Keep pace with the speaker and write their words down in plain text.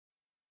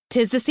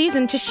'Tis the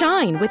season to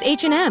shine with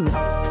H&M.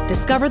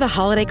 Discover the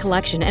holiday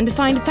collection and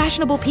find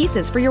fashionable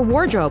pieces for your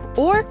wardrobe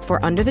or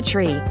for under the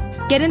tree.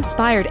 Get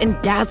inspired and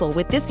dazzle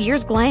with this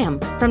year's glam.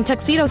 From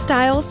tuxedo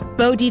styles,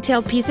 bow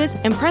detailed pieces,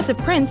 impressive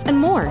prints, and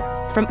more.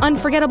 From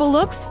unforgettable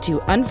looks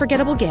to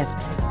unforgettable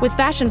gifts. With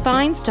fashion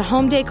finds to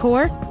home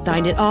decor,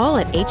 find it all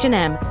at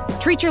H&M.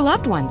 Treat your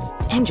loved ones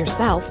and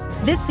yourself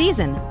this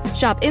season.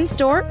 Shop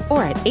in-store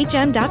or at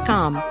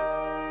hm.com.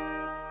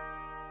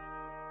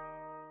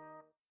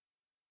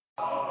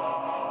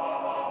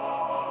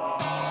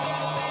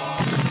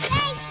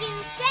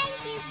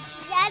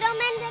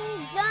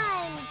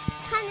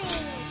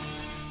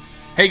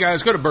 Hey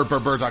guys, go to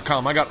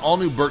BurtBurtBurt.com. I got all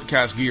new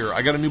Burtcast gear.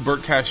 I got a new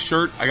Burtcast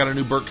shirt. I got a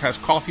new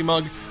Burtcast coffee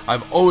mug.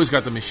 I've always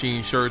got the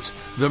machine shirts,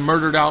 the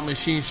Murdered Out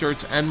machine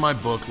shirts, and my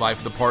book, Life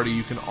of the Party.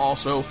 You can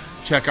also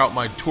check out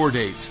my tour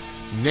dates.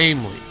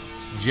 Namely,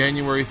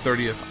 January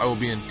 30th, I will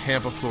be in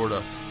Tampa,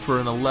 Florida for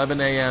an 11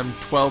 a.m.,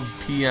 12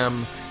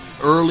 p.m.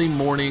 early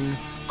morning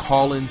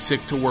call-in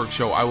sick to work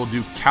show. I will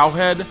do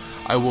Cowhead.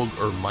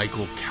 Or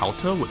Michael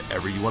Calta,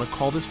 whatever you want to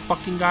call this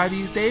fucking guy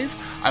these days.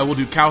 I will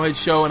do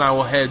Cowhead show and I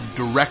will head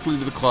directly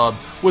to the club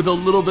with a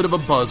little bit of a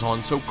buzz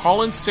on. So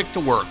call in sick to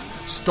work.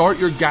 Start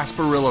your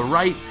Gasparilla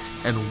right,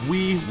 and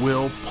we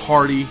will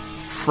party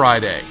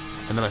Friday.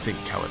 And then I think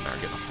Kelly and I are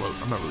getting a float.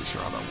 I'm not really sure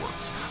how that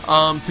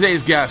works.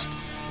 Today's guest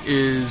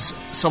is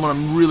someone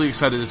I'm really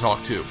excited to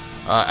talk to.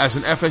 As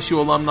an FSU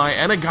alumni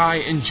and a guy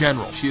in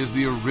general. She is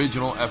the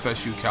original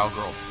FSU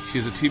cowgirl. She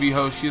is a TV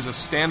host. She is a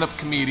stand-up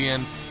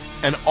comedian.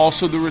 And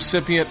also the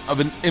recipient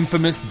of an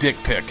infamous dick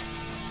pic.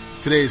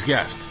 Today's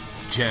guest,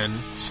 Jenn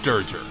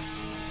Sterger.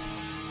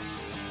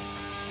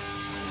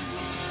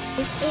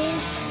 This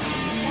is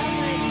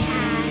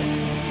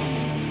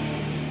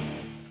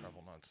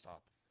Travel nonstop.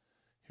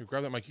 Here,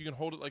 grab that mic. You can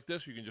hold it like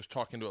this, or you can just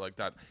talk into it like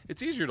that.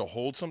 It's easier to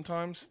hold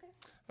sometimes,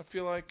 I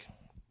feel like.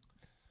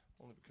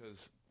 Only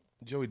because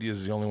Joey Diaz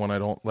is the only one I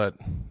don't let.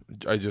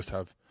 I just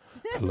have,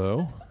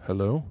 hello,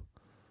 hello.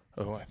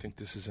 Oh, I think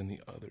this is in the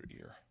other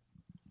ear.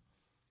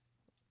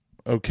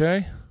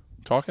 Okay,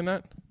 talking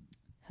that?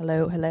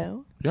 Hello,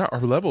 hello. Yeah,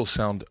 our levels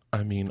sound,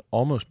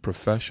 almost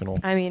professional.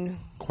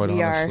 Quite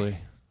honestly.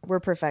 We're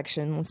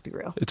perfection. Let's be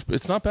real.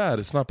 It's not bad.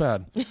 It's not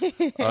bad.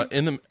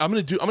 I'm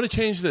gonna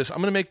change this. I'm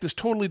gonna make this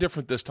totally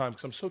different this time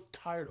because I'm so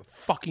tired of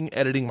fucking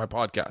editing my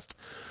podcast.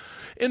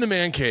 In the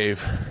man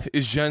cave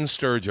is Jenn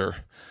Sterger.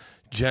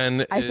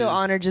 I feel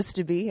honored just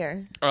to be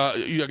here.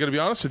 I got to be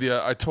honest with you.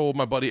 I told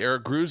my buddy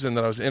Eric Grusin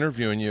that I was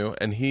interviewing you,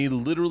 and he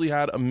literally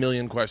had a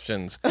million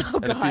questions. Oh,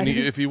 and God.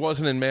 If he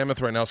wasn't in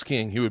Mammoth right now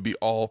skiing, he would be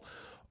all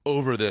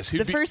over this.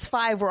 First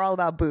 5 were all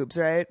about boobs,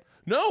 right?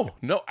 No,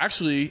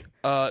 actually,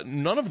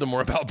 none of them were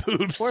about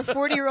boobs. Or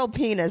 40-year-old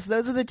penis.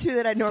 Those are the two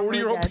that I normally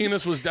 40-year-old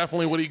penis was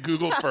definitely what he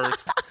Googled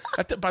first.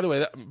 By the way,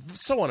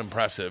 that's so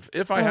unimpressive.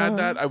 If I had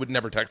that, I would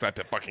never text that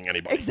to fucking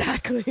anybody.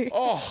 Exactly.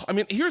 Oh,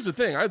 here's the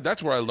thing.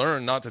 That's where I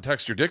learned not to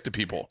text your dick to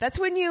people. That's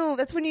when you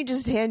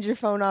just hand your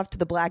phone off to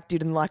the black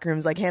dude in the locker room.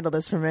 Like, handle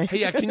this for me.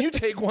 Hey, yeah, can you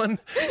take one?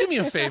 Do me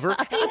a favor.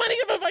 Hey, you mind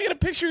if I get a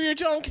picture of your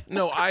junk?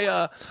 No,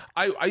 I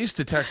used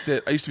to text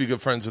it. I used to be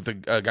good friends with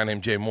a guy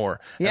named Jay Moore,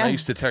 and I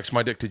used to text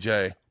my dick to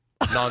Jay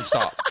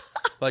nonstop.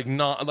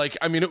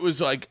 It was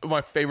like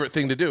my favorite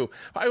thing to do.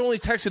 I only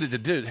texted it to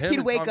dude.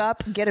 He'd wake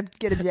up, get a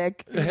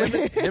dick.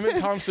 him and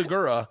Tom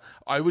Segura,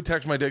 I would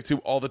text my dick to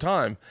all the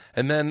time.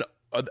 And then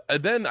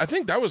I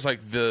think that was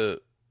like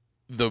the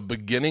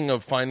beginning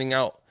of finding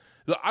out.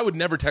 I would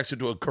never text it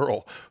to a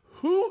girl.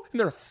 Who in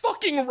their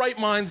fucking right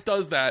minds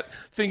does that,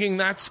 thinking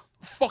that's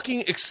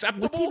fucking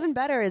acceptable? What's even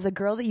better is a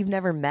girl that you've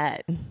never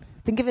met.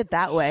 Think of it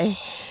that way.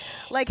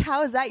 Like,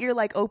 how is that your,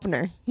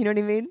 opener? You know what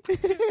I mean?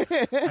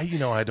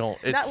 I don't.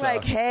 It's not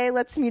like, hey,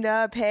 let's meet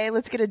up. Hey,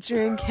 let's get a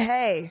drink.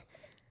 Hey,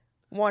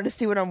 want to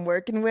see what I'm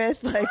working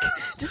with? Like,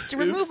 just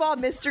remove all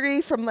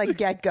mystery from,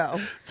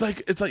 get-go. It's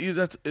like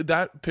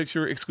that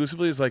picture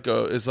exclusively is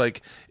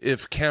like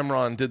if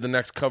Cameron did the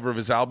next cover of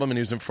his album and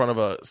he was in front of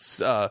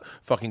a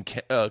fucking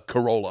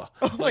Corolla.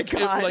 Oh, my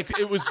God.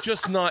 It was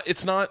just not,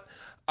 it's not,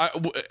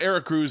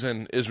 Eric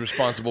Grusin is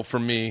responsible for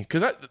me.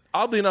 Because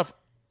oddly enough,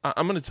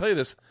 I'm going to tell you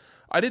this,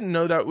 I didn't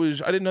know that was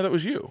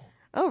you.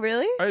 Oh,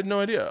 really? I had no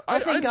idea. Oh,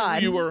 thank God.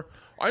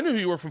 I knew who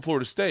you were from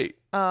Florida State.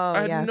 Oh,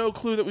 I had no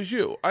clue that was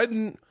you.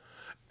 It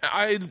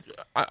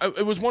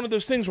was one of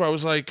those things where I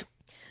was like,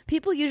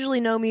 people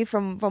usually know me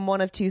from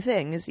one of two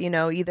things,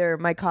 either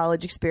my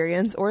college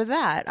experience or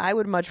that. I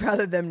would much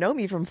rather them know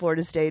me from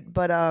Florida State,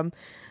 but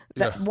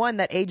one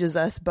that ages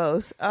us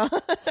both.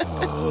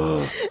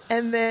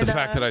 And then the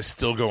fact that I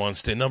still go on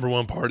stage, number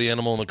one party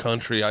animal in the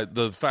country.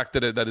 The fact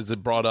that that is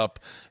brought up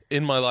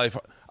in my life.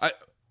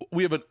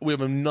 We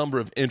have a number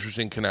of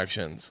interesting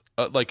connections,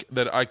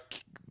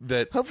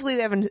 that. Hopefully,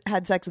 we haven't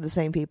had sex with the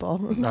same people.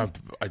 No,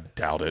 I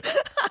doubt it.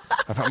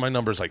 My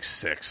number's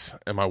 6,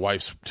 and my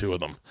wife's 2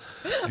 of them.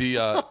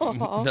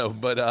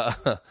 But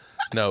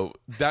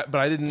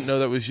I didn't know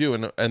that was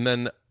you. And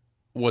then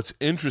what's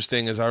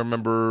interesting is I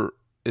remember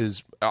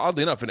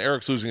oddly enough, and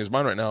Eric's losing his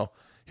mind right now.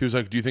 He was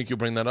like, "Do you think you'll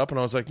bring that up?" And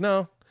I was like,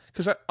 "No,"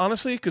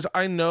 Because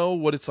I know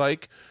what it's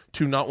like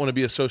to not want to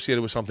be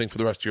associated with something for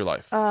the rest of your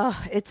life.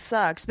 It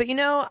sucks. But,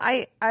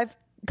 I've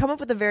come up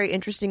with a very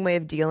interesting way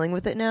of dealing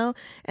with it now.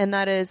 And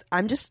that is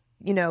I'm just,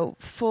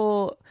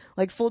 full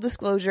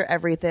disclosure,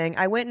 everything.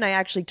 I went and I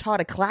actually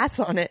taught a class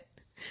on it.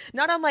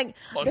 Not on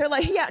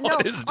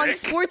on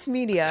sports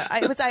media.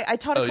 I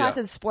taught a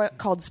class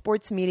called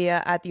sports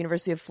media at the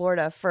University of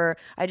Florida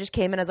I just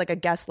came in as like a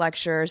guest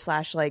lecturer /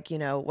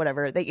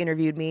 whatever. They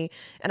interviewed me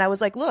and I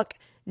was like, look,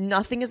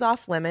 nothing is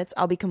off limits.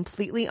 I'll be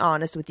completely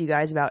honest with you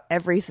guys about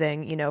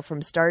everything,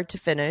 from start to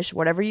finish,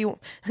 whatever you,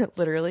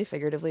 literally,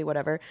 figuratively,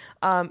 whatever.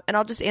 And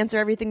I'll just answer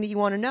everything that you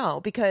want to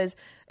know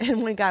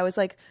and one guy was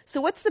like,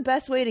 so what's the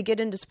best way to get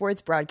into sports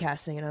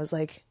broadcasting? And I was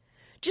like,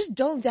 just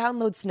don't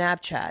download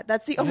Snapchat.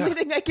 That's the only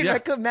thing I can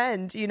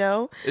recommend,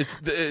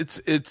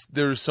 It's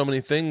there's so many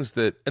things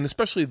that, and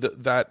especially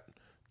that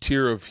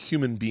tier of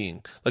human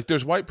being. Like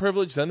there's white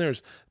privilege, then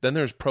there's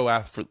pro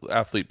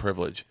athlete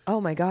privilege. Oh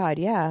my God,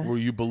 yeah. Where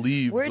you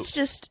believe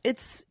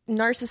it's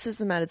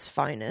narcissism at its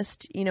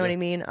finest. You know what I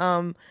mean?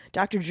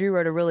 Dr. Drew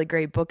wrote a really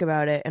great book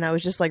about it, and I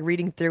was just like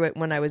reading through it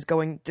when I was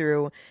going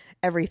through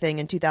everything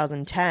in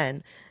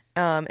 2010.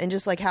 And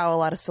just like how a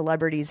lot of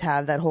celebrities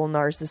have that whole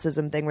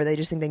narcissism thing where they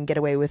just think they can get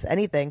away with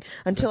anything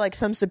until like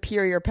some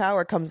superior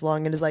power comes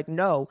along and is like,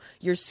 no,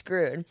 you're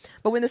screwed.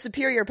 But when the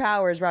superior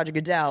power is Roger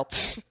Goodell,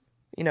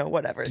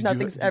 whatever.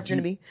 Nothing's ever going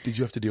to be. Did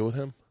you have to deal with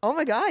him? Oh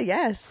my God,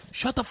 yes.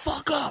 Shut the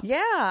fuck up. Yeah,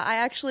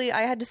 I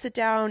had to sit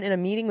down in a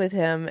meeting with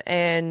him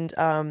and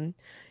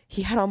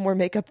he had on more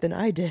makeup than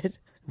I did.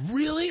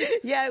 Really?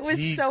 Yeah, it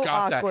was so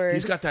awkward.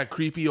 He's got that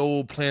creepy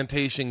old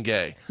plantation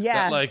gay.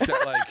 Yeah.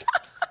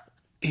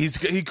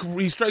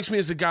 He strikes me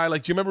as a guy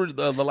like, do you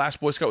remember the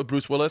Last Boy Scout with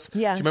Bruce Willis?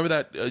 Yeah. Do you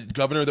remember that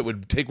governor that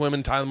would take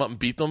women, tie them up, and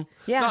beat them?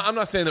 Yeah. No, I'm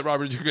not saying that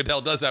Robert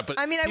Goodell does that, but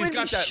I wouldn't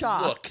be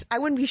shocked. Look. I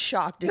wouldn't be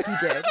shocked if he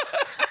did.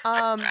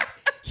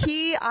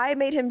 I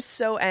made him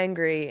so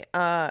angry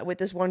with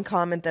this one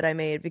comment that I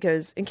made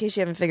because, in case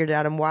you haven't figured it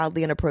out, I'm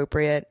wildly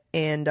inappropriate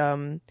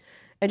and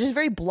just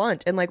very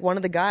blunt and like one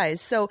of the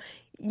guys. So,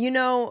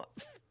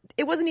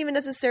 it wasn't even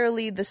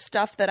necessarily the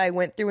stuff that I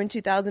went through in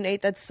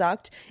 2008 that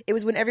sucked. It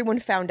was when everyone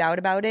found out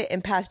about it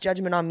and passed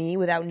judgment on me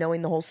without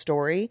knowing the whole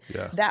story.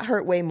 Yeah. That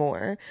hurt way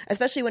more,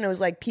 especially when it was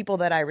like people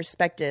that I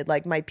respected,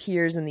 like my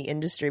peers in the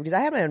industry, because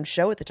I had my own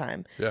show at the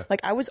time. Yeah.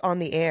 Like I was on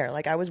the air,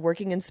 like I was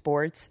working in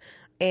sports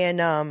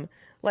and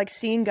like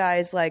seeing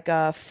guys like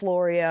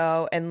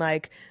Florio and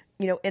like,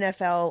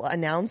 NFL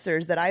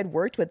announcers that I had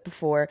worked with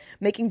before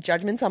making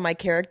judgments on my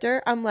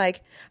character. I'm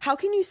like, how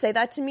can you say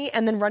that to me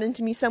and then run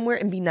into me somewhere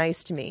and be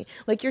nice to me?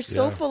 Like, you're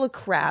so full of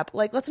crap.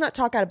 Like, let's not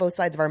talk out of both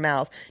sides of our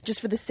mouth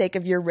just for the sake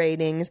of your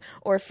ratings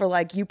or for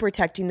like you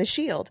protecting the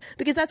shield,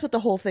 because that's what the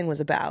whole thing was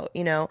about.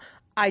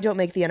 I don't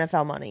make the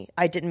NFL money.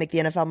 I didn't make the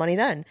NFL money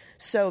then.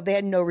 So they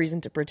had no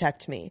reason to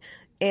protect me.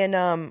 And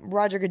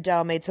Roger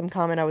Goodell made some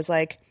comment. I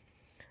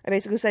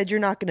basically said, you're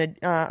not going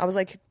to, I was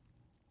like,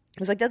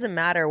 doesn't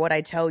matter what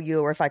I tell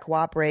you or if I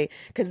cooperate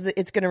because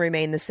it's going to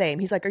remain the same.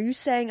 He's like, are you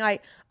saying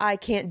I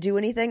can't do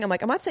anything? I'm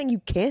like, I'm not saying you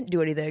can't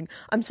do anything.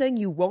 I'm saying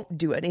you won't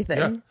do anything.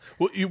 Yeah.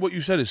 Well, what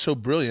you said is so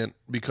brilliant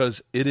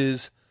because it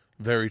is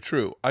very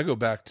true. I go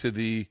back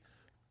to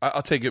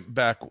I'll take it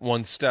back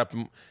one step.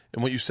 And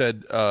what you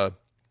said,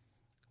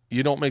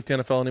 you don't make the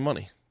NFL any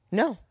money.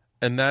 No.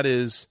 And that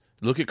is,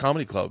 look at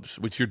comedy clubs,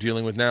 which you're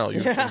dealing with now.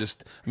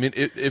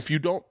 If you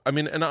don't,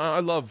 and I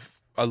love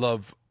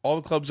all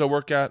the clubs I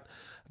work at.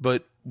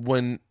 But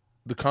when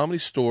the Comedy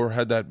Store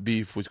had that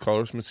beef with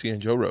Carlos Mencia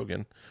and Joe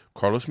Rogan,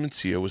 Carlos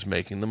Mencia was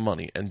making the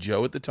money, and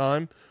Joe at the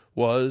time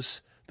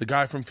was the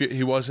guy from Fear.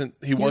 He was the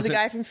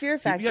guy from Fear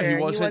Factor. He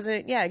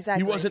wasn't. Yeah,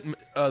 exactly. He wasn't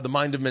the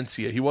mind of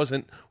Mencia. He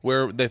wasn't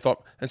where they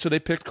thought, and so they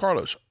picked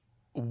Carlos.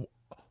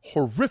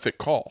 Horrific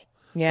call.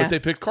 Yeah. But they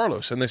picked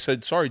Carlos, and they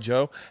said, sorry,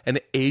 Joe. And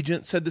the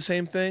agent said the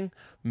same thing.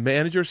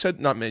 Manager said,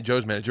 not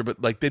Joe's manager,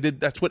 but like they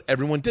did, that's what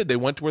everyone did. They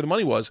went to where the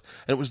money was,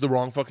 and it was the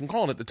wrong fucking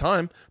call. And at the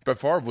time, Brett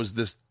Favre was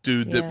this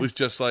dude that was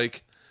just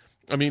like,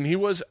 he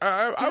was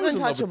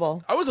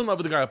untouchable. I was in love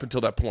with the guy up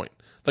until that point.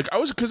 Like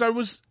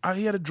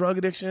he had a drug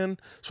addiction,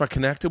 so I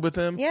connected with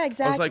him. Yeah,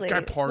 exactly. I was like,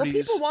 guy parties.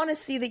 Well, people want to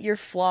see that you're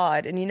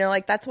flawed. And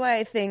that's why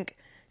I think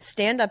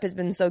stand-up has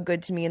been so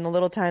good to me in the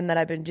little time that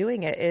I've been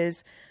doing it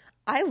is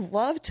I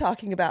love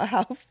talking about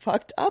how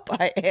fucked up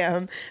I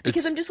am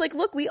because I'm just like,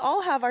 look, we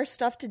all have our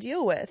stuff to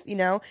deal with,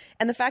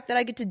 and the fact that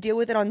I get to deal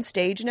with it on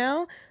stage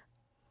now,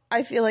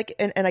 I feel like,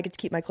 and I get to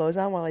keep my clothes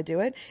on while I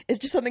do it, is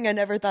just something I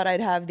never thought I'd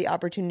have the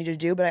opportunity to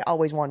do, but I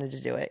always wanted to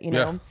do it,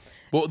 Yeah.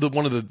 Well,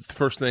 one of the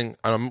first thing,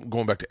 I'm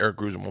going back to Eric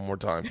Grusin one more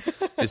time,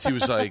 is he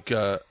was like,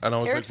 and I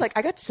was Eric's like,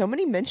 I got so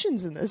many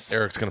mentions in this.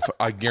 Eric's going to,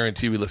 I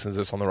guarantee we listen to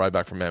this on the ride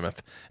back from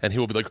Mammoth, and he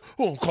will be like,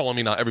 oh, calling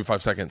me now every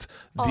 5 seconds.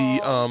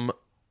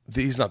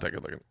 He's not that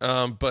good looking.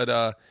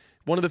 But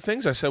one of the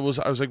things I said was,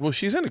 I was like, well,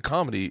 she's into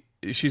comedy.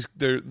 She's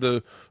there.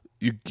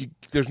 You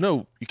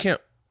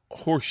can't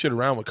horse shit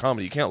around with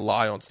comedy. You can't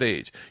lie on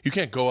stage. You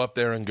can't go up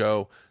there and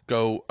go.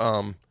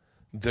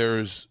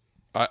 There's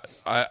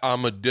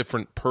I'm a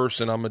different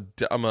person. I'm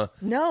a.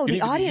 No, you need the to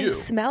be audience you.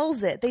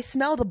 smells it. They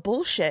smell the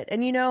bullshit.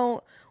 And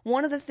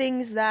one of the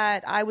things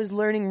that I was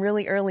learning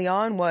really early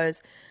on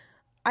was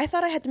I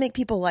thought I had to make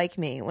people like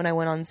me when I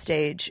went on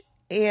stage.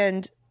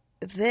 And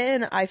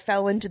then I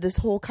fell into this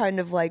whole kind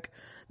of like,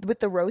 with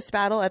the roast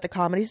battle at the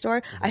Comedy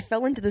Store, I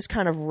fell into this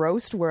kind of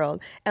roast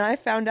world, and I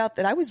found out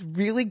that I was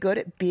really good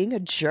at being a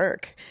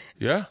jerk.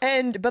 Yeah.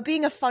 But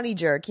being a funny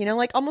jerk,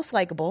 like almost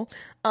likable.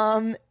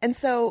 And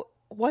so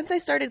once I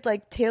started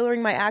like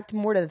tailoring my act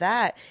more to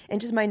that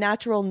and just my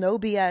natural no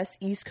BS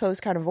East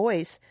Coast kind of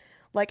voice,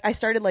 like I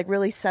started like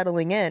really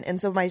settling in. And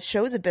so my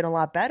shows have been a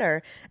lot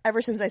better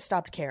ever since I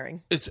stopped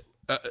caring. It's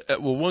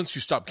well, once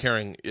you stop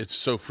caring, it's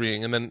so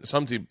freeing. And then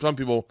some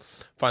people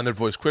find their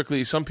voice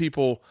quickly. Some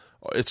people,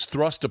 it's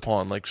thrust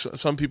upon. Like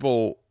some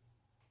people,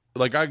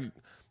 like I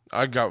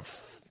don't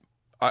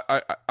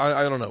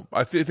know.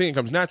 I think it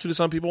comes naturally to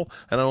some people,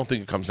 and I don't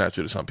think it comes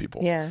naturally to some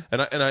people. Yeah.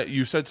 And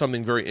you said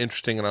something very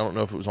interesting, and I don't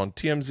know if it was on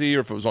TMZ or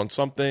if it was on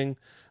something.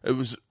 It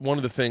was one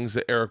of the things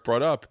that Eric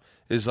brought up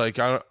is like,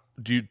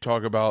 do you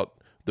talk about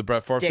the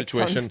Brett Favre Dicks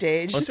situation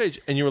on stage?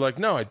 And you were like,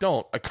 no, I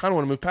don't. I kind of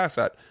want to move past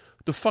that.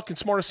 The fucking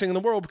smartest thing in the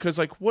world, because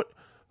like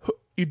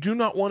you do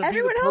not want to be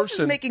the person. Everyone else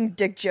is making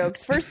dick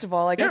jokes. First of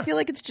all, like I feel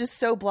like it's just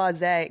so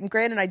blasé. And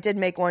granted, I did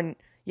make one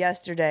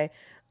yesterday.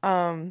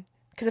 Because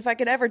if I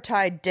could ever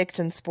tie dicks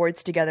and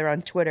sports together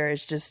on Twitter,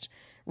 it's just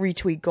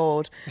retweet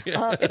gold.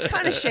 It's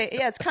kind of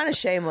it's kind of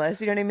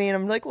shameless. You know what I mean?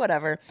 I'm like,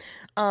 whatever.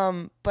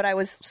 But I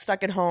was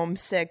stuck at home,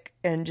 sick,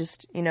 and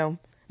just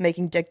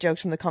making dick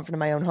jokes from the comfort of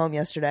my own home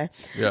yesterday.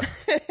 Yeah.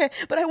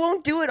 But I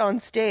won't do it on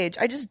stage.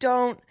 I just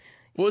don't.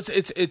 Well, it's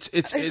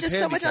There's just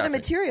so much other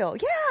material.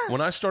 Yeah. When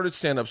I started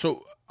stand up,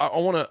 so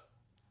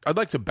I'd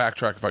like to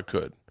backtrack if I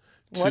could.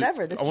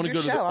 Whatever. This is your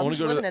show. I'm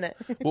just living in it.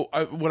 Well,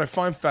 what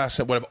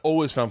I've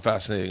always found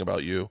fascinating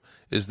about you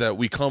is that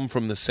we come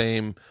from the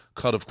same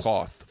cut of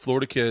cloth.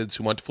 Florida kids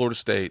who went to Florida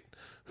State,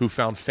 who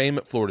found fame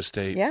at Florida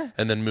State,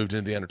 and then moved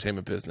into the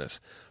entertainment business.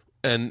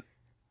 And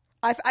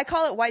I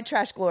call it white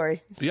trash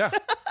glory. Yeah.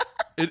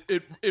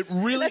 It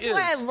really is. That's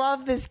why I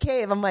love this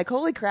cave. I'm like,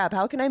 holy crap,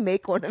 how can I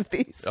make one of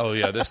these? Oh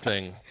yeah, this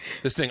thing,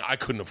 I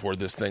couldn't afford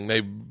this thing.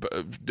 They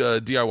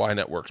DIY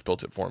Networks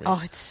built it for me. Oh,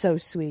 it's so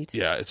sweet.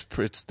 Yeah, it's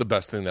the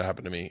best thing that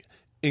happened to me,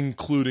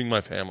 including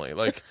my family.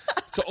 Like,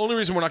 it's the only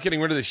reason we're not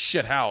getting rid of this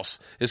shit house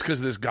is because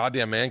of this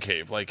goddamn man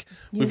cave. Like,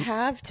 you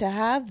have to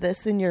have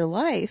this in your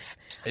life.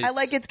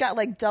 It's got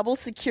like double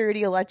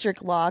security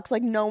electric locks.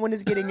 Like no one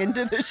is getting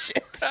into this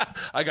shit.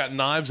 I got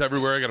knives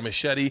everywhere. I got a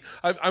machete.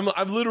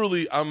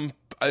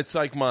 It's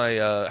like my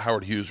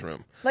Howard Hughes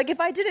room. Like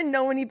if I didn't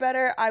know any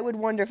better, I would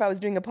wonder if I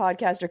was doing a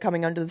podcast or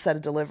coming onto the set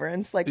of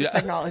Deliverance. Like with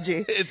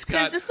technology,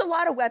 there's just a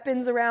lot of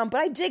weapons around, but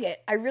I dig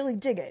it. I really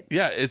dig it.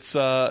 Yeah, it's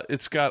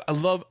got.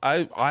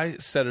 I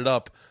set it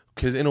up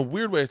because in a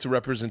weird way, it's a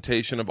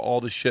representation of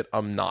all the shit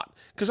I'm not.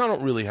 Because I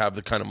don't really have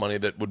the kind of money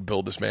that would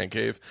build this man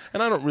cave,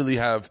 and I don't really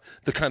have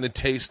the kind of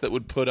taste that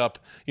would put up.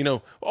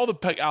 All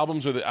the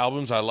albums are the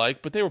albums I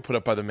like, but they were put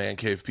up by the man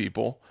cave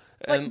people.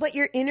 But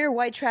your inner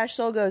white trash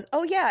soul goes,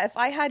 oh yeah, if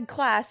I had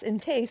class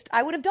and taste,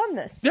 I would have done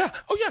this. Yeah,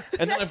 oh yeah.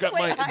 And then I've got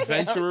my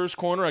adventurer's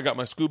corner. I got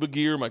my scuba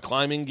gear, my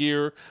climbing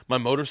gear, my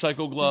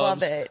motorcycle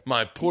gloves, Love it.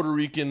 my Puerto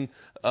Rican.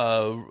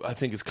 I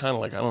think it's kind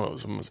of like, I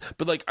don't know,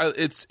 but like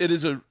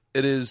it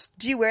is.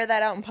 Do you wear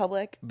that out in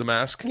public? The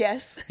mask?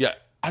 Yes. Yeah.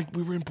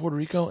 We were in Puerto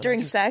Rico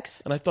during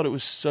sex, and I thought it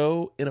was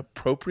so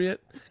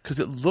inappropriate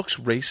because it looks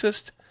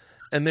racist.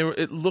 And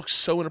it looks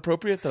so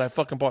inappropriate that I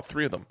fucking bought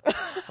 3 of them. I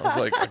was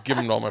like, I give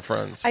them to all my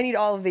friends. I need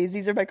all of these.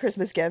 These are my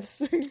Christmas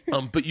gifts.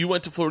 But you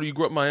went to Florida. You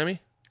grew up in Miami?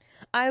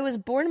 I was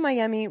born in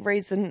Miami,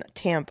 raised in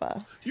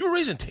Tampa. You were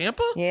raised in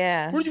Tampa?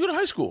 Yeah. Where did you go to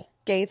high school?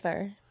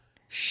 Gaither.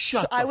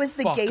 Shut the I was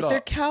the fuck Gaither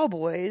up.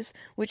 Cowboys,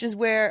 which is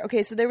where,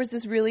 so there was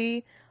this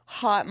really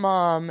hot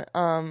mom,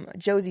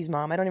 Josie's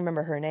mom. I don't even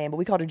remember her name, but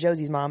we called her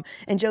Josie's mom.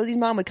 And Josie's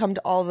mom would come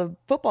to all the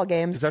football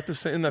games. Is that the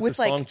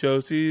song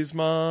Josie's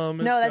mom?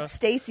 No, that's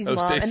Stacy's mom.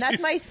 Stacey's. And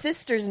that's my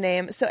sister's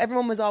name. So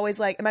everyone was always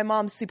like, and my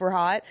mom's super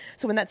hot.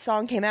 So when that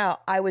song came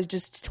out, I was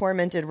just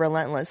tormented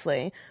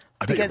relentlessly.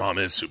 I bet your mom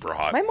is super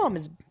hot. My mom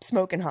is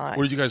smoking hot.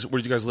 Where did you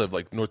guys live?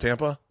 Like North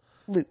Tampa?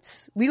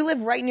 Lutz. We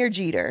live right near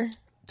Jeter.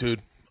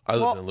 Dude, I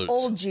lived in Lutz.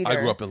 Old Jeter. I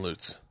grew up in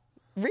Lutz.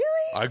 Really?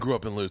 I grew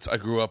up in Lutz. I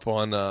grew up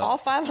on... all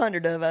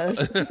 500 of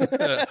us.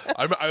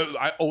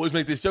 I always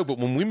make this joke, but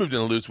when we moved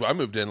into Lutz, I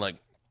moved in like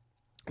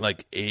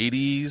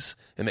 80s,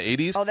 in the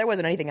 80s. Oh, there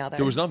wasn't anything out there.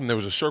 There was nothing. There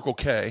was a Circle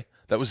K.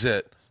 That was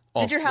it.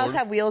 Did your house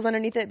have wheels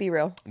underneath it? Be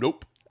real.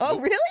 Nope. Oh,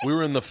 nope. really? We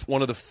were in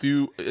one of the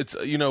few... It's,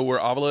 where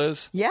Avila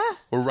is? Yeah.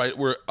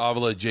 We're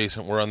Avila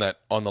adjacent. We're on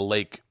the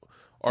lake.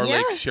 Our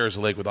lake shares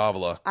a lake with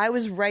Avila. I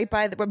was right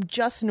by we're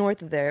just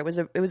north of there. It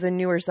was a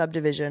newer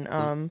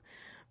subdivision.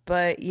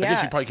 But yeah, I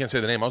guess you probably can't say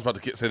the name. I was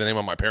about to say the name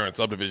of my parents'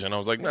 subdivision. I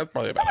was like, that's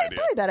probably a bad idea.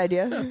 Probably a bad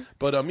idea. Yeah.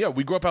 But yeah,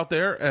 we grew up out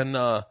there, and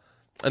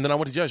then I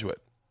went to Jesuit.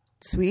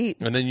 Sweet.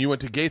 And then you went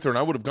to Gaither, and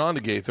I would have gone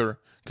to Gaither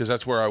because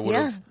that's where I would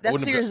have. Yeah,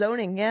 that's your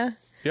zoning. Yeah.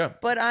 Yeah.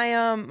 But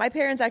my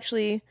parents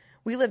actually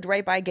we lived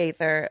right by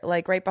Gaither,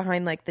 like right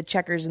behind like the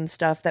Checkers and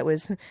stuff that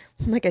was,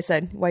 like I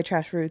said, white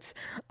trash roots.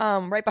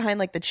 Right behind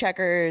like the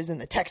Checkers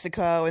and the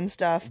Texaco and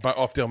stuff.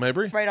 Off Dale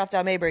Mabry? Right off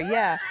Dale Mabry,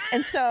 yeah.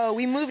 And so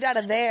we moved out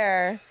of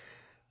there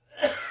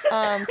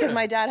because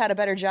my dad had a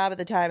better job at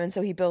the time, and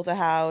so he built a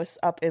house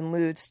up in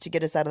Lutz to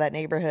get us out of that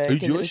neighborhood. Are you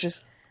Jewish? It was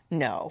just,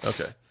 no.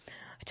 Okay.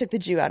 I took the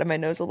Jew out of my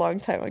nose a long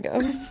time ago.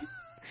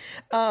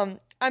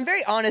 I'm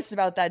very honest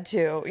about that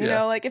too. You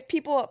know, like if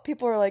people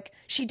are like,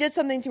 she did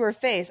something to her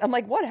face. I'm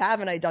like, what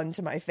haven't I done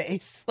to my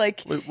face?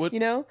 Like, wait, what? You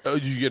know? Oh,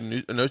 did you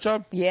get a nose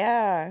job?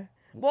 Yeah.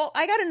 Well,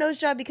 I got a nose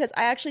job because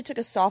I actually took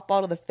a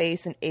softball to the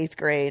face in 8th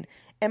grade.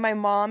 And my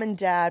mom and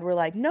dad were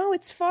like, no,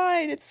 it's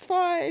fine. It's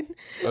fine.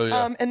 Oh,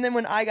 yeah. And then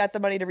when I got the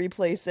money to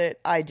replace it,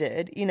 I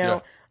did. You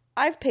know,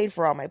 I've paid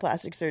for all my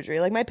plastic surgery.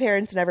 Like my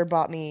parents never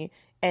bought me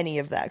any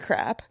of that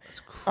crap. That's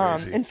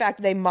crazy. In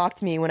fact, they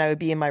mocked me when I would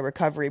be in my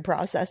recovery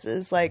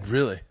processes. Like,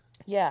 really?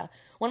 Yeah.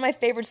 One of my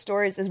favorite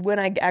stories is when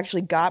I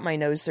actually got my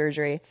nose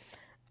surgery.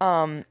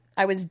 I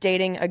was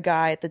dating a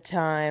guy at the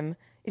time.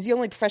 He's the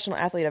only professional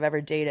athlete I've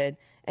ever dated.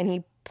 And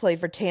he played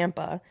for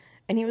Tampa.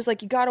 And he was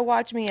like, you got to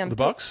watch me. The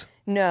Bucks?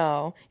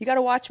 No. You got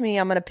to watch me.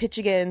 I'm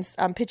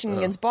pitching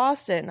against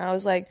Boston. I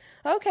was like,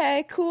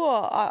 okay,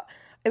 cool.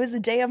 It was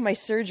the day of my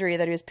surgery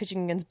that he was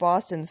pitching against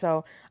Boston.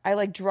 So I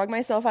like dragged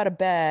myself out of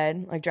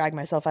bed,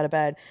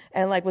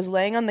 and like was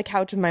laying on the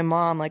couch with my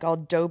mom, like all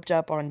doped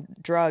up on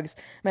drugs.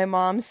 My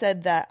mom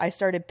said that I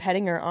started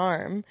petting her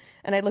arm,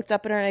 and I looked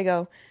up at her and I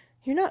go,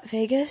 you're not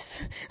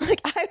Vegas?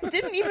 Like, I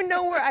didn't even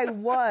know where I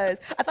was.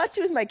 I thought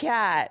she was my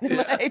cat.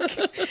 Like,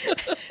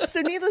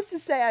 so needless to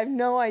say, I have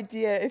no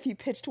idea if he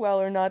pitched well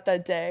or not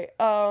that day.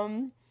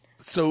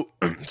 So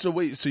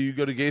wait, so you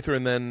go to Gaither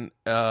and then...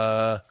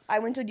 I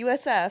went to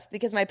USF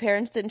because my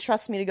parents didn't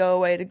trust me to go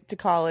away to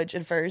college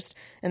at first,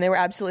 and they were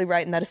absolutely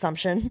right in that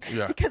assumption.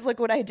 Yeah. Because look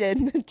what I did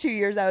in the 2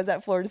 years I was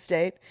at Florida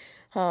State.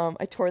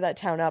 I tore that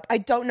town up. I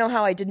don't know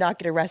how I did not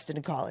get arrested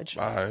in college.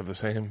 I have the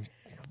same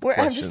Where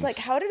questions. I'm just like,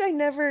 how did I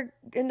never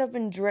end up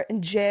in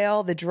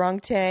jail, the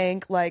drunk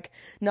tank, like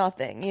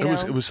nothing, you know?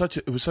 It was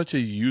such a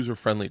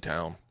user-friendly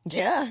town.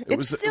 Yeah,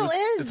 it still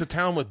is. It's a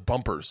town with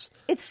bumpers.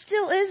 It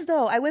still is,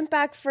 though. I went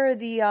back for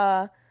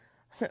the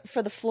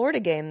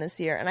Florida game this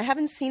year, and I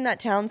haven't seen that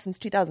town since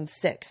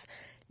 2006.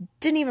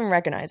 Didn't even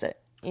recognize it,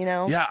 you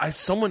know? Yeah,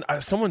 someone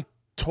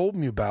told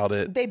me about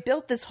it. They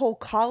built this whole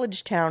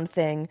college town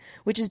thing,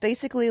 which is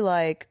basically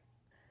like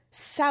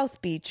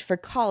South Beach for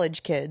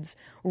college kids,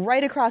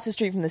 right across the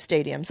street from the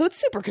stadium. So it's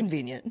super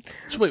convenient.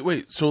 So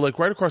wait. So like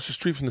right across the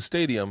street from the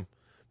stadium,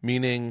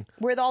 meaning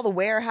where all the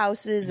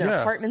warehouses and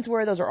apartments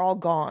were, those are all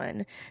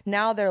gone.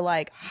 Now they're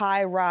like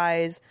high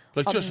rise,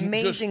 like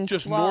amazing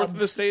just clubs. north of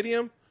the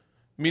stadium,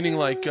 meaning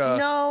like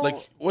no,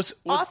 like what's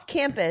off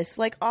campus,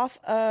 like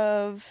off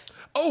of.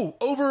 I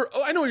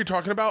know what you're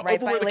talking about. Right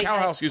over by where the Late cow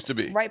Night- house used to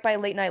be. Right by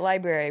Late Night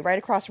Library, right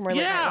across from where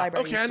Late Night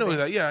Library okay, used I know to be.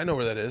 where that. Yeah, I know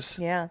where that is.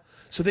 Yeah.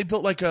 So they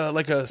built like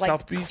a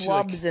South Beach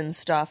clubs and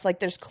stuff. Like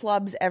there's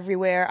clubs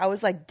everywhere. I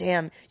was like,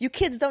 damn, you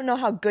kids don't know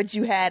how good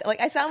you had. Like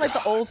I sound like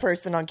the old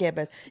person on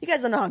campus. You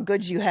guys don't know how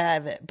good you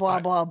have it. Blah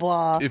blah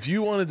blah. If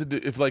you wanted to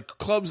do, if like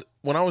clubs,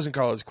 when I was in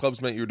college,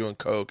 clubs meant you were doing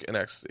coke and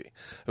ecstasy.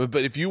 But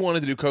if you wanted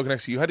to do coke and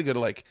ecstasy, you had to go to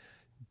like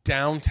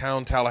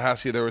downtown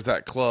Tallahassee. There was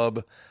that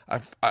club. I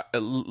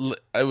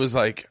was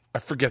like, I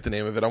forget the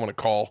name of it. I want to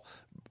call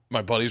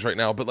my buddies right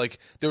now. But like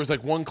there was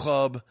like one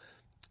club.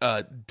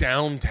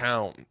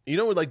 Downtown, you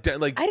know, like I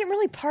didn't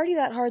really party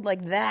that hard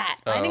like that.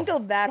 I didn't go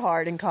that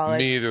hard in college.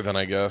 Me either, then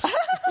I guess.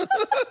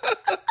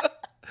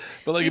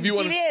 But like, if you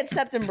want, deviate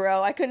septum,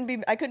 bro, I couldn't be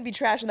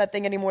trashing that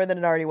thing any more than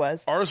it already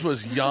was. Ours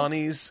was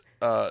Yanni's.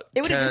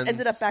 It would have just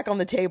ended up back on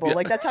the table. Yeah.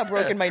 Like that's how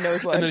broken my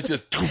nose was. And then it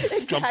just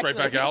jumps right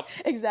back out.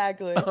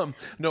 Exactly.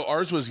 No,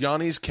 ours was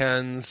Yanni's,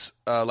 Ken's,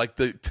 like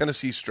the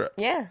Tennessee Strip.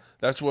 Yeah,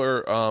 that's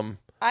where.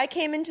 I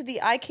came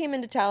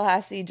into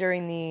Tallahassee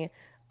during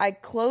I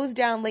closed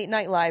down Late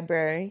Night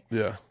Library.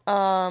 Yeah.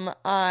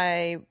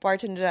 I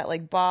bartended at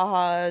like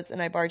Baja's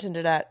and I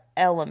bartended at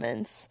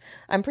Elements.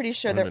 I'm pretty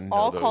sure they're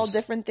all called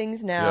different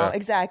things now. Yeah.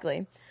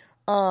 Exactly.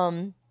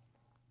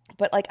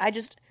 But like I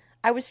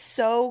was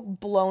so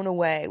blown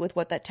away with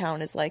what that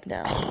town is like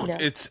now. You know?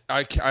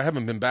 I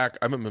haven't been back.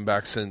 I haven't been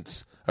back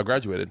since I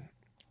graduated.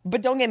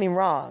 But don't get me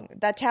wrong,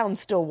 that town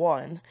still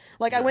won.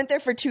 Like, I went there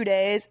for 2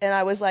 days, and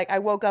I was like, I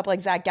woke up like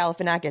Zach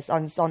Galifianakis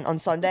on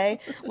Sunday.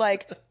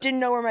 Like, didn't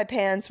know where my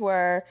pants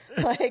were.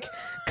 Like,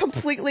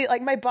 completely,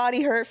 like, my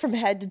body hurt from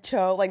head to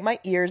toe. Like, my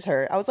ears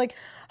hurt. I was like,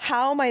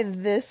 how am I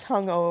this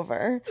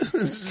hungover?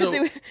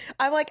 Because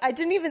I'm like, I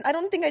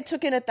don't think I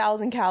took in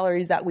 1,000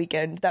 calories that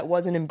weekend that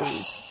wasn't in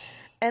booze.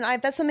 And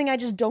that's something I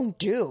just don't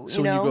do.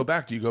 So when you go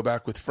back, do you go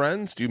back with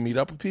friends? Do you meet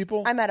up with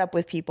people? I met up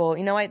with people.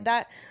 You know,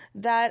 that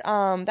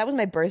was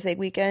my birthday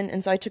weekend,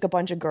 and so I took a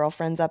bunch of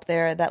girlfriends up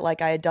there that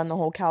like I had done the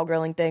whole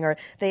cowgirling thing, or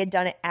they had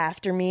done it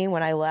after me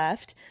when I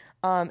left,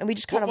 and we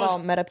just kind of all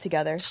met up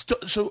together.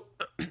 So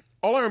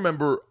all I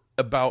remember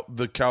about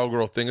the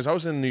cowgirl thing is I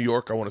was in New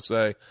York. I want to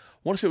say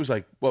it was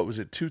like, what was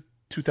it,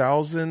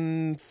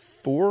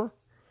 2004?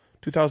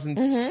 2000.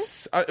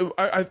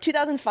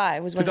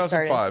 2005 was when it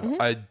started.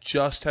 2005. I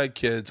just had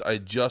kids. I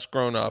had just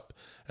grown up.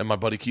 And my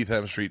buddy Keith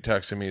Hemstreet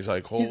texted me. He's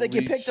like, holy shit. He's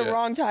like, you picked the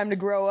wrong time to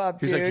grow up,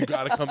 dude. He's like, you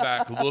got to come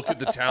back. Look at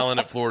the talent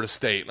at Florida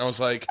State. And I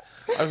was like,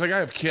 I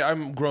have kids.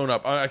 I'm grown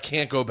up. I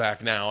can't go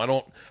back now. I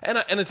don't.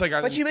 And it's like,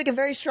 but you make a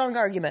very strong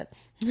argument.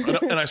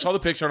 and I saw the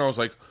picture and I was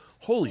like,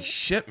 holy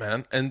shit,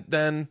 man. And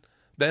then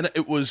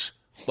it was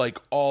like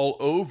all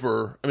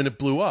over. I mean, it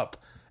blew up.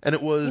 And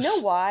it was. You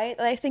know why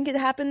I think it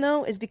happened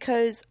though? Is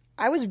because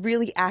I was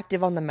really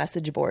active on the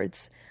message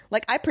boards.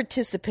 Like I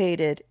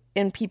participated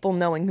in people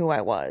knowing who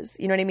I was.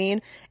 You know what I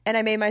mean? And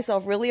I made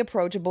myself really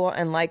approachable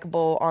and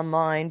likable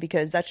online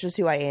because that's just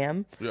who I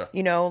am. Yeah.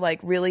 You know, like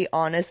really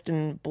honest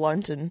and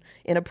blunt and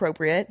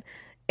inappropriate.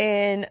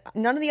 And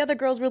none of the other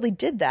girls really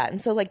did that.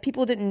 And so like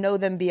people didn't know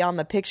them beyond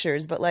the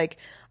pictures, but like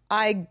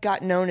I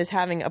got known as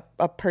having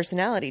a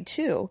personality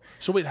too.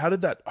 So wait, how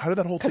did that whole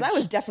thing? Because I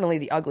was definitely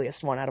the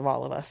ugliest one out of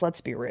all of us. Let's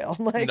be real.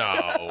 Like,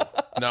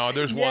 no.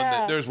 There's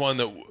one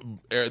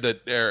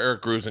that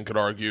Eric Grusin could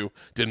argue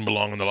didn't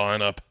belong in the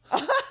lineup.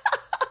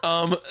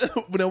 No,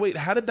 wait.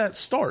 How did that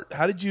start?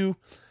 How did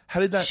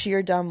that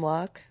sheer dumb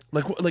luck?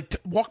 Like,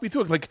 walk me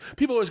through it. Like,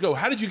 people always go,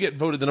 how did you get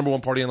voted the number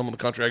one party animal in the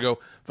country? I go,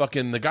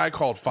 fucking, the guy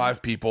called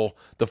 5 people.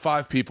 The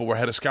 5 people were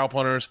head of scalp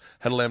hunters,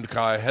 head of Lambda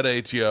Chi, head of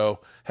ATO,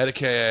 head of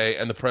KA,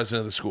 and the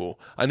president of the school.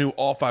 I knew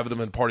all 5 of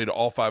them and partied to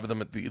all 5 of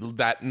them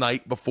that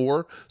night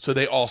before, so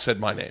they all said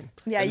my name.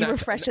 Yeah, you were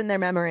fresh in their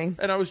memory.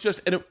 And I was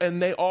just,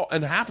 and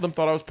half of them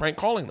thought I was prank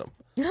calling them.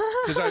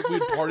 Because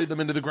we'd partied them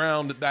into the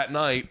ground that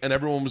night, and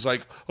everyone was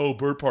like, oh,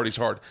 bird party's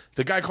hard.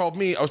 The guy called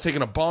me, I was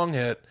taking a bong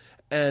hit,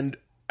 and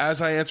as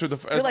I answered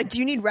you're like, do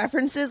you need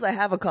references? I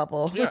have a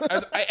couple. Yeah,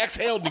 as I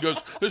exhaled, and he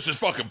goes, this is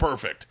fucking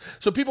perfect.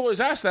 So people always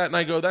ask that, and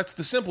I go, that's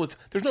the simplest.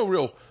 There's no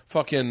real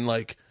fucking,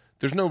 like,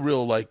 I didn't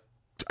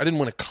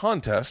win a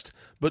contest,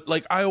 but,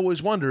 like, I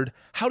always wondered,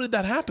 how did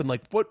that happen?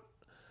 Like,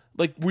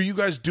 were you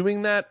guys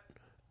doing that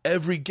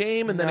every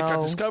game, and then it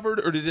got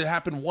discovered, or did it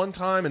happen one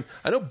time? And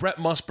I know Brett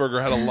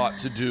Musburger had a lot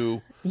to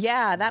do.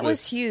 Yeah, that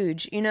was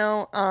huge. You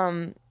know,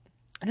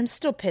 and I'm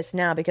still pissed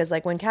now because,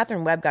 like, when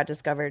Catherine Webb got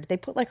discovered, they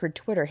put, like, her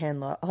Twitter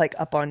handle, like,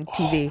 up on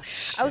TV.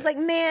 I was like,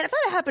 man, if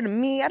that had happened to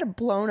me, I'd have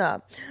blown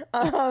up.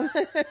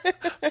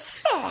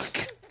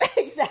 Fuck.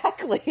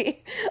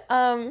 Exactly.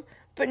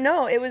 But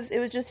no, it was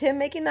just him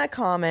making that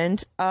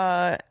comment,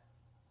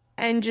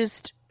 and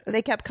just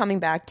they kept coming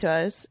back to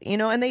us, you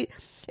know, and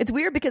it's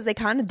weird because they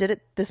kind of did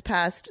it this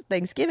past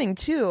Thanksgiving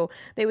too.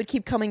 They would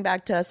keep coming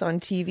back to us on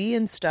TV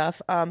and stuff.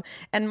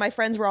 And my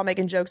friends were all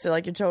making jokes. They're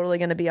like, you're totally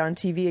going to be on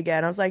TV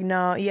again. I was like,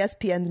 no,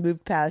 ESPN's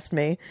moved past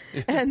me.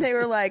 And they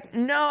were like,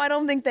 no, I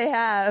don't think they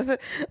have.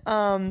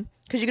 Because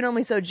you can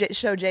only show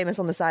Jameis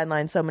on the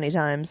sideline so many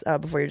times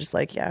before you're just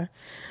like, yeah.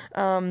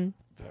 That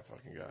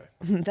fucking guy.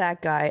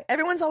 That guy.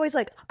 Everyone's always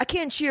like, I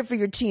can't cheer for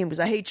your team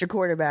because I hate your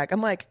quarterback.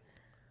 I'm like,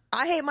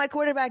 I hate my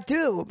quarterback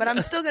too, but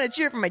I'm still going to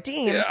cheer for my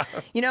team. Yeah.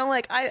 You know,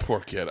 like poor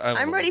kid.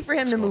 I'm ready for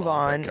him to move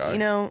on. You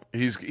know,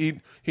 he it's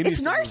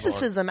needs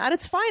narcissism at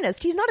its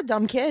finest. He's not a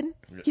dumb kid.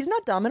 He's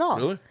not dumb at all.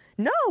 Really?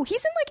 No,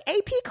 he's in like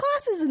AP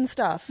classes and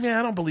stuff. Yeah,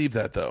 I don't believe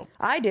that though.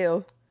 I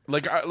do.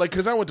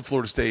 Because I went to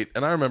Florida State,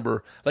 and I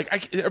remember,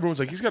 everyone's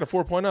like, he's got a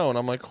 4.0, and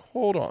I'm like,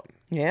 hold on.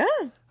 Yeah.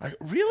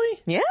 Really?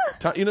 Yeah.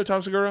 You know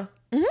Tom Segura?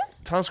 Mm-hmm.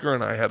 Tom Segura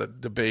and I had a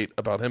debate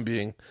about him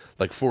being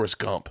like Forrest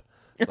Gump.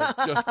 Like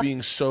just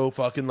being so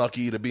fucking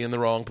lucky to be in the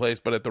wrong place,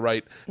 but at the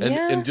right,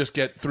 and just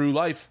get through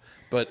life.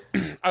 But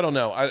I don't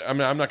know. I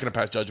mean, I'm not going to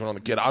pass judgment on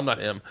the kid. I'm not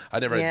him. I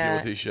never had to deal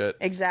with his shit.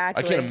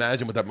 Exactly. I can't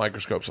imagine what that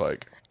microscope's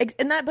like.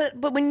 And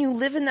but when you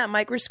live in that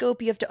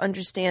microscope, you have to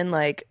understand,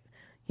 like,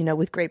 you know,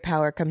 with great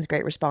power comes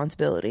great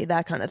responsibility,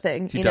 that kind of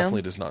thing. He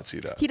definitely does not see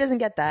that. He doesn't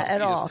get that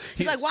at all.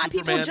 He's like, why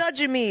Superman. people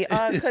judging me?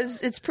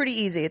 Because it's pretty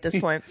easy at this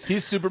point.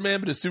 He's Superman,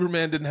 but his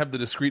Superman didn't have the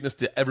discreetness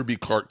to ever be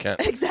Clark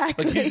Kent.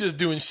 Exactly. Like, he's just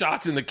doing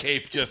shots in the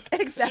cape, just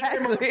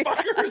exactly.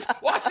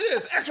 Motherfuckers, watch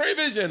this, X-ray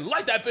vision,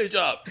 light that bitch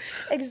up.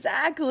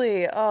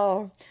 Exactly.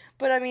 Oh,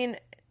 but I mean,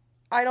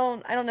 I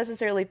don't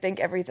necessarily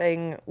think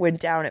everything went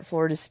down at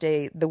Florida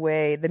State the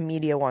way the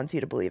media wants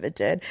you to believe it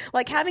did.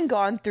 Like, having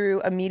gone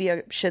through a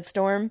media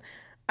shitstorm,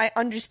 I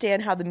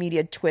understand how the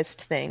media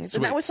twist things.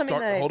 And that was something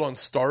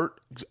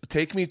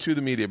take me to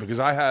the media, because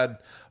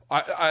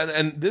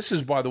and this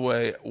is, by the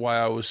way, why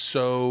I was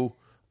so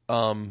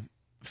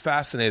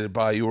fascinated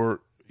by your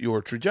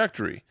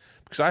trajectory,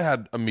 because I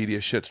had a media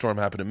shitstorm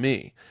happen to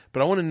me.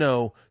 But I want to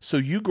know, so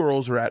you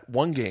girls are at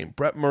one game,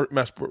 Brett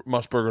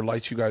Musburger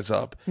lights you guys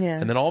up,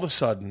 and then all of a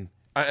sudden,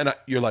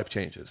 your life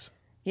changes.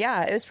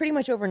 Yeah, it was pretty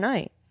much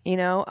overnight. You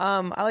know,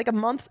 like a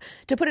month,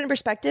 to put it in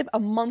perspective,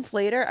 a month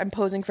later, I'm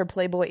posing for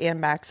Playboy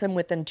and Maxim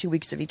within 2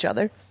 weeks of each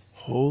other.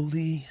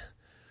 Holy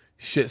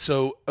shit.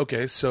 So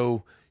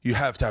you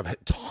have to have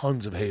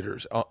tons of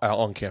haters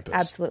on campus.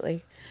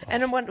 Absolutely. Oh.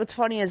 And what's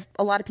funny is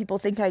a lot of people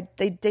think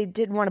they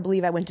didn't want to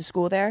believe I went to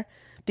school there,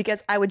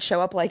 because I would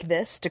show up like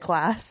this to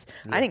class.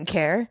 Yeah. I didn't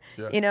care.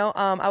 Yeah. You know,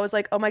 I was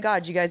like, oh my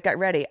God, you guys got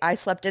ready. I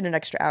slept in an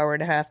extra hour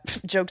and a half.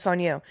 Joke's on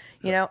you.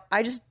 You know,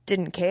 I just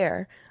didn't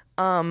care.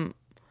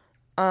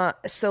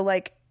 So,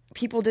 like,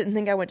 people didn't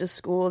think I went to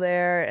school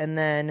there. And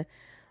then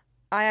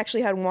I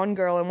actually had one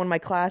girl in one of my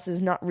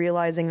classes, not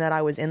realizing that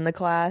I was in the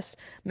class,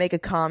 make a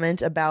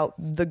comment about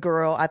the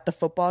girl at the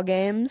football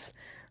games.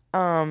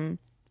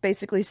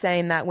 Basically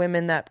saying that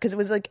women that, because it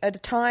was like at a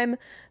time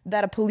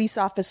that a police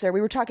officer, we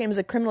were talking, it was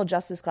a criminal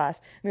justice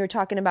class. We were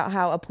talking about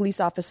how a police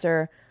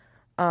officer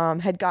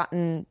had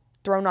gotten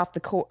thrown off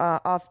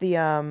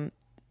the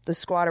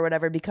squad or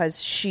whatever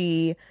because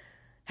she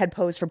had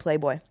posed for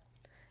Playboy.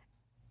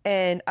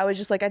 And I was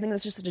just like, I think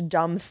that's just such a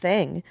dumb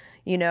thing,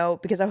 you know,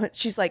 because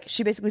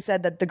she basically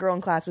said that the girl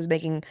in class was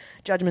making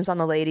judgments on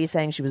the lady,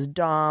 saying she was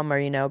dumb, or,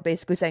 you know,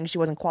 basically saying she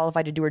wasn't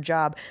qualified to do her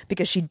job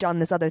because she'd done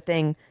this other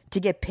thing to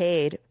get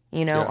paid,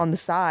 you know, on the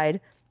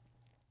side.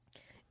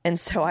 And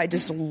so I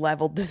just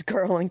leveled this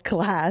girl in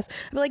class.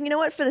 I'm like, you know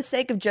what? For the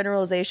sake of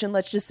generalization,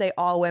 let's just say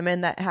all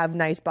women that have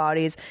nice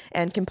bodies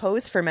and can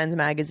pose for men's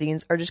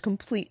magazines are just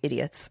complete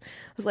idiots.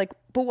 I was like,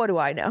 but what do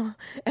I know?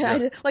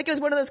 And it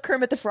was one of those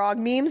Kermit the Frog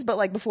memes, but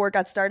like before it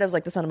got started, I was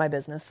like, that's none of my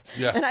business.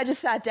 Yeah. And I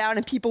just sat down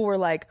and people were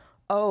like,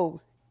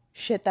 oh,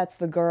 shit, that's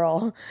the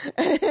girl.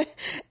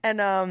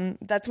 And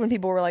that's when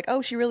people were like,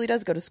 oh, she really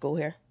does go to school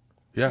here.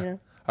 Yeah. You know?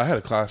 I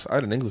had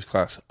an English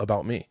class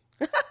about me.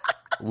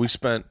 We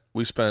spent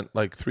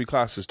like 3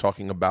 classes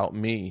talking about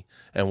me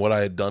and what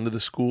I had done to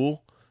the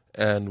school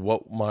and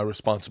what my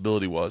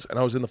responsibility was. And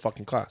I was in the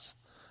fucking class.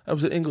 I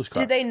was an English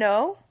class. Did they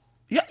know?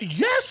 Yeah.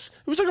 Yes.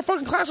 It was like a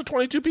fucking class of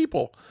 22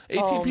 people,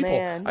 18 people.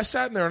 Man. I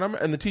sat in there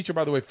and the teacher,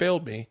 by the way,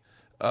 failed me.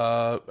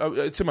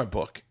 It's in my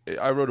book.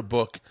 I wrote a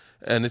book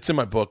and it's in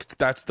my book.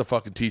 That's the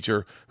fucking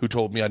teacher who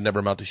told me I'd never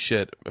amount to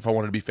shit if I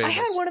wanted to be famous. I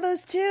had one of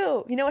those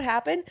too. You know what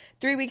happened?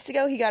 3 weeks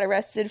ago, he got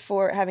arrested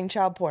for having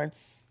child porn.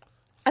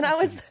 And I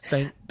was...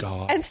 Thank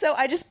God. And so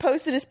I just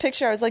posted his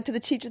picture. I was like, to the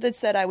teacher that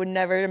said I would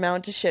never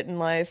amount to shit in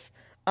life.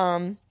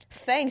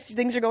 Thanks.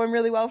 Things are going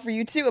really well for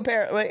you too,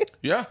 apparently.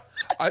 Yeah.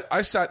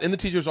 I sat in the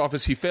teacher's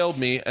office. He failed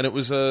me, and it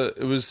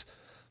was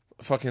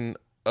fucking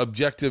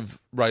objective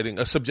writing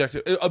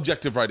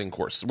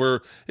course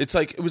where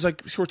it was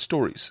like short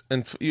stories.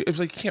 And it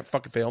was like, you can't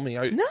fucking fail me.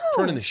 I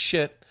turned in the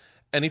shit,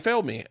 and he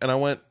failed me. And I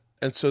went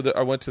to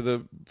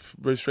the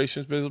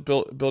registrations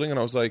building, and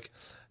I was like,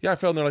 yeah, I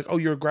failed. And they're like, oh,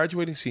 you're a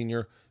graduating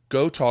senior.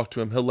 Go talk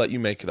to him. He'll let you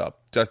make it up.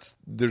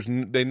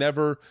 They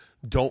never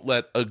don't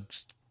let a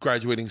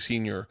graduating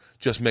senior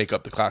just make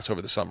up the class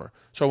over the summer.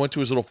 So I went to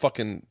his little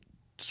fucking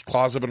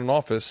closet in an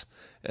office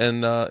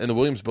and in the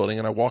Williams building,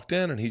 and I walked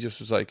in, and he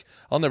just was like,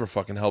 I'll never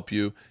fucking help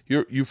you.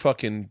 You've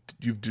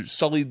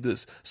sullied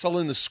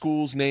the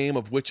school's name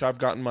of which I've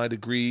gotten my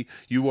degree.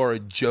 You are a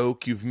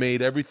joke. You've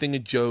made everything a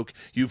joke.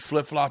 You've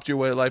flip-flopped your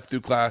way of life through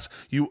class.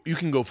 You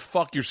can go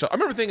fuck yourself. I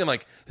remember thinking,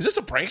 like, is this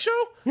a prank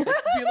show? Like,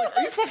 being like,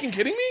 are you fucking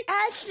kidding me?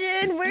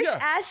 Ashton, where's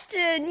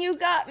Ashton? You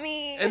got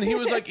me. And he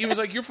was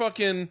like, you're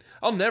fucking,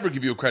 I'll never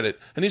give you a credit.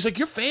 And he's like,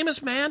 you're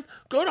famous, man.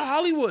 Go to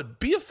Hollywood.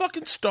 Be a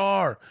fucking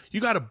star.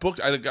 You got a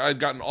book. I'd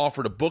gotten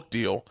offered a book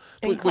deal,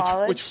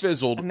 which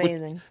fizzled.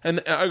 Amazing. And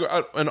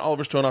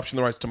Oliver Stone optioned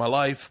the rights to my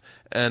life,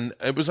 and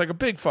it was like a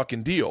big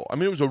fucking deal. I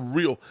mean, it was a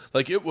real,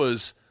 like, it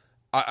was.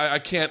 I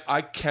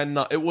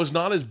cannot. It was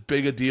not as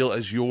big a deal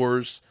as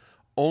yours.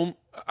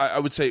 I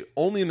would say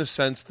only in the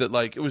sense that,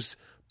 like, it was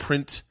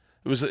print.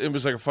 It was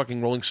like a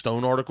fucking Rolling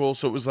Stone article.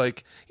 So it was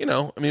like, you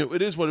know, I mean,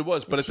 it is what it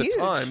was. But at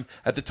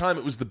the time,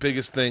 it was the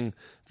biggest thing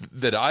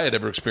that I had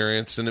ever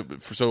experienced,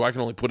 and so I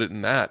can only put it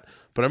in that.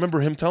 But I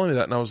remember him telling me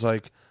that, and I was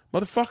like,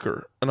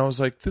 motherfucker. And I was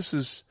like,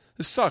 this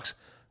sucks.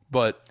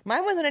 But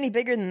mine wasn't any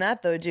bigger than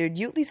that, though, dude.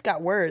 You at least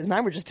got words.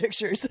 Mine were just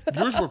pictures.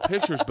 Yours were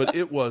pictures, but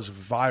it was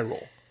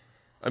viral.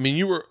 I mean,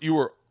 you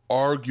were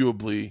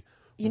arguably.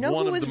 You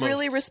know who was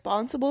really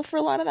responsible for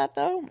a lot of that,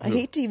 though? I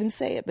hate to even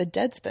say it, but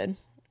Deadspin.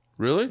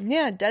 Really?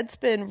 Yeah,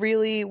 Deadspin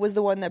really was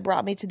the one that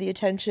brought me to the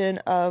attention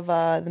of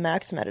the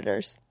Maxim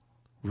editors.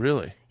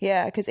 Really?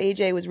 Yeah, because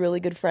AJ was really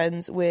good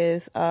friends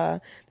with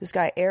this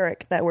guy,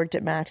 Eric, that worked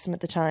at Maxim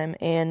at the time.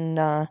 And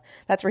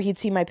that's where he'd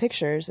see my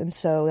pictures. And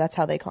so that's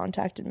how they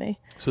contacted me.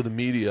 So the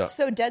media.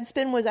 So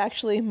Deadspin was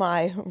actually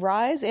my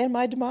rise and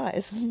my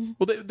demise.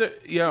 Well,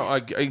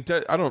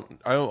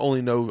 I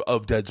only know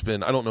of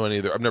Deadspin. I don't know any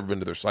of their, I've never been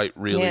to their site,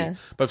 really.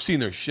 But I've seen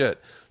their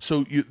shit.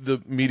 So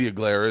the media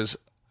glare is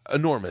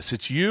enormous.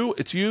 It's you.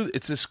 It's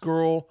this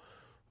girl.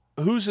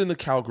 Who's in the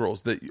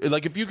Cowgirls? That,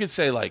 like, if you could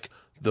say, like,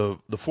 the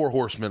 4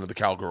 horsemen of the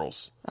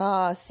Cowgirls.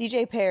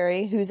 CJ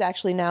Perry, who's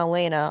actually now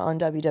Lena on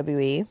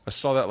WWE. I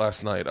saw that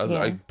last night.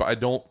 I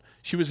don't.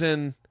 She was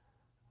in.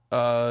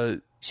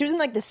 She was in,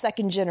 like, the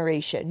second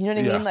generation. You know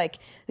what I mean? Like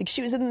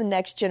she was in the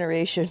next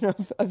generation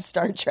of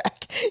Star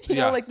Trek. You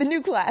know, like the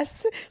new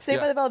class. Saved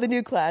by the Bell, the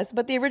new class.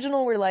 But the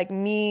original were, like,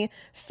 me,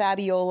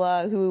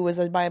 Fabiola, who was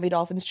a Miami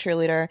Dolphins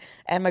cheerleader,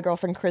 and my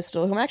girlfriend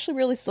Crystal, who I'm actually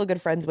really still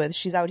good friends with.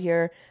 She's out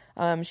here.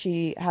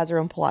 She has her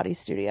own Pilates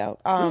studio.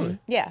 Really?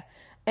 Yeah.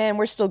 And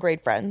we're still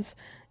great friends.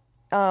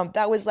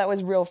 That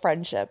was real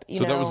friendship.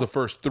 You know? That was the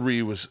first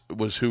 3 was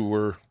who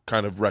were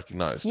kind of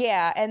recognized.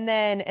 Yeah, and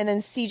then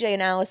CJ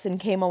and Allison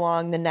came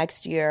along the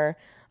next year.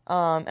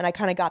 And I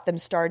kind of got them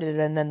started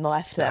and then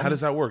left them. How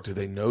does that work? Do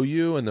they know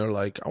you and they're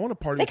like, I want to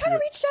party They with kind you?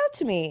 of reached out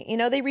to me. You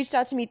know, they reached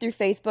out to me through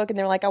Facebook and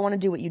they're like, I want to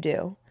do what you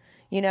do.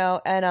 You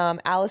know, and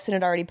Allison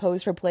had already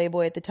posed for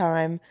Playboy at the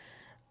time.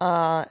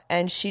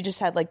 And she just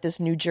had like this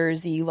New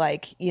Jersey,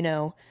 like, you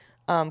know,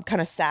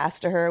 kind of sass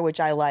to her, which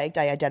I liked.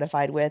 I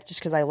identified with just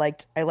because I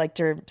liked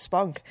her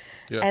spunk.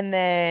 Yeah. And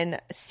then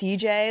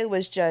CJ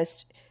was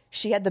just,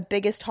 she had the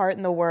biggest heart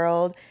in the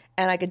world,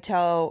 and I could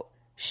tell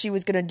she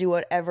was going to do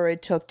whatever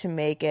it took to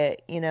make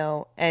it, you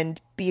know, and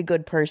be a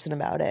good person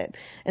about it.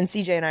 And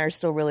CJ and I are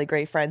still really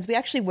great friends. We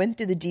actually went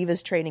through the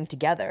Divas training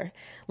together.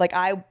 Like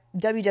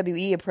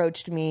WWE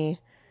approached me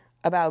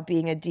about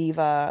being a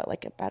diva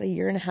like about a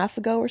year and a half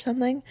ago or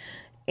something,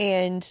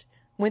 and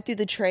went through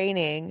the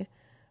training.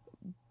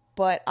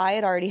 But I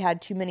had already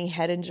had too many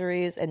head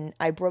injuries, and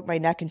I broke my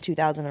neck in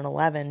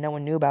 2011. No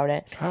one knew about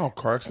it. How?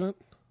 Car accident?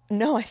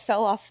 No, I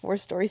fell off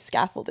 4-story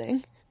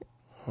scaffolding.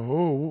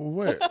 Oh,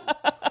 wait.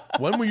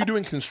 When were you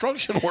doing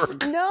construction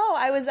work? No,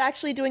 I was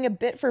actually doing a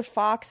bit for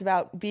Fox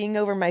about being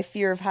over my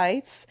fear of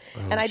heights,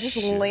 and I just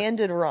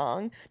landed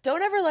wrong.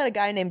 Don't ever let a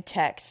guy named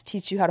Tex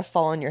teach you how to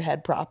fall on your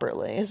head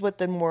properly, is what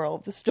the moral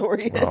of the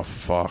story is. Oh,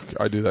 fuck.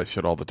 I do that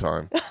shit all the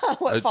time.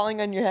 Falling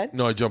on your head?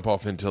 No, I jump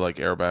off into, like,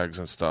 airbags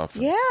and stuff.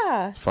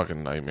 Yeah. It's a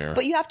fucking nightmare.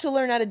 But you have to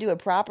learn how to do it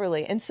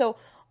properly. And so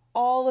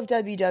all of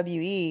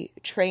WWE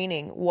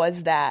training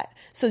was that.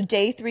 So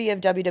day 3 of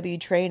WWE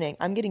training,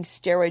 I'm getting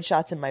steroid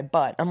shots in my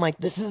butt. I'm like,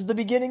 this is the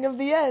beginning of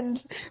the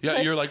end. Yeah,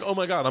 like, you're like, oh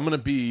my God, I'm going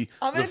to be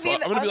like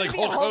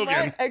Hulk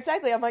Hogan.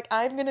 Exactly. I'm like,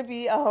 I'm going to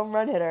be a home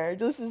run hitter.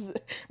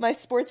 My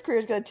sports career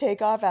is going to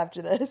take off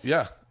after this.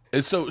 Yeah.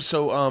 And so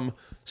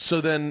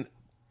then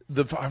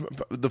the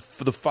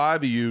 5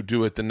 of you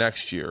do it the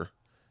next year,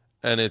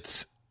 and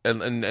it's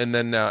and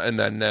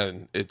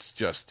then it's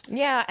just.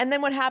 Yeah, and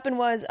then what happened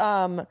was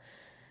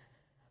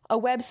a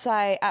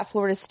website at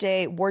Florida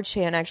State,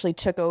 WarChan, actually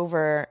took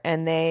over,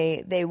 and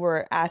they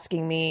were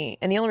asking me,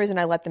 and the only reason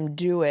I let them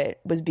do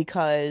it was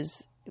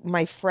because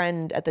my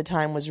friend at the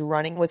time was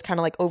kind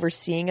of like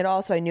overseeing it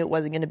all, so I knew it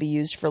wasn't going to be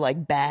used for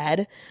like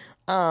bad.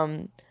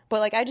 But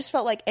like I just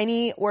felt like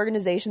any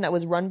organization that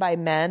was run by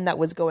men that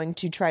was going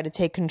to try to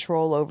take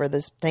control over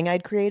this thing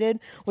I'd created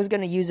was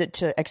going to use it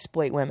to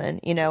exploit women,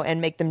 you know,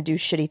 and make them do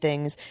shitty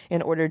things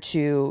in order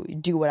to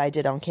do what I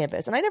did on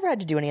campus. And I never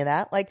had to do any of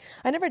that. Like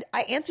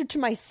I answered to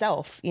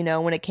myself, you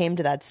know, when it came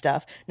to that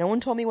stuff. No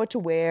one told me what to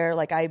wear.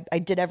 Like I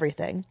did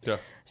everything. Yeah.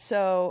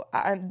 So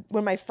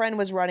when my friend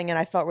was running it,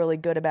 I felt really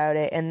good about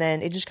it. And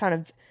then it just kind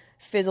of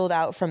fizzled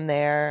out from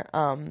there.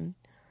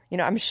 You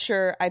know, I'm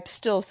sure I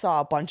still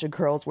saw a bunch of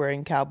girls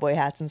wearing cowboy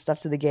hats and stuff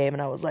to the game,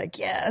 and I was like,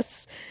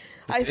 yes,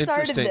 I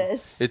started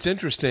this. It's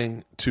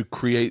interesting to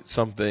create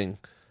something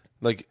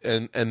like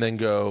and then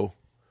go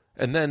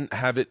and then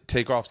have it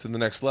take off to the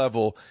next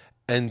level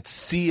and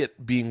see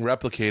it being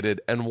replicated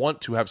and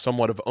want to have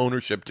somewhat of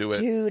ownership to it.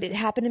 Dude, it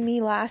happened to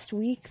me last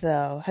week,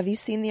 though. Have you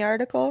seen the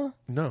article?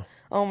 No.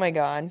 Oh, my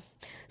God.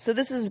 So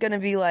this is going to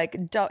be like,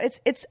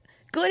 it's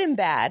good and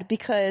bad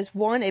because,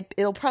 one,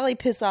 it'll probably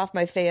piss off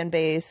my fan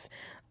base.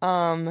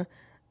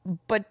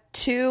 But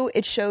 2,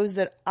 it shows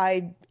that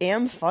I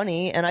am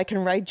funny and I can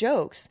write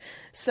jokes.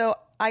 So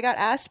I got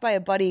asked by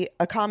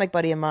a comic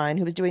buddy of mine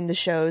who was doing the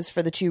shows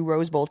for the 2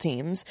 Rose Bowl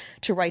teams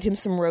to write him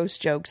some roast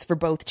jokes for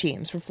both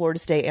teams, for Florida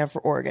State and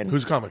for Oregon.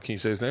 Who's a comic? Can you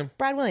say his name?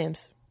 Brad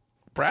Williams.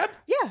 Brad?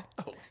 Yeah.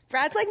 Oh.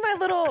 Brad's like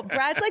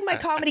my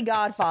comedy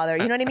godfather.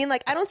 You know what I mean?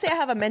 Like, I don't say I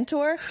have a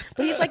mentor,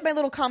 but he's like my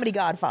little comedy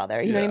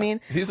godfather. You know what I mean?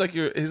 He's like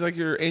your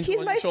angel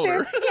on your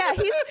shoulder.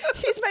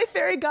 He's my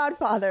fairy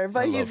godfather.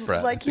 But he's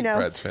Brad. like, you know,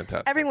 Brad's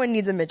fantastic. Everyone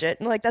needs a midget.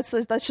 And like, that's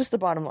just the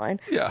bottom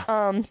line. Yeah.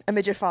 A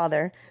midget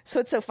father.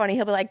 So it's so funny.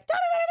 He'll be like,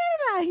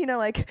 da-da-da-da-da-da, you know,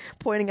 like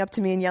pointing up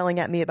to me and yelling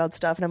at me about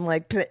stuff. And I'm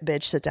like,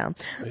 bitch, sit down.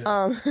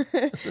 Yeah.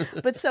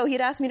 But so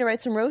he'd asked me to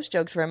write some roast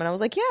jokes for him. And I was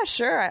like, yeah,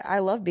 sure. I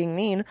love being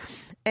mean.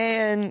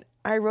 And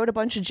I wrote a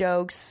bunch of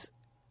jokes.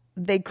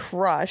 They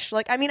crushed.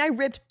 Like, I mean, I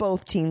ripped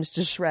both teams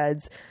to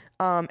shreds.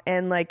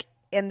 And like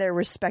in their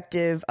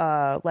respective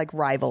like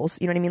rivals.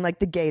 You know what I mean? Like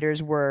the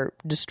Gators were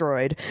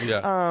destroyed.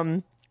 Yeah.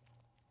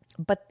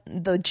 But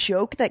the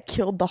joke that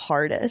killed the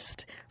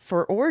hardest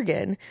for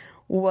Oregon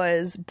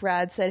was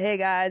Brad said, hey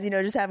guys, you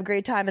know, just have a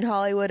great time in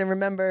Hollywood and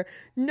remember,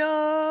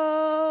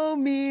 no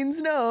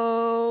means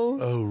no.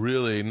 Oh,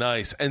 really?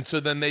 Nice. And so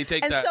then they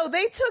take that. And so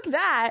they took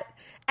that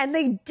and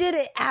they did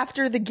it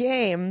after the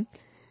game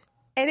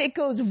and it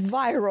goes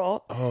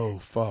viral. Oh,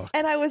 fuck.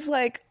 And I was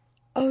like,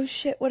 oh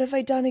shit, what have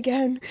I done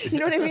again? You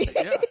know what I mean?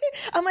 Yeah.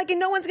 I'm like, and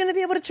no one's going to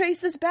be able to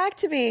trace this back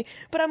to me.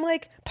 But I'm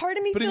like, part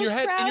of me feels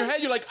proud. In your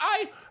head, you're like,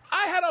 I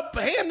had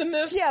a hand in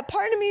this. Yeah,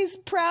 part of me's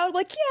proud.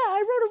 Like, yeah, I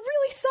wrote a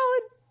really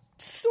solid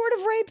sort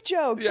of rape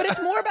joke, but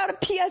it's more about a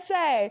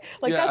PSA.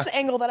 Like, that's the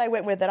angle that I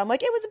went with it. I'm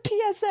like, it was a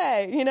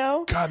PSA, you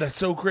know? God, that's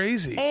so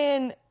crazy.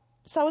 And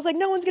so I was like,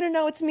 no one's going to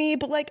know it's me.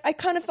 But, like, I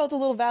kind of felt a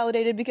little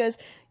validated because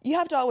you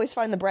have to always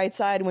find the bright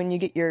side when you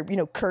get your, you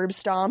know, curb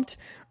stomped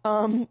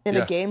in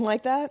a game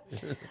like that.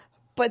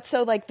 But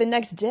so, like, the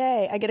next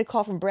day, I get a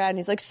call from Brad, and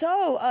he's like,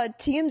 so,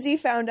 TMZ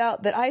found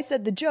out that I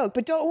said the joke,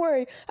 but don't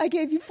worry, I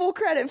gave you full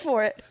credit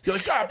for it. You're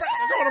like, God, Brad,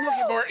 that's not what I'm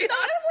looking for. No,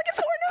 I was looking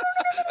for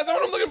no. That's not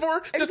what I'm looking for.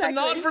 Just Exactly. a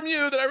nod from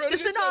you that I wrote.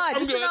 Just a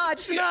nod,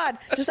 just a nod.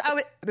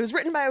 It was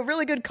written by a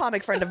really good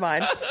comic friend of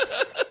mine.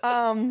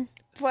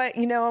 But,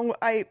 you know,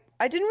 I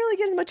didn't really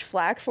get as much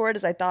flack for it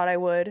as I thought I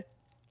would.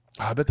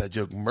 I bet that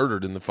joke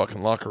murdered in the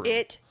fucking locker room.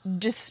 It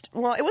wasn't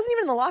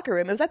even in the locker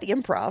room. It was at the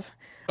Improv.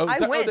 I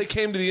went. They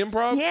came to the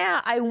Improv?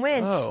 Yeah, I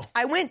went. Oh.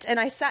 I went and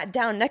I sat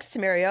down next to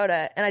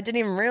Mariota, and I didn't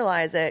even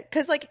realize it.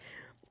 Because, like,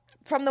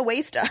 from the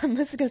waist up,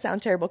 this is going to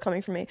sound terrible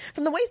coming from me.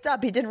 From the waist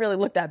up, he didn't really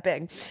look that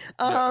big.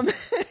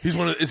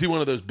 Is he one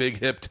of those big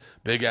hipped,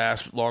 big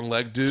ass, long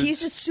legged dudes?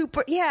 He's just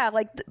super,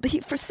 like,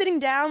 for sitting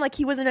down, like,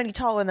 he wasn't any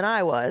taller than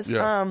I was.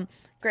 Yeah.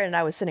 Granted,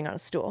 I was sitting on a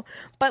stool.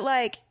 But,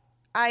 like,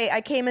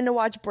 I came in to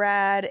watch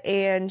Brad,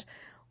 and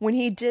when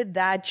he did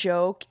that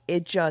joke,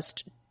 it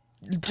just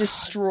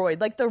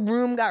destroyed. Like, the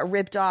room got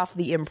ripped off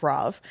the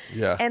Improv.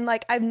 Yeah. And,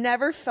 like, I've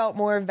never felt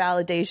more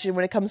validation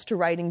when it comes to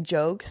writing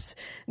jokes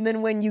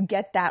than when you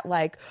get that,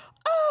 like,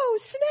 oh,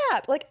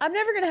 snap. Like, I'm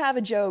never going to have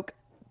a joke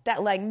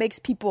that, like, makes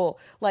people,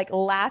 like,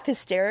 laugh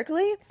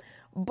hysterically.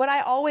 But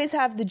I always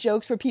have the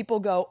jokes where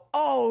people go,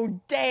 oh,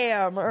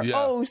 damn, or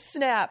oh,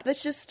 snap.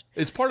 That's just...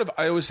 It's part of,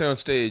 I always say on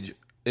stage,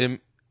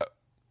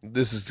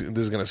 this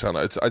is going to sound,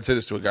 I'd say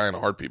this to a guy in a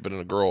heartbeat, but in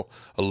a girl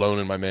alone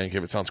in my man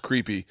cave, it sounds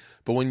creepy.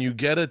 But when you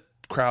get a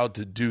crowd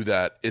to do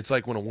that, it's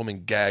like when a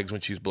woman gags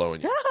when she's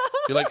blowing you.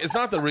 You're like, it's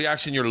not the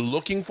reaction you're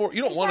looking for.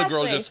 You don't want a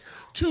girl just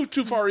too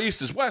far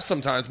east is west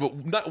sometimes,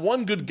 but not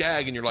one good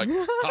gag and you're like,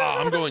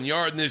 I'm going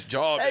yard in this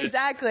jaw. Bitch.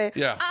 Exactly.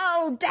 Yeah.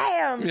 Oh,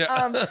 damn.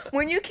 Yeah.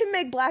 When you can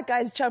make black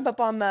guys jump up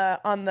on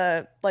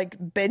the like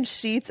bench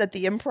seats at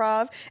the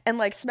Improv and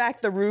like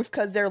smack the roof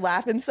because they're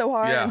laughing so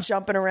hard and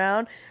jumping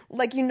around,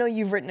 like, you know,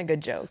 you've written a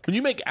good joke. When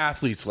you make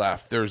athletes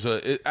laugh,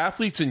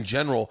 athletes in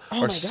general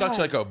are such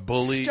like a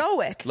bully,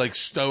 stoic,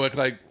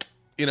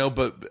 you know,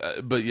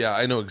 but yeah,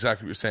 I know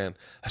exactly what you're saying.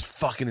 That's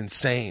fucking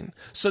insane.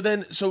 So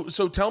then, so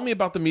tell me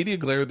about the media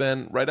glare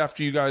then, right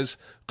after you guys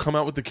come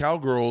out with the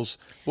Cowgirls.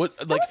 That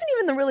wasn't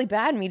even the really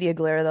bad media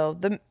glare, though.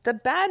 The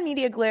bad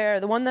media glare,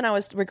 the one that I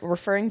was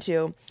referring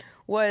to,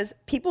 was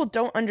people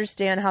don't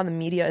understand how the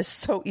media is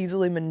so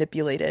easily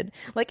manipulated.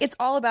 Like, it's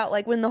all about,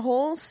 like, when the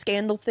whole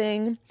scandal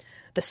thing,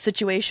 the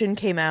situation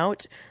came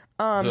out.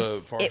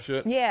 The far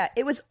shit? Yeah,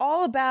 it was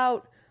all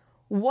about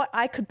what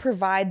I could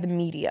provide the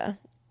media.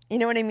 You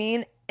know what I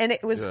mean? And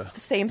it was the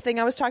same thing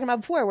I was talking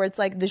about before, where it's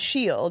like the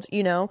Shield,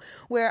 you know,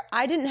 where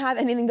I didn't have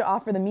anything to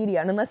offer the media.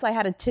 And unless I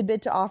had a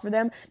tidbit to offer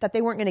them that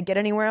they weren't going to get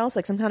anywhere else,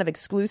 like some kind of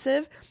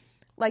exclusive,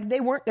 like,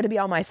 they weren't going to be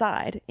on my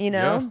side, you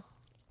know?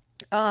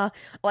 Yeah.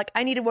 Like,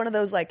 I needed one of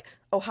those, like,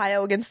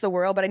 Ohio against the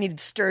world, but I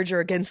needed Sterger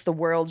against the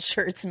world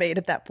shirts made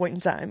at that point in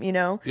time, you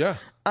know? Yeah.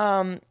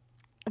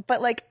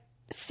 But, like,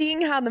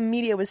 seeing how the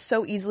media was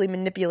so easily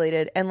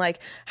manipulated and, like,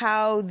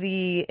 how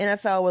the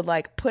NFL would,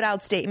 like, put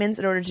out statements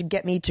in order to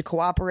get me to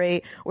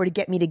cooperate or to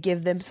get me to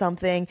give them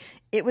something,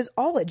 it was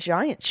all a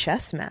giant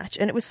chess match.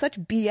 And it was such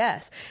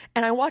BS.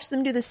 And I watched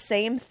them do the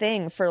same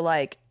thing for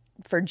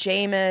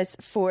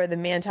Jameis, for the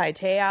Manti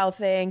Te'o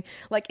thing.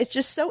 Like, it's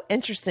just so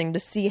interesting to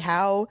see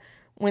how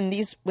when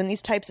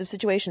these types of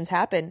situations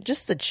happen,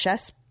 just the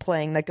chess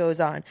playing that goes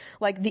on.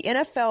 Like, the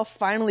NFL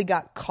finally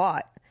got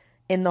caught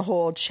in the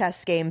whole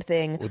chess game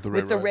thing with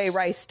the Ray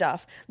Rice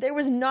stuff. There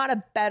was not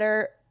a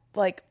better,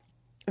 like,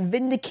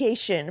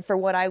 vindication for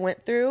what I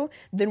went through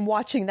than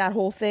watching that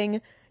whole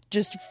thing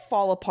just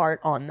fall apart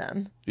on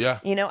them. Yeah.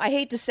 You know, I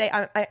hate to say,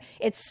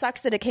 it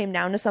sucks that it came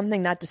down to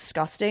something that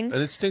disgusting.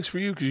 And it stinks for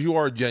you because you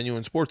are a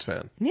genuine sports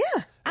fan. Yeah,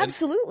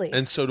 absolutely.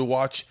 And so to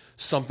watch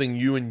something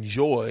you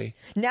enjoy.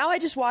 Now I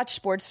just watch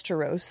sports to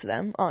roast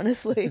them,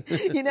 honestly.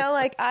 You know,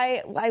 like,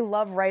 I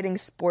love writing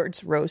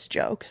sports roast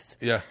jokes.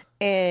 Yeah.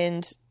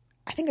 And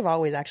I think I've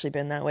always actually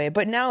been that way,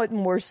 but now it's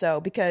more so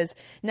because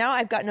now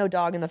I've got no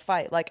dog in the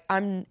fight. Like,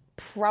 I'm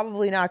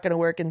probably not going to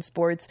work in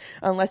sports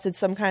unless it's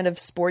some kind of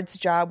sports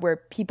job where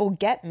people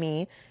get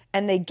me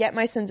and they get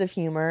my sense of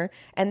humor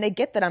and they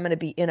get that I'm going to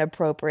be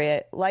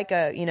inappropriate, like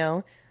a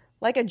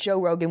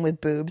Joe Rogan with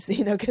boobs,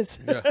 you know, because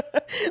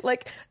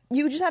like,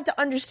 you just have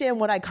to understand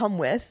what I come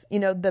with, you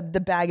know, the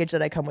baggage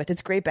that I come with.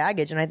 It's great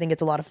baggage, and I think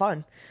it's a lot of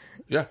fun.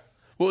 Yeah.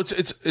 Well,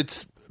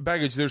 it's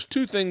baggage. There's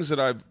two things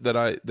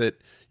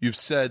that you've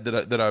said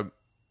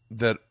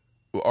that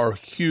are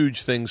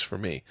huge things for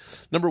me.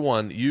 Number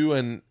one, you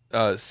and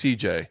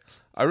CJ,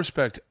 I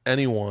respect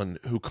anyone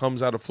who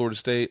comes out of Florida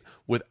State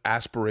with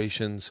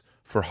aspirations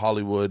for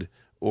Hollywood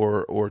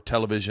or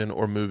television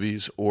or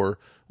movies or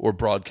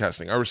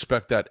broadcasting. I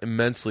respect that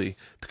immensely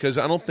because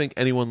I don't think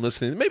anyone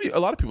listening, maybe a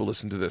lot of people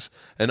listen to this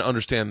and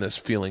understand this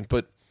feeling,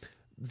 but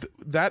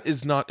that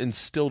is not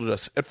instilled in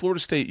us. At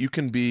Florida State, you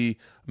can be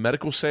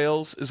medical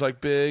sales is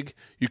like big.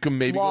 You can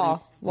maybe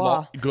law.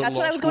 That's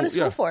what I was going to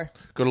school for.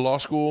 Go to law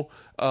school.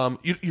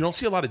 You don't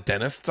see a lot of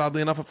dentists,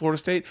 oddly enough, at Florida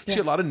State. You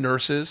see a lot of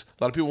nurses.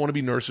 A lot of people want to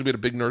be nurses. We had a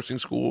big nursing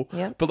school.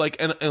 Yeah. But like,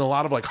 and a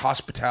lot of like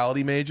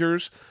hospitality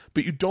majors.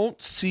 But you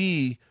don't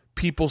see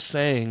people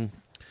saying,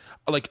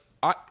 like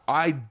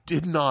I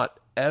did not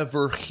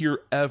ever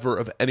hear ever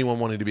of anyone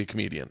wanting to be a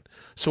comedian.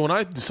 So when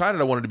I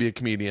decided I wanted to be a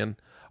comedian,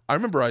 I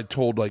remember I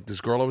told like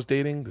this girl I was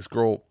dating, this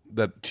girl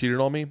that cheated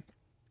on me.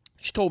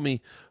 She told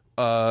me,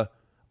 "Oh,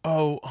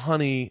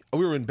 honey,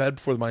 we were in bed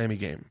before the Miami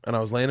game, and I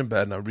was laying in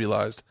bed, and I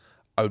realized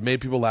I would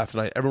made people laugh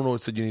tonight. Everyone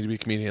always said you need to be a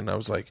comedian." And I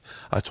was like,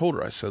 I told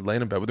her, I said,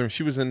 laying in bed with her, and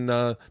she was in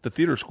the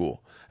theater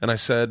school, and I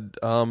said,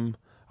 I think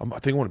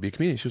I want to be a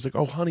comedian. She was like,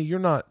 "Oh, honey, you're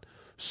not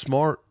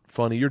smart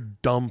funny, you're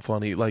dumb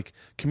funny. Like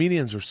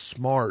comedians are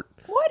smart."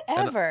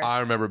 Whatever. And I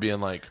remember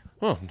being like,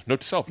 "Oh,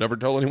 note to self: never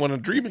tell anyone a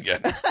dream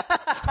again."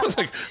 I was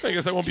like, I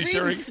guess I won't be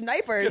sharing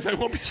snipers. I guess I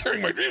won't be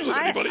sharing my dreams with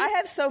anybody. I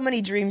have so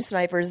many dream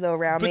snipers though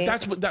around me.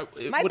 That's what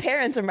my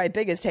parents are my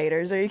biggest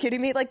haters. Are you kidding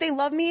me? Like they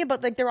love me,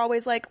 but like they're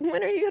always like,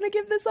 "When are you going to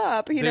give this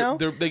up?" You know?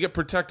 They get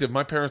protective.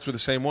 My parents were the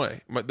same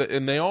way,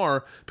 and they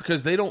are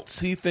because they don't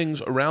see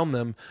things around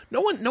them.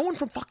 No one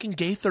from fucking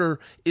Gaither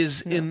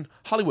is in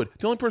Hollywood.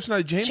 The only person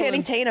I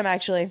Channing Tatum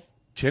actually.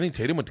 Channing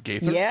Tatum went to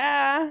Gaither.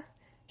 Yeah.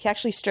 He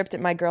actually stripped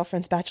at my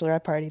girlfriend's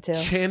bachelorette party, too.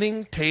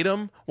 Channing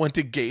Tatum went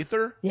to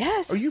Gaither?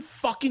 Yes. Are you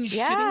fucking shitting me?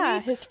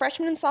 Yeah, his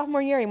freshman and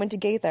sophomore year, he went to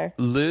Gaither.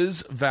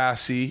 Liz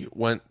Vassy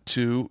went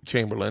to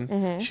Chamberlain.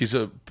 Mm-hmm. She's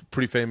a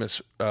pretty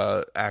famous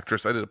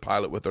actress. I did a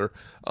pilot with her.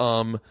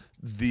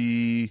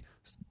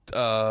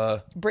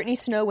 Brittany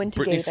Snow went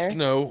to Gaither. Brittany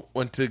Snow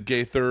went to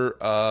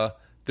Gaither.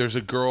 There's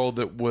a girl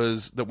that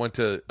went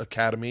to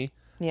Academy.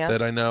 Yeah.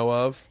 That I know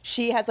of.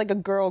 She has like a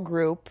girl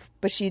group,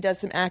 but she does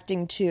some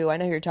acting too. I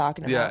know who you're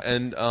talking about. Yeah,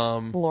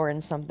 and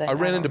Lauren something. I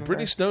ran into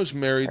Brittany Snow's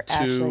married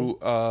to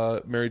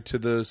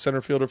the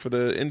center fielder for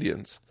the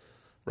Indians,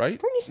 right?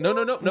 Brittany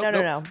Snow?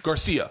 No.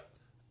 Garcia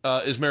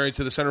is married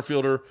to the center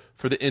fielder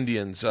for the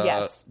Indians.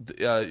 Yes.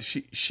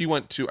 She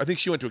went to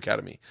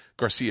Academy.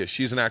 Garcia.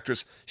 She's an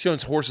actress. She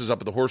owns horses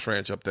up at the horse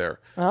ranch up there.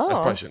 Oh. I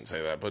probably shouldn't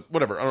say that, but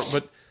whatever.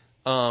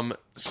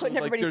 Putting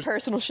everybody's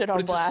personal shit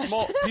on blast.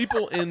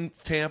 People in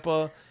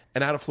Tampa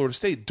and out of Florida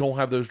State don't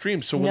have those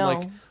dreams. So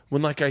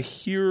when I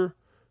hear,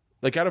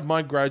 like out of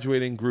my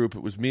graduating group,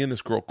 it was me and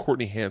this girl,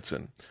 Courtney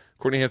Hanson.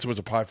 Courtney Hanson was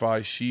a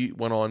Pi-Phi. She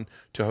went on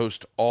to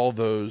host all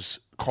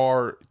those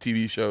car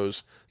TV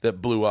shows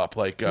that blew up.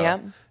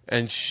 And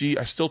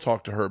I still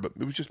talk to her, but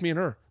it was just me and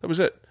her. That was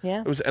it.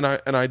 Yeah. It was, and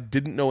I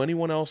didn't know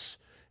anyone else.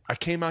 I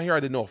came out here, I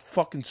didn't know a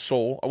fucking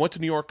soul. I went to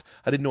New York,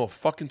 I didn't know a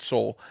fucking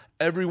soul.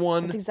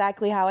 Everyone. That's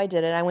exactly how I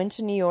did it. I went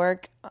to New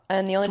York,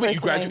 and the only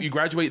person you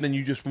graduate, and then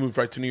you just moved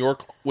right to New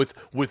York with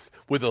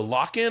a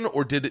lock-in,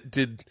 or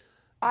did?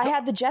 I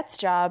had the Jets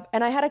job,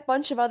 and I had a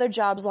bunch of other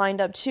jobs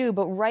lined up too.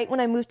 But right when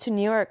I moved to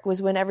New York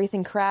was when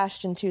everything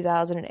crashed in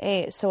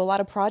 2008. So a lot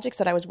of projects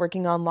that I was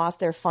working on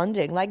lost their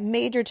funding. Like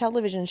major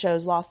television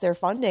shows lost their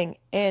funding,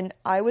 and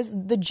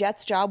the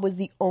Jets job was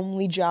the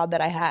only job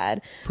that I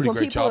had. Pretty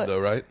great job, though,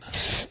 right?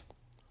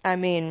 I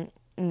mean,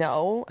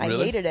 no, I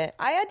hated it.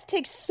 I had to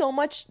take so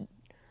much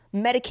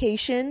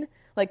medication,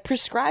 like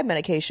prescribed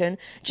medication,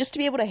 just to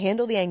be able to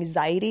handle the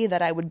anxiety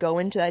that I would go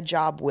into that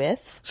job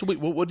with. So wait,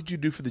 what did you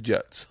do for the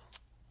Jets?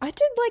 I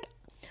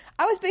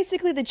was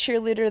basically the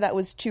cheerleader that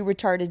was too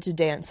retarded to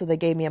dance, so they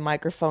gave me a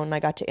microphone and I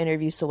got to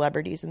interview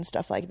celebrities and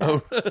stuff like that.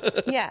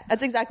 Oh. Yeah,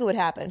 that's exactly what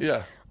happened.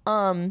 Yeah.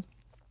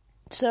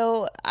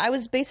 So I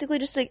was basically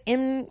just like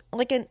in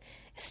like an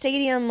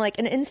stadium, like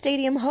an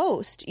in-stadium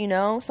host, you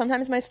know?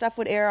 Sometimes my stuff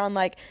would air on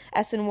like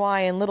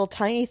SNY and little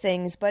tiny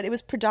things, but it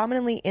was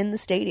predominantly in the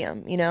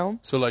stadium, you know?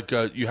 So like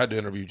you had to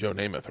interview Joe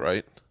Namath,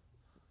 right?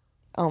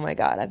 Oh my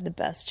God, I have the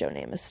best Joe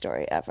Namath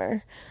story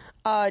ever.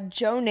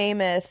 Joe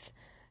Namath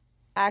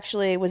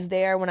actually was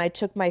there when I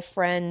took my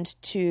friend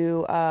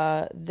to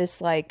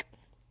this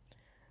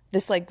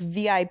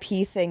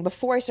VIP thing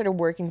before I started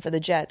working for the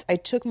Jets. I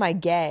took my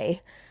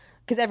gay,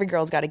 because every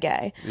girl's got a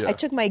gay. Yeah. I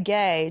took my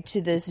gay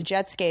to this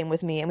Jets game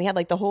with me, and we had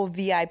like the whole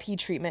VIP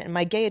treatment. And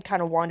my gay had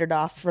kind of wandered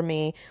off from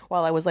me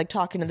while I was like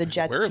talking to the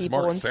Jets people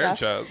Mark and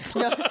Sanchez? Stuff.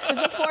 No, it was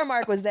before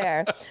Mark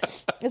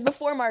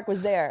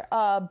was there.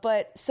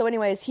 But so,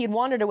 anyways, he had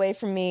wandered away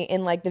from me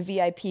in like the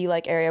VIP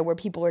like area where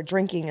people are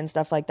drinking and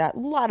stuff like that. A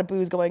lot of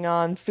booze going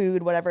on,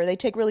 food, whatever. They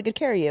take really good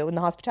care of you in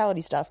the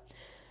hospitality stuff.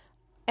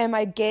 And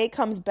my gay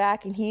comes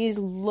back and he's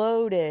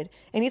loaded.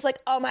 And he's like,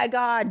 "Oh my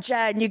God,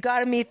 Jen, you got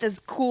to meet this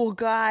cool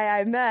guy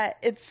I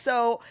met.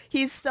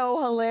 He's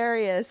so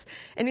hilarious."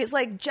 And he's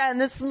like, "Jen,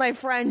 this is my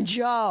friend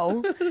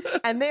Joe."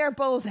 And they're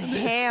both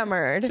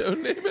hammered. Joe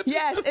Namath?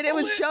 Yes, and it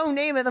was Joe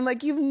Namath. I'm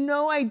like, "You've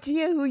no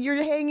idea who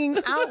you're hanging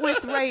out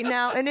with right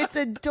now." And it's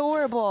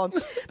adorable.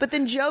 But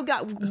then Joe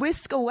got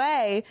whisked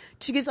away.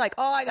 He's like,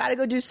 "Oh, I got to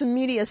go do some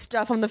media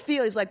stuff on the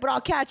field." He's like, "But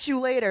I'll catch you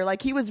later."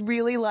 Like he was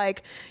really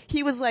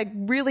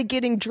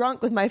getting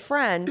drunk with my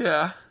friend.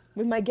 Yeah.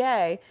 With my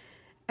gay.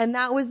 And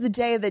that was the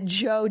day that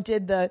Joe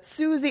did the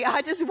 "Susie,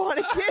 I just want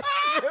to kiss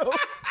you."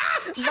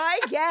 My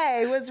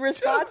gay was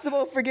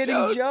responsible for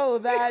getting Joe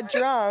that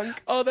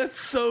drunk. Oh, that's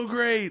so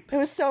great. It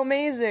was so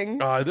amazing.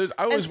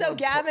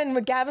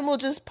 Gavin will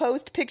just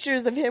post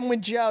pictures of him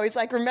with Joe. He's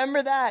like,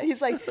 "Remember that?"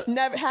 He's like,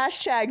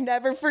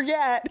 #never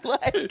forget.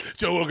 Like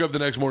Joe woke up the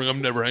next morning,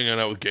 "I'm never hanging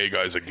out with gay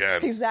guys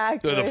again.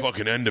 Exactly. They're the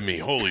fucking end of me.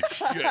 Holy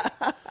shit."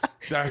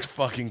 That's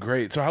fucking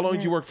great. So how long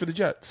did you work for the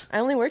Jets? I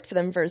only worked for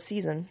them for a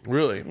season.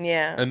 Really?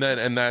 Yeah. And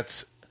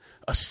that's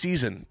a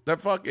season.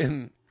 That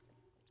fucking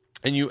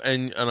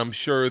and I'm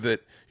sure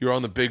that you're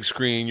on the big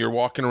screen, you're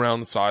walking around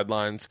the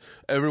sidelines,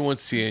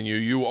 everyone's seeing you.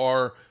 You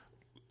are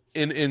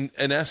in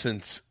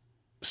essence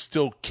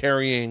still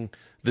carrying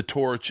the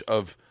torch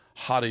of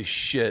hot as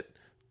shit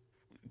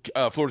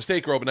Florida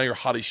State girl, but now you're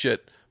hot as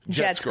shit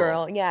Jets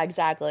girl. Yeah,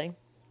 exactly.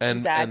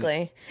 And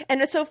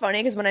it's so funny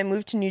because when I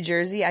moved to New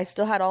Jersey, I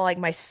still had all like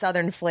my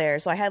Southern flair.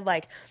 So I had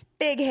like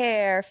big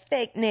hair,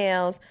 fake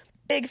nails,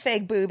 big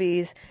fake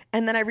boobies.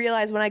 And then I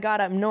realized when I got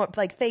up north,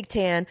 like fake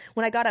tan,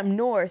 when I got up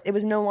north, it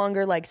was no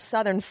longer like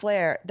Southern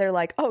flair. They're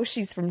like, oh,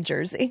 she's from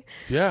Jersey.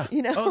 Yeah.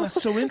 You know? Oh,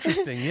 that's so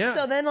interesting. Yeah.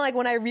 So then like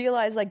when I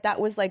realized like that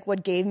was like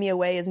what gave me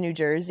away as New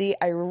Jersey,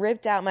 I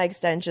ripped out my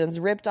extensions,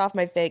 ripped off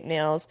my fake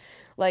nails,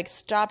 like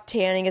stopped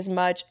tanning as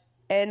much,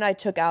 and I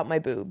took out my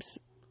boobs.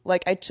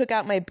 Like, I took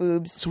out my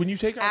boobs so when you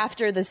take out-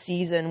 after the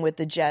season with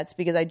the Jets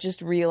because I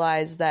just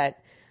realized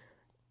that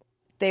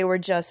they were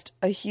just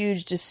a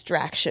huge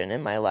distraction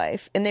in my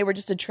life. And they were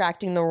just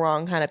attracting the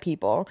wrong kind of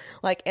people.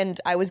 Like, and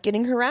I was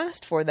getting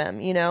harassed for them,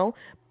 you know?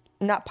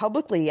 Not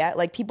publicly yet.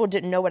 Like, people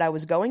didn't know what I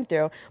was going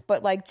through.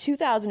 But, like,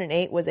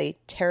 2008 was a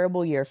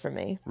terrible year for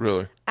me.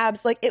 Really?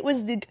 Like, it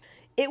was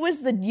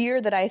the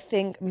year that I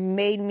think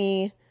made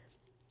me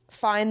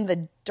find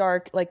the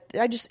dark, like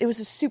it was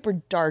a super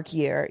dark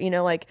year, you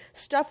know, like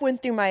stuff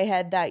went through my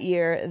head that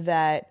year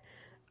that,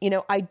 you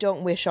know, I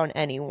don't wish on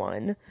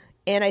anyone.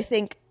 And I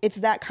think it's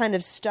that kind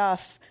of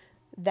stuff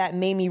that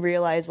made me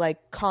realize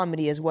like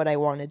comedy is what I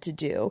wanted to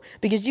do,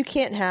 because you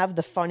can't have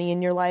the funny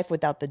in your life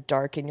without the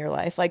dark in your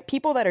life. Like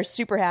people that are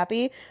super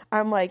happy,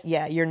 I'm like,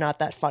 yeah, you're not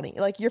that funny.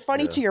 Like you're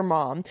funny to your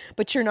mom,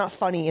 but you're not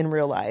funny in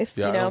real life.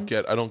 Yeah, you know?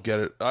 I don't get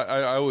it.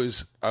 I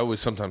always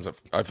sometimes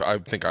I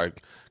think I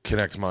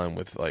connect mine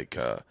with like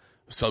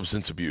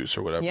substance abuse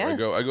or whatever. Yeah. I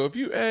go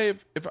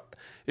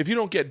if you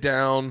don't get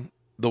down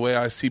the way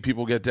I see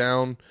people get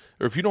down,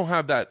 or if you don't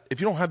have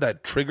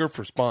that trigger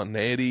for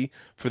spontaneity,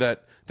 for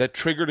that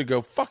trigger to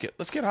go, fuck it,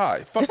 let's get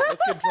high, fuck it,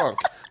 let's get drunk.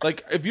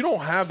 Like if you don't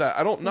have that,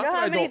 I don't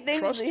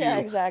trust you.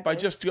 Exactly. By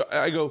just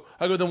I go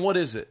then what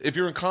is it? If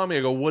you're in comedy,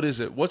 I go, what is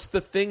it? What's the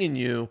thing in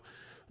you?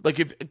 Like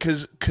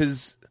because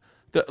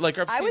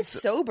I was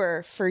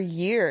sober for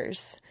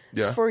years.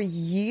 Yeah. For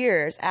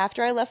years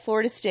after I left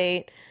Florida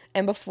State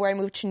and before I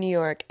moved to New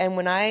York. And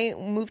when I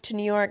moved to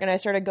New York and I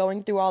started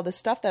going through all the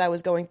stuff that I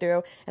was going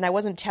through and I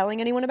wasn't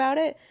telling anyone about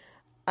it,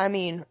 I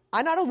mean,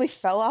 I not only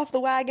fell off the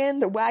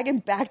wagon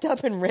backed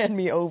up and ran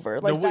me over.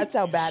 Like that's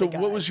how bad it got.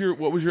 So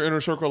what was your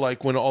inner circle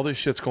like when all this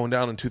shit's going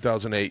down in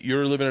 2008?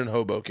 You're living in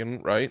Hoboken,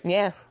 right?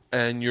 Yeah.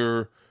 And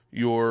you're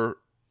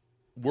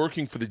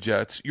working for the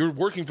Jets. You're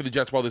working for the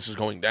Jets while this is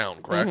going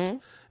down, correct? Mm-hmm.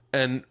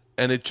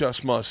 And it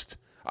just must.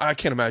 I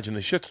can't imagine the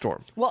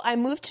shitstorm. Well, I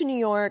moved to New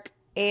York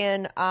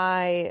and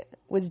I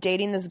was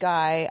dating this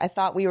guy. I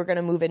thought we were going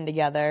to move in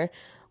together.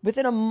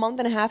 Within a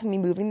month and a half of me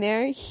moving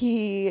there,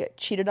 he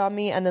cheated on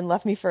me and then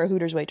left me for a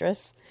Hooters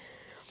waitress.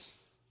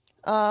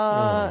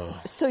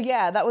 So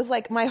yeah, that was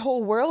like my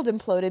whole world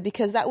imploded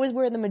because that was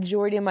where the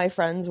majority of my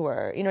friends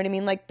were. You know what I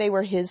mean? Like they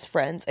were his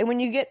friends. And when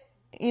you get,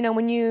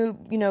 when you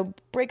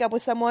break up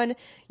with someone,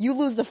 you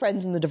lose the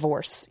friends in the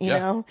divorce, you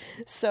know?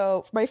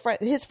 So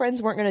his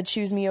friends weren't going to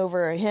choose me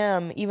over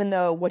him, even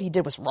though what he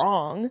did was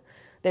wrong.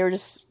 They were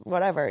just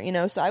whatever,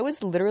 So I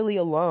was literally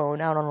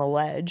alone out on a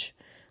ledge.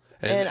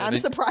 And I'm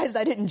surprised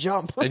I didn't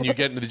jump. And you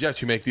get into the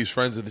Jets, you make these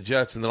friends at the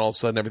Jets, and then all of a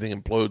sudden everything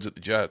implodes at the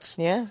Jets.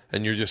 Yeah.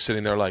 And you're just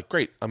sitting there like,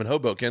 great, I'm in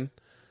Hoboken.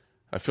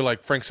 I feel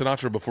like Frank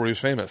Sinatra before he was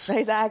famous.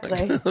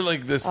 Exactly.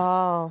 Like this.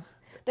 Oh.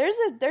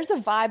 There's a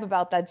vibe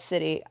about that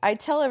city. I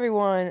tell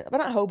everyone, but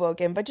not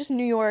Hoboken, but just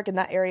New York and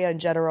that area in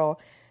general.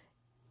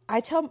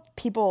 I tell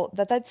people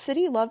that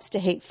city loves to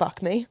hate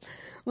fuck me.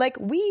 Like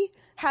we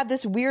have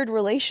this weird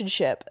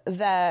relationship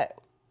that,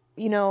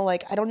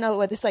 like, I don't know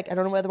what this, like, I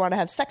don't know whether I want to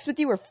have sex with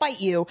you or fight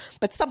you,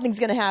 but something's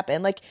going to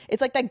happen. Like,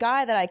 it's like that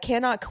guy that I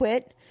cannot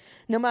quit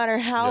no matter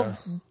how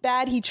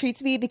bad he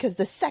treats me because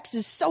the sex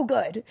is so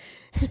good.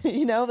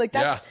 Like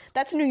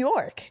that's New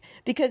York.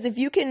 Because if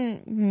you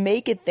can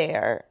make it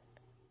there,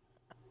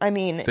 I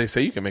mean, they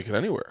say you can make it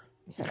anywhere.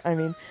 I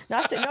mean,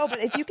 but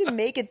if you can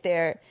make it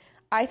there,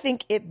 I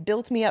think it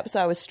built me up so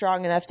I was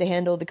strong enough to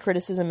handle the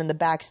criticism and the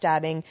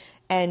backstabbing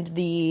and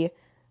the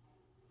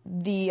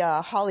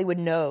Hollywood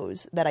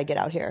knows that I get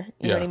out here.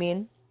 You know what I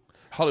mean?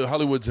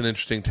 Hollywood's an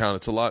interesting town.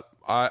 It's a lot.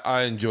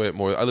 I enjoy it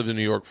more. I lived in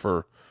New York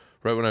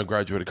right when I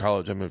graduated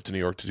college. I moved to New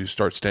York to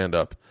start stand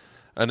up,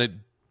 and it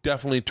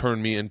definitely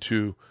turned me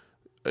into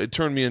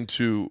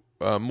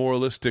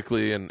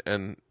moralistically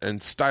and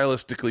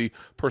stylistically,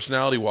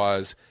 personality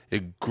wise,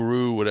 it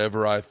grew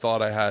whatever I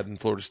thought I had in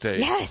Florida State.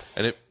 Yes,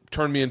 and it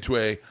turned me into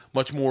a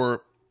much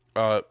more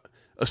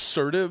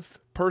assertive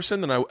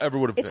person than I ever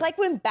would have been. It's like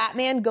when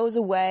Batman goes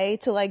away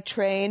to like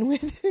train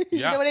with, you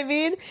know what I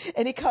mean?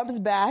 And he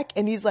comes back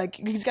and he's got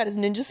his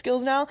ninja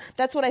skills now.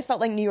 That's what I felt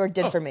like New York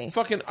did for me.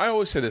 I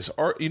always say this.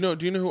 Do you know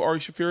who Ari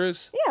Shaffir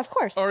is? Yeah, of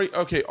course.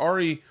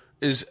 Ari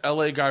is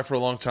LA guy for a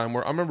long time,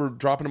 where I remember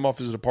dropping him off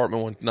at his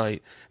apartment one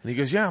night, and he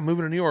goes, "Yeah, I'm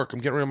moving to New York. I'm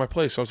getting rid of my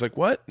place." So I was like,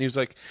 "What?" And he was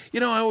like,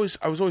 I was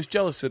always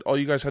jealous that all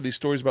you guys had these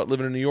stories about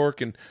living in New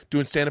York and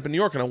doing stand-up in New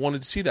York, and I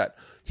wanted to see that.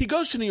 He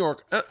goes to New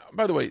York.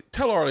 By the way,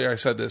 tell Arlie I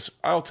said this.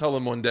 I'll tell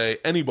him one day,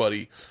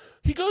 anybody.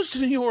 He goes to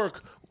New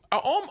York,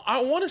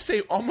 I want to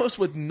say almost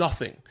with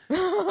nothing.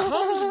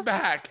 Comes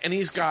back, and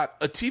he's got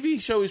a TV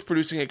show he's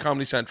producing at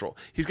Comedy Central.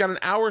 He's got an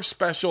hour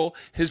special.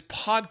 His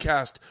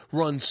podcast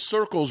runs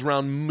circles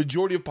around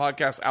majority of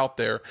podcasts out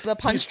there. The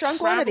Punch Drunk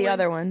one or the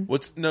other one?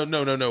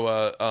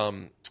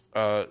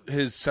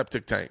 His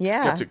Septic Tank.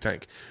 Yeah. Skeptic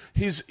Tank.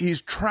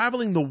 He's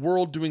traveling the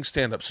world doing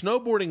stand-up,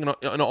 snowboarding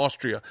in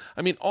Austria.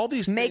 I mean, all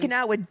these Making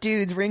out with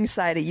dudes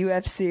ringside at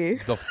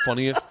UFC. The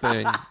funniest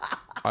thing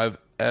I've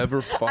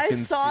ever fucking seen.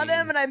 I saw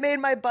them and I made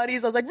my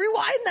buddies. I was like,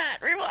 rewind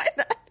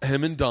that.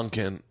 Him and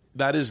Duncan.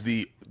 That is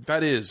the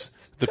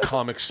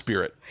comic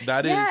spirit.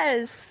 That's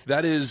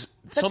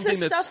something the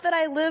stuff that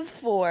I live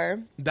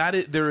for.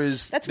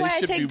 That's why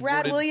I take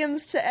Brad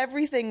Williams to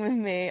everything with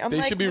me. I'm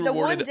like, the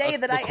one day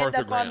that I end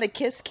up on the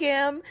Kiss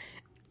Cam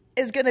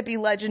is gonna be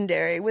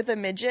legendary with a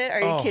midget. Are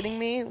you kidding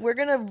me? We're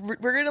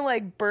gonna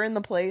like burn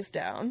the place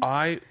down.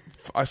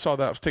 I saw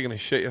that. I was taking a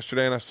shit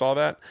yesterday, and I saw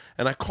that,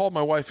 and I called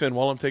my wife in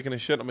while I'm taking a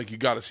shit. I'm like, "You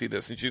got to see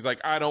this," and she's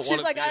like, "I don't want to."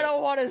 She's like, "I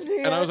don't want to see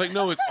it." And I was like,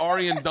 "No, it's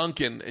Ari and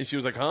Duncan," and she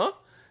was like, "Huh?"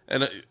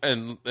 What are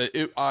you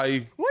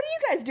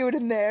guys doing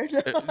in there?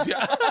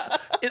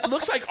 It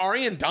looks like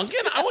Ari and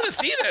Duncan. I want to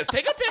see this.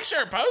 Take a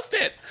picture, post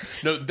it.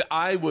 No,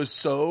 I was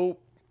so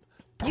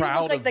proud.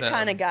 You look like of the them.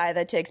 kind of guy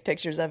that takes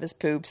pictures of his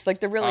poops,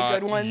 like the really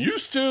good ones.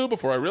 Used to,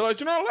 before I realized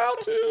you're not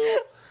allowed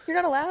to. You're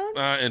not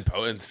allowed?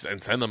 And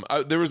send them.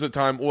 There was a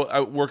time,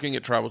 working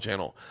at Travel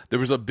Channel, there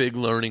was a big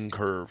learning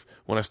curve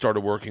when I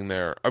started working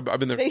there. I've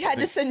been there. They had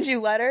to send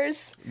you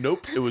letters?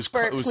 Nope. It was...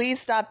 Bert,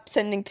 please stop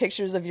sending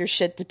pictures of your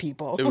shit to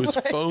people. It was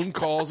phone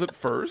calls at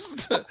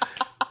first.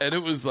 And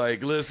it was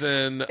like,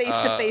 listen...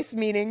 Face-to-face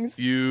meetings.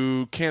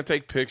 You can't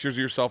take pictures of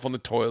yourself on the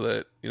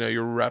toilet.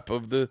 You're a rep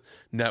of the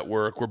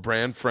network. We're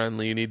brand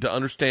friendly. You need to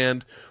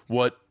understand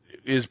what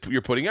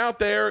you're putting out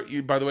there.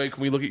 By the way,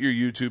 can we look at your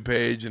YouTube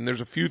page? And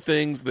there's a few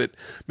things that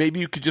maybe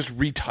you could just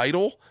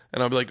retitle.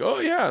 And I'll be like, oh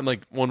yeah. And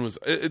like one was,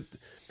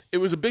 it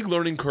was a big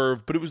learning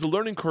curve, but it was a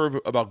learning curve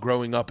about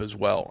growing up as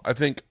well. I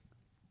think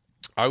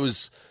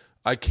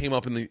I came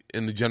up in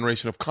the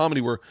generation of comedy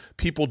where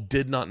people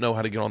did not know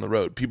how to get on the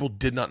road. People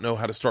did not know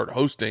how to start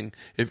hosting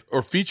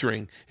or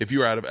featuring. If you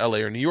were out of LA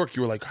or New York,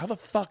 you were like, how the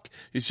fuck?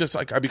 It's just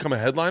like I become a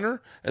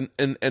headliner,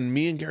 and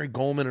me and Gary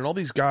Goldman and all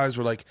these guys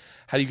were like,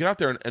 how do you get out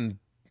there? And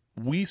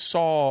we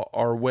saw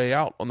our way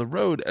out on the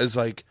road as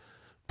like,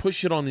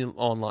 push it on the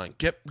online,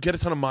 get a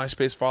ton of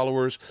MySpace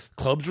followers.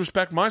 Clubs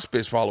respect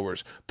MySpace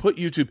followers. Put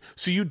YouTube.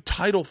 So you'd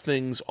title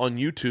things on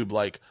YouTube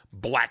like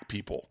black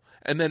people.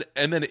 And then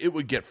it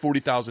would get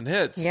 40,000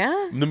 hits.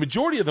 Yeah. The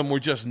majority of them were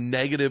just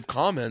negative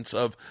comments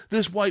of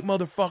this white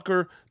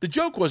motherfucker. The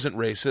joke wasn't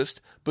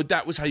racist, but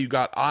that was how you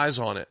got eyes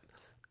on it.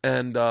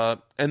 And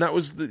that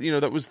was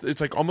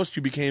it's like almost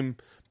you became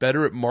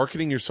better at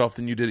marketing yourself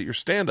than you did at your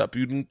stand-up.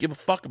 You didn't give a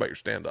fuck about your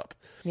stand-up.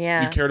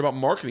 Yeah. You cared about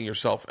marketing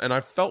yourself. And I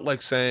felt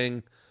like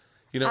saying,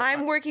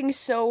 I'm working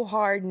so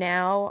hard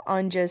now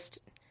on just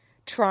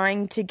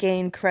trying to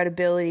gain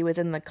credibility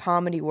within the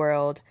comedy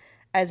world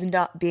as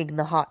not being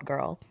the hot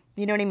girl.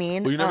 You know what I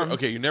mean? Well, you're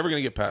never going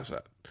to get past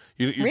that.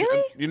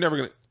 Really? You're never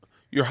going to.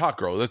 You're a hot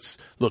girl.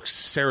 Look,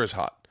 Sarah's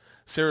hot.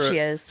 She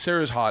is.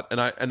 Sarah's hot,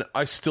 and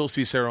I still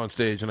see Sarah on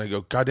stage, and I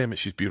go, God damn it,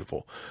 she's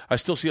beautiful. I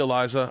still see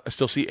Eliza. I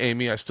still see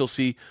Amy. I still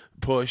see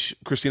Push,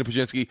 Christina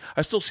Pajinski.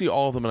 I still see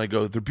all of them, and I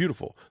go, they're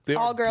beautiful. They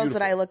all are girls beautiful.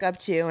 that I look up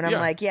to, and I'm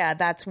like, yeah,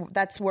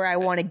 that's where I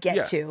want to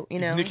get to.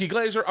 Nikki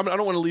Glaser. I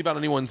don't want to leave out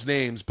anyone's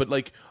names, but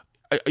like,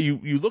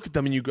 you look at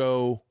them and you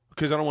go,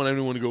 because I don't want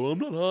anyone to go, I'm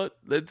not hot.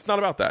 It's not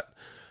about that.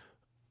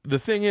 The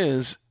thing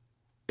is,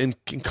 in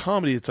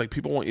comedy, it's like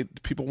people want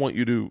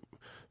you to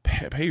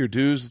pay your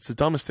dues. It's the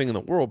dumbest thing in the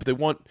world, but they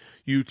want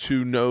you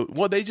to know.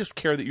 Well, they just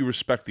care that you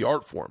respect the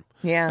art form.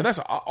 Yeah, and that's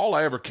all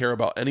I ever care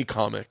about. Any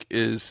comic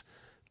is.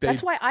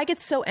 That's why I get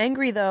so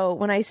angry though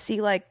when I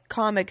see like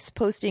comics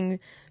posting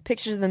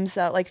pictures of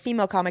themselves, like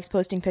female comics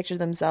posting pictures of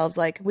themselves,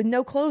 like with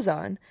no clothes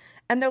on.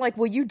 And they're like,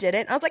 well, you did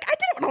it. I was like, I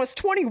did it when I was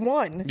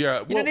 21.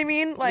 Yeah. You know what I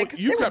mean? Like,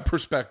 you've got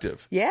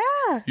perspective. Yeah.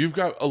 You've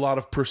got a lot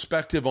of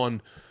perspective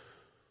on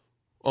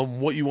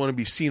what you want to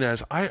be seen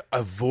as. I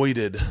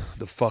avoided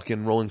the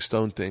fucking Rolling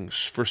Stone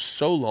things for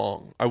so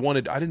long. I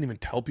didn't even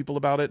tell people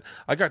about it.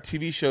 I got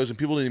TV shows and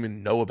people didn't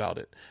even know about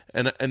it.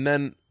 And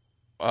then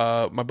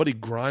my buddy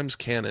Grimes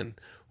Cannon,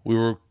 we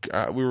were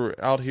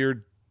out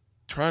here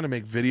trying to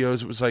make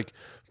videos. It was like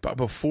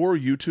before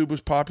YouTube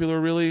was popular,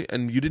 really,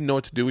 and you didn't know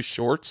what to do with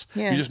shorts.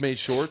 Yeah. You just made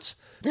shorts.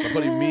 My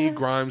buddy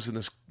Grimes,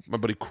 and my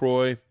buddy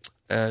Croy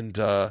and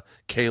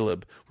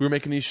Caleb, we were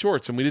making these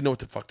shorts, and we didn't know what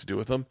the fuck to do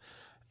with them.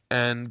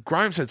 And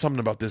Grimes said something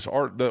about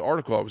the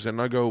article I was in,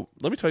 and I go,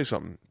 let me tell you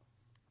something.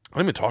 I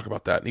didn't even talk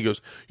about that. And he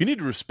goes, you need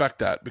to respect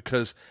that,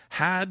 because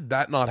had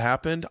that not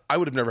happened, I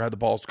would have never had the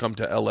balls to come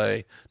to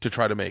LA to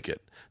try to make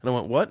it. And I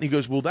went, what? And he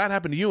goes, well, that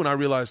happened to you. And I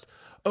realized,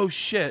 oh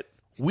shit,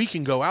 we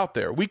can go out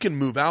there. We can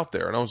move out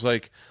there. And I was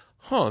like,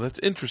 huh, that's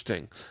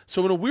interesting.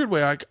 So in a weird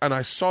way,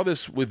 I saw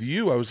this with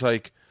you. I was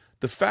like,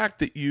 the fact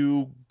that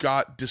you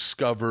got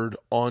discovered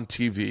on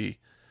TV,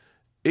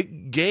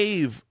 it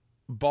gave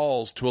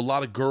balls to a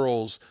lot of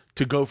girls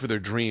to go for their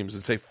dreams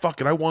and say, fuck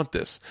it, I want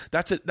this.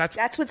 That's it.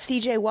 That's what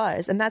CJ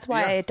was. And that's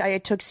why I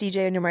took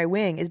CJ under my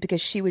wing, is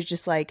because she was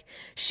just like,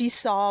 she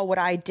saw what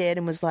I did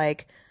and was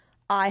like,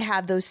 I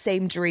have those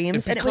same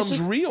dreams. It becomes and it was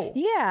just, real.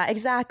 Yeah,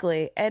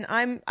 exactly. And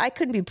I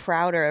couldn't be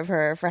prouder of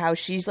her for how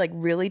she's like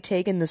really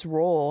taken this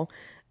role.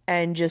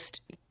 And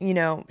just, you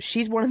know,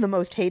 she's one of the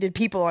most hated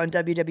people on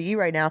WWE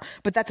right now,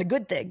 but that's a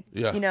good thing.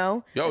 Yeah. You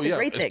know? Oh, it's a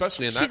great thing.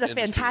 Especially in that She's a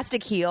industry.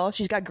 fantastic heel.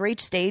 She's got great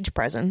stage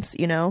presence,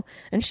 you know?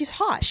 And she's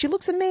hot. She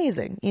looks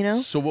amazing, you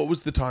know? So what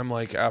was the time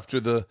like after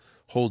the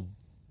whole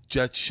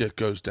Jet shit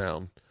goes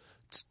down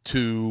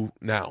to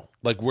now?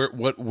 Like where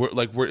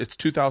it's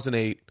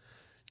 2008,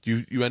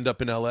 you end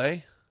up in LA?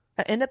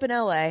 I end up in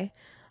LA,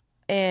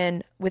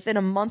 and within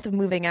a month of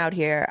moving out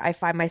here, I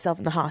find myself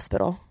in the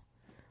hospital.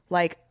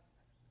 Like,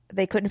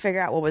 they couldn't figure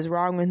out what was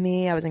wrong with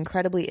me. I was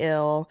incredibly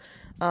ill.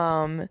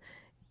 And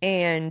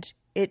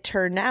it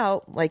turned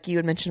out, like you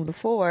had mentioned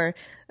before,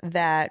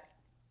 that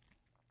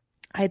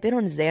I had been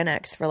on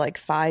Xanax for like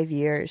 5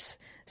 years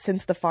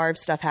since the Favre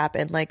stuff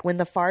happened. Like when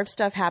the Favre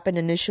stuff happened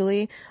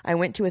initially, I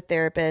went to a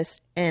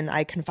therapist and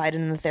I confided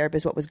in the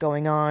therapist what was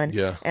going on.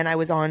 Yeah. And I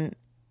was on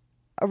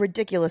a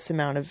ridiculous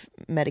amount of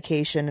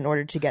medication in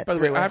order to get through it.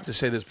 By the way, I have to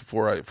say this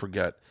before I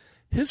forget.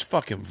 His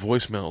fucking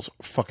voicemails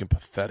are fucking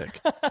pathetic.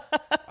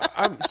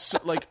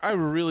 I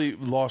really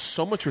lost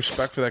so much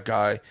respect for that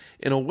guy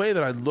in a way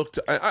that I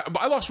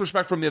lost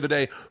respect for him the other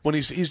day when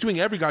he's doing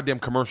every goddamn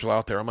commercial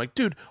out there. I'm like,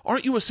 dude,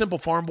 aren't you a simple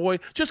farm boy?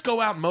 Just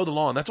go out and mow the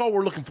lawn. That's all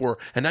we're looking for.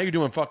 And now you're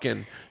doing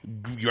fucking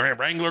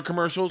Wrangler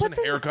commercials and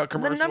haircut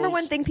commercials. The number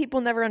one thing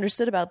people never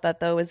understood about that,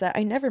 though, is that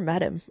I never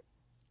met him.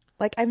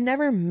 Like, I've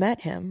never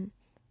met him.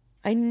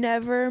 I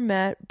never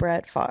met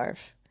Brett Favre.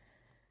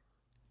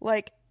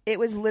 Like, it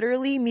was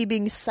literally me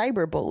being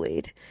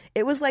cyberbullied.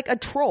 It was like a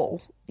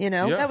troll, you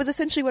know? Yeah. That was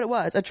essentially what it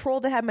was. A troll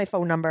that had my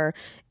phone number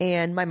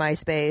and my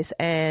MySpace,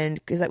 and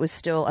because that was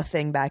still a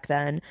thing back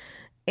then.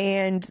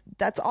 And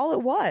that's all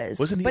it was.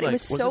 It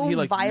was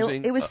so vile.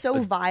 It was so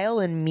vile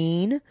and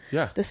mean.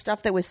 Yeah. The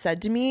stuff that was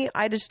said to me,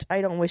 I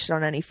don't wish it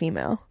on any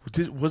female.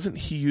 Wasn't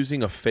he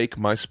using a fake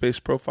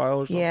MySpace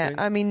profile or something? Yeah,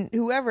 I mean,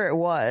 whoever it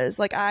was,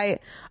 like I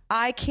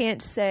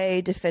can't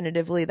say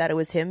definitively that it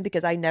was him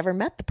because I never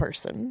met the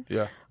person.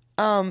 Yeah.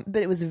 But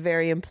it was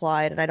very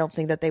implied, and I don't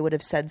think that they would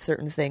have said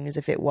certain things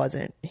if it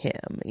wasn't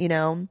him, you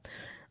know?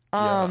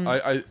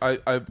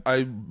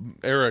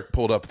 Eric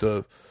pulled up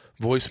the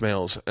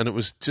voicemails, and it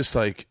was just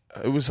like,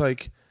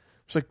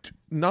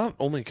 not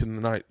only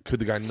could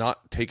the guy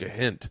not take a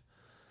hint,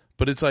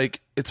 but it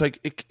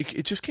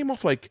just came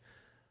off like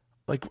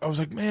I was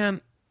like, man,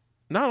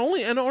 not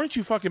only, and aren't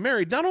you fucking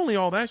married? Not only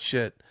all that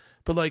shit,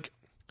 but like,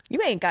 you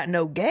ain't got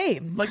no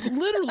game. Like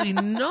literally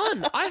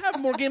none. I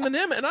have more game than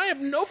him, and I have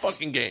no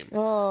fucking game.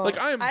 Oh,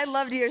 I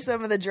love to hear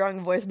some of the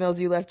drunk voicemails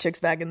you left chicks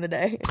back in the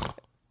day.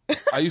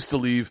 I used to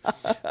leave.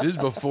 This is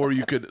before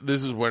you could.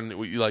 This is when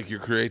your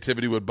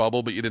creativity would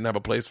bubble, but you didn't have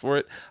a place for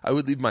it. I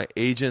would leave my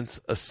agent's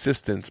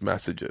assistants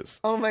messages.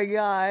 Oh my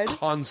god!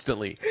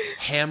 Constantly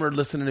hammered,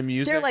 listening to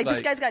music. They're like,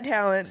 this guy's got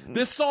talent.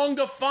 This song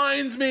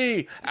defines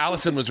me.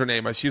 Allison was her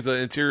name. She's an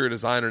interior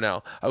designer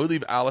now. I would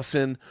leave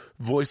Allison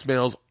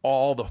voicemails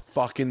all the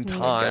fucking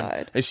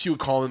time, and she would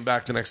call me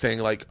back the next day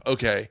and like,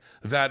 okay,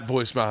 that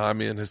voicemail,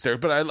 I'm in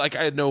hysterics. But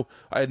I had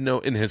no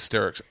in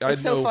hysterics.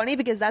 It's so funny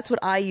because that's what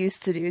I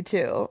used to do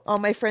too. On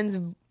my friends'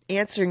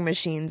 answering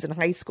machines in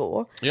high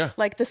school. Yeah.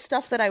 Like the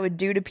stuff that I would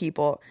do to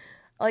people.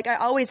 Like I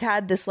always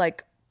had this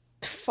like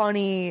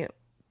funny,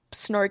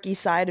 snarky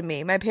side of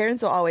me. My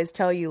parents will always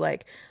tell you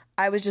like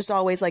I was just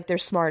always like their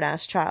smart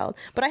ass child.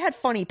 But I had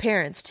funny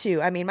parents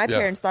too. I mean, my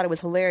parents thought it was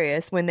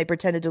hilarious when they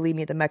pretended to leave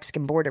me at the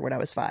Mexican border when I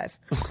was 5.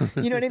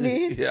 You know what I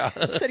mean? Yeah.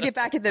 So to get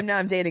back at them now,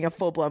 I'm dating a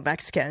full blown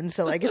Mexican.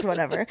 So like it's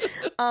whatever.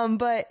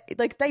 But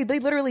like they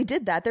literally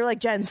did that. They're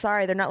like, Jen,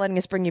 sorry, they're not letting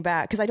us bring you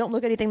back because I don't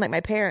look anything like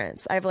my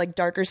parents. I have like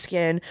darker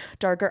skin,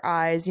 darker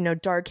eyes, you know,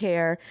 dark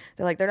hair.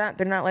 They're like, they're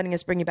not letting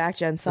us bring you back,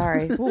 Jen.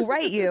 Sorry. We'll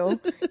write you.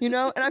 You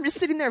know, and I'm just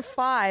sitting there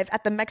 5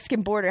 at the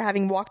Mexican border,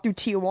 having walked through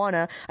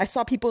Tijuana. I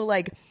saw people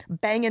like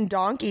banging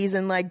donkeys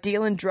and like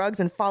dealing drugs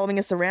and following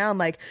us around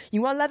like,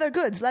 you want leather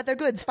goods,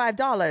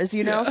 $5,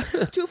 you know,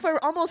 2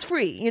 for almost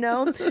free, you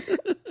know.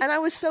 And I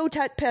was so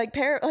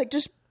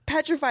just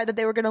petrified that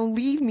they were going to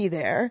leave me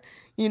there,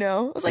 you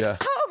know. I was like, how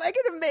am I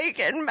going to make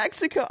it in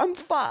Mexico? I'm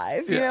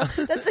 5, you know.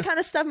 That's the kind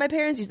of stuff my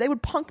parents used. They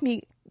would punk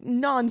me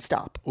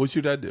nonstop. What's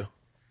your dad do?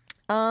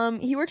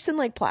 He works in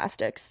like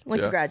plastics,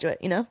 like The Graduate,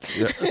 you know.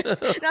 Yeah.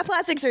 Not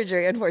plastic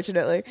surgery,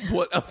 unfortunately.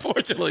 What?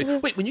 Unfortunately.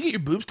 Wait, when you get your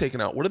boobs taken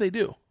out, what do they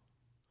do?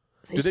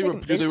 Did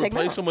they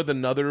replace them with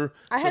another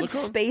I had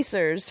silicone?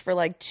 spacers for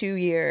like 2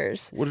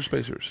 years. What are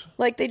spacers?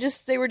 Like they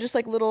were just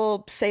like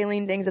little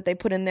saline things that they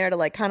put in there to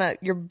like kind of,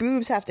 your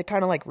boobs have to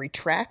kind of like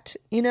retract,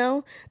 you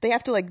know? They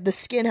have to like, the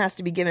skin has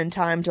to be given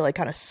time to like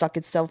kind of suck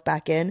itself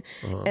back in.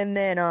 And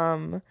then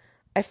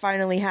I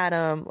finally had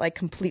them like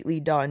completely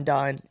done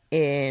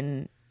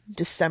in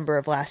December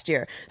of last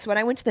year. So when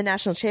I went to the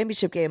national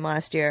championship game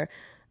last year,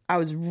 I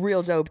was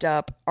real doped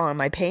up on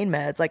my pain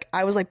meds. Like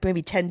I was like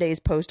maybe 10 days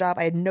post-op.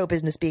 I had no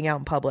business being out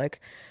in public.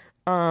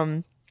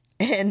 And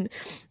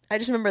I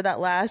just remember that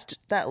last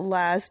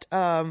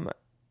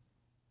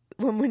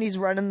when he's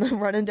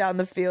running down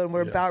the field and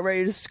we're about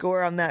ready to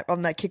score on that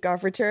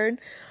kickoff return.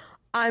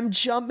 I'm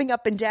jumping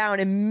up and down,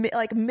 and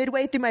like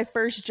midway through my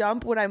first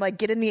jump, when I'm like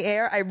get in the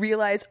air, I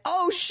realize,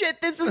 oh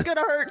shit, this is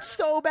gonna hurt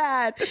so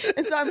bad.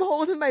 And so I'm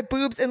holding my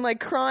boobs and like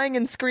crying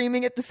and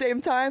screaming at the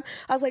same time.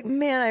 I was like,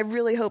 man, I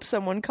really hope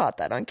someone caught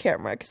that on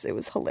camera because it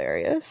was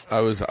hilarious.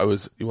 I was.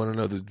 You want to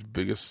know the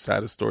biggest,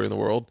 saddest story in the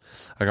world?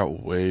 I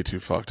got way too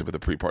fucked up at the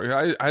pre-party.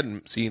 I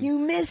hadn't seen. You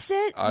missed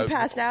it. You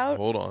passed out.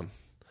 Hold on.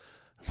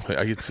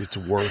 It's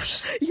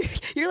worse.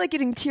 You're like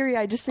getting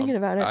teary-eyed just thinking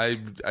about it.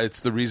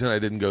 It's the reason I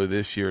didn't go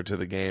this year to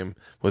the game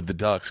with the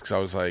Ducks, because I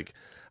was like,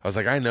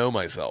 I know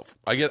myself.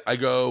 I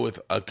go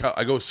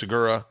with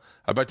Segura.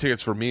 I buy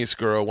tickets for me,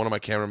 Segura, one of my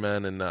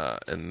cameramen, and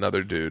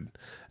another dude,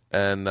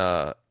 and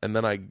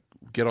then I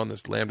get on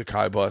this Lambda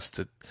Chi bus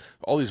to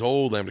all these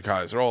old Lambda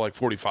Chis. They're all like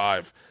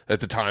 45 at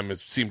the time. It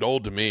seemed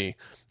old to me.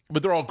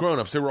 But they're all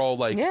grown-ups. They were all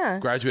like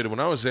graduated when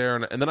I was there,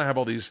 and then I have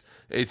all these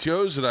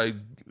ATOs that I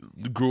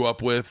grew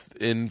up with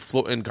in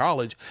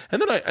college,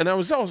 and then I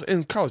was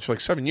in college for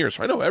like 7 years,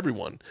 so I know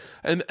everyone,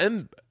 and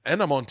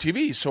I'm on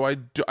TV, so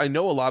I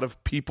know a lot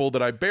of people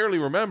that I barely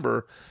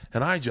remember,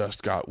 and I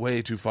just got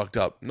way too fucked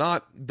up.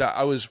 Not that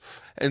I was,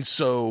 and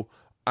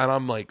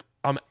I'm like,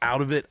 I'm out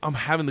of it. I'm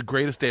having the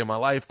greatest day of my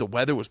life. The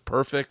weather was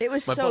perfect. It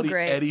was my so buddy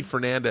great. Eddie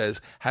Fernandez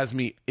has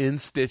me in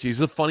stitches. He's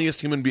the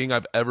funniest human being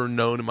I've ever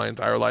known in my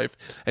entire life,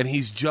 and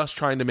he's just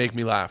trying to make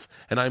me laugh.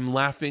 And I'm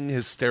laughing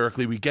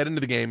hysterically. We get into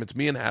the game. It's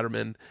me and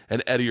Hatterman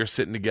and Eddie are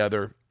sitting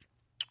together.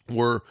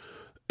 We're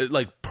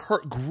like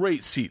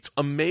great seats,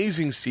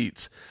 amazing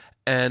seats.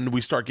 And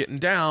we start getting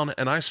down,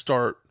 and I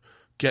start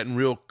getting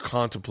real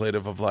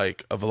contemplative of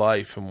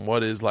life and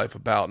what is life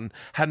about. And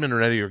Hadman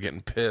and Eddie are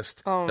getting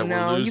pissed. Oh that no,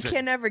 we're you losing.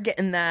 can't ever get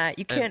in that.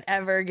 You can't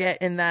ever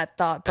get in that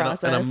thought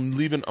process. And I'm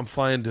leaving. I'm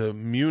flying to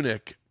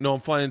Munich. No,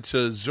 I'm flying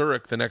to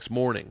Zurich the next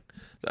morning.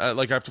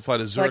 Like I have to fly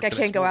to Zurich. Like I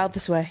can't go out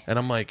this way. And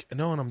I'm like,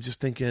 no. And I'm just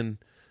thinking,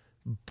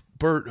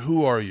 Bert,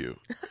 who are you?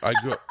 I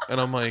go,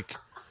 and I'm like,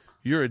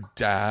 you're a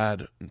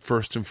dad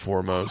first and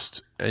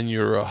foremost, and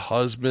you're a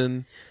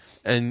husband,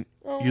 and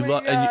you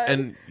love,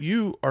 and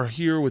you are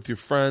here with your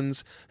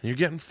friends, and you're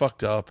getting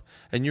fucked up,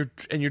 and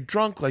you're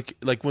drunk.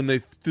 Like when they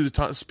threw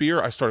the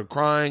spear, I started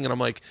crying, and I'm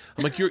like,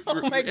 you're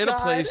in a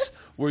place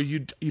where you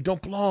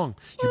don't belong.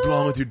 You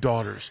belong with your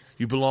daughters.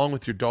 You belong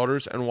with your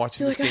daughters and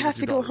watching this game I have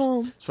with your to go daughters.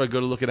 home. So I go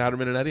to look at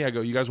Hatterman and Eddie. I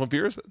go, you guys want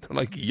beers? They're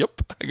like,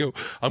 yep. I go,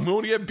 I'm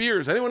going to get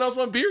beers. Anyone else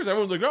want beers?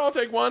 Everyone's like, no, I'll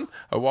take one.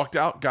 I walked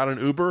out, got an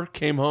Uber,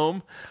 came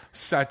home,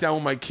 sat down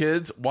with my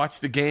kids,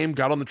 watched the game,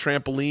 got on the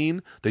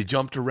trampoline. They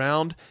jumped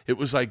around. It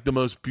was like the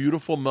most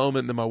beautiful moment.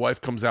 And then my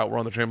wife comes out. We're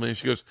on the trampoline. And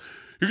she goes,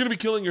 you're going to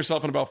be killing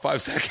yourself in about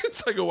 5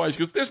 seconds. I go, why? She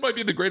goes, this might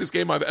be the greatest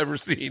game I've ever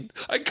seen.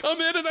 I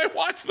come in and I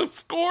watch them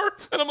score.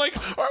 And I'm like,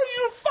 are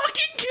you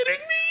fucking kidding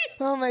me?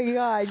 Oh my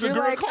God. Segura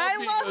You're like,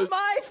 called me, I love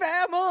my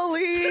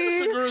family.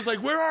 Segura's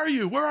like, where are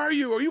you? Where are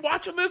you? Are you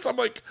watching this? I'm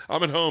like,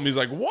 I'm at home. He's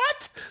like,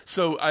 what?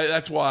 So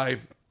that's why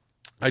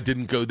I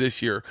didn't go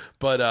this year.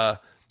 But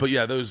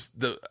yeah,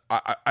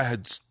 I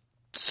had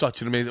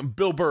such an amazing.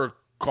 Bill Burr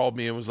called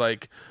me and was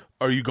like,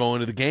 are you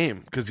going to the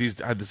game? Because he's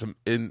had this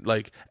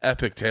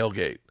epic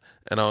tailgate.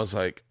 And I was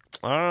like,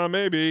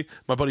 maybe.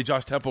 My buddy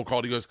Josh Temple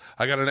called. He goes,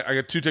 I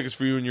got 2 tickets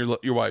for you and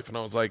your wife. And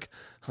I was like,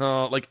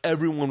 like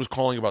everyone was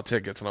calling about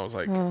tickets. And I was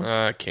like,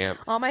 I can't.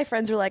 All my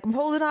friends were like, I'm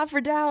holding off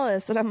for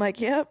Dallas. And I'm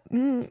like, yep.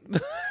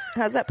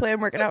 How's that plan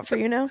working out for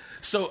you now?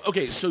 So,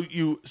 okay. So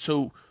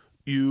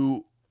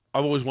you,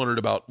 I've always wondered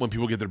about when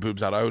people get their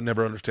boobs out. I would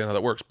never understand how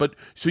that works. But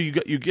so you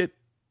get,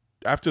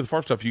 after the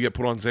FARF stuff, you get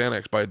put on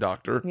Xanax by a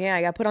doctor. Yeah,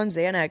 I got put on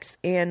Xanax.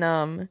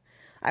 And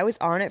I was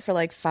on it for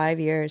like 5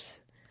 years.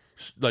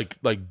 Like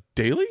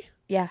daily?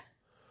 Yeah.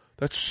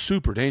 That's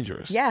super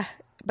dangerous. Yeah.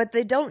 But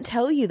they don't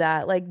tell you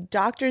that. Like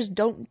doctors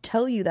don't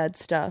tell you that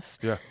stuff.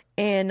 Yeah.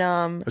 And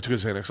I took a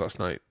Xanax last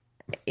night.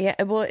 Yeah,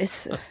 well,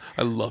 it's.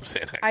 I love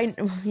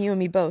Xanax. You and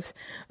me both.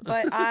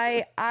 But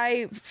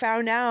I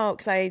found out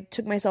because I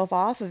took myself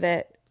off of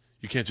it.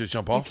 You can't just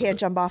jump off. You can't of it.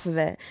 jump off of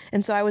it,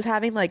 and so I was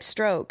having like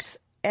strokes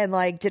and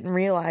like didn't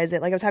realize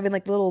it. Like I was having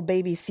like little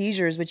baby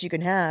seizures, which you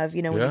can have,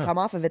 when you come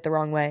off of it the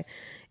wrong way.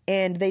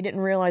 And they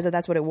didn't realize that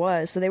that's what it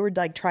was. So they were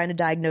like trying to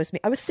diagnose me.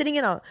 I was sitting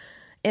in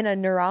a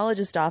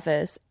neurologist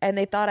office, and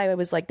they thought I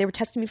was like, they were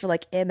testing me for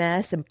like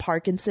MS and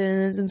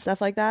Parkinson's and stuff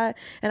like that.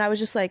 And I was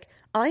just like,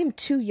 I'm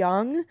too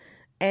young.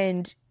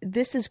 And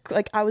this is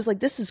like, I was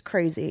like, this is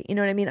crazy. You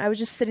know what I mean? I was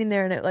just sitting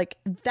there, and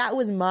that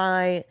was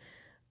my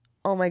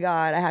oh my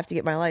God, I have to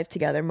get my life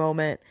together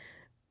moment.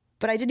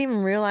 But I didn't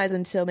even realize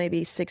until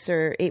maybe 6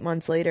 or 8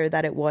 months later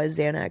that it was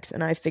Xanax,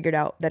 and I figured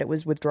out that it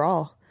was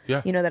withdrawal.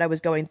 Yeah. That I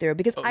was going through,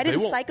 because I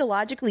didn't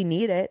psychologically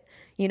need it.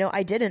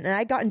 I didn't, and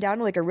I'd gotten down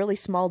to like a really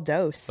small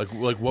dose. Like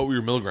what were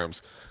your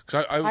milligrams?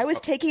 Because I was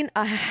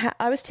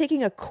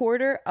taking a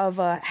quarter of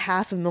a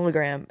half a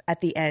milligram at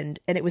the end,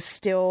 and it was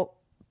still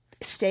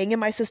staying in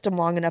my system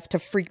long enough to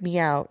freak me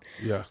out.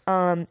 Yeah.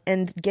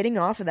 And getting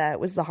off of that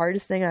was the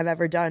hardest thing I've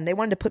ever done. They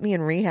wanted to put me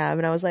in rehab,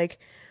 and I was like,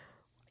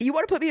 "You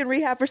want to put me in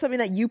rehab for something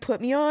that you put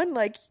me on?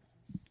 Like,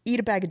 eat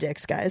a bag of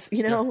dicks, guys.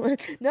 No,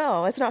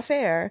 that's not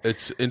fair."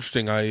 It's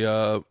interesting.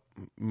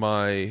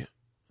 My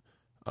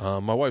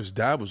wife's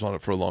dad was on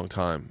it for a long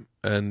time,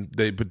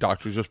 but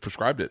doctors just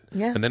prescribed it.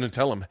 Yeah. And then to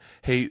tell him,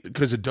 hey,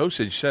 because the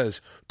dosage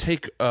says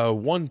take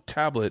 1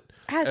 tablet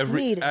as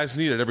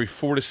needed every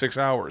 4 to 6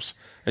 hours,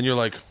 and you're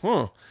like,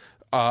 huh.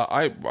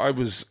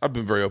 I've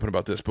been very open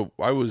about this, but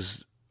I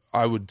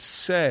would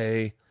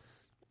say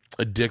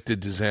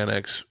addicted to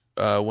Xanax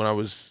when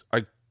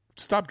I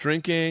stopped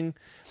drinking,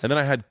 and then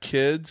I had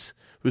kids.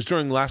 It was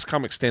during Last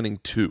Comic Standing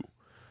 2.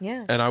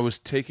 Yeah. And I was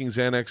taking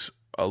Xanax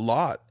a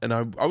lot, and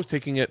I was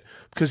taking it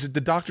because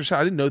the doctor said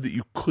I didn't know that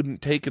you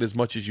couldn't take it as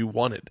much as you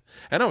wanted,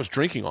 and I was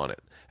drinking on it.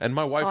 And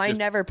my wife, I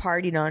never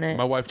partied on it.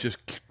 My wife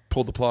just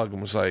pulled the plug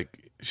and was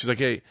like, she's like,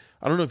 hey,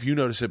 I don't know if you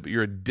notice it, but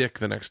you're a dick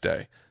the next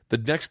day. The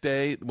next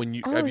day when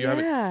you have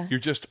it,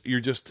 you're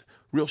just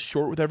real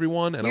short with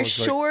everyone, and you're I was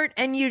short, like,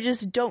 and you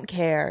just don't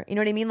care. You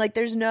know what I mean? Like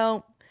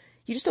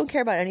you just don't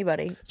care about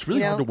anybody. It's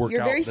really hard to work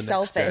You're out very the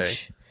selfish.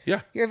 next day.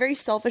 Yeah. You're a very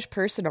selfish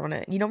person on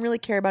it. You don't really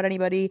care about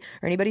anybody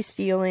or anybody's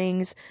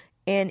feelings.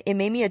 And it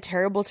made me a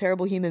terrible,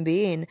 terrible human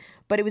being.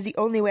 But it was the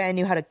only way I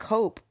knew how to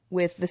cope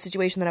with the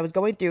situation that I was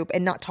going through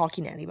and not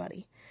talking to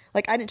anybody.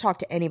 Like, I didn't talk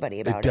to anybody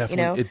about it,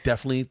 It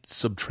definitely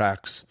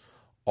subtracts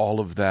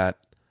all of that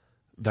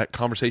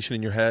conversation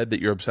in your head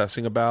that you're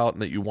obsessing about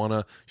and that you want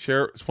to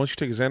share. Once you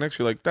take a Xanax,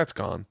 you're like, that's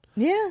gone.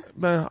 Yeah.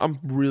 Man, I'm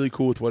really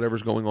cool with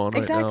whatever's going on right now.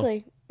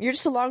 Exactly. You're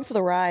just along for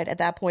the ride at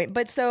that point.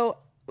 But so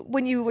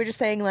when you were just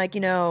saying like,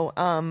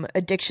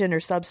 addiction or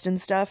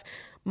substance stuff,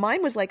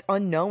 mine was like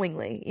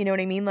unknowingly, you know what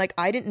I mean? Like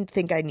I didn't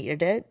think I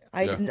needed it.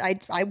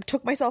 I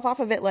took myself off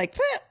of it like,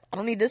 I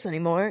don't need this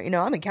anymore.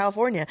 I'm in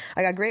California.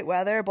 I got great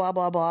weather, blah,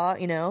 blah, blah,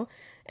 and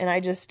I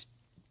just,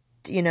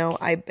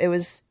 it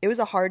was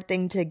a hard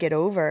thing to get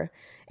over.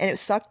 And it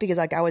sucked because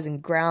like I was in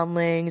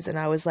Groundlings and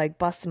I was like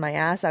busting my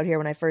ass out here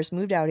when I first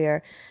moved out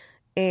here.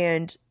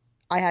 And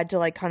I had to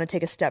like kind of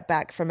take a step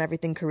back from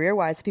everything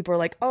career-wise. People were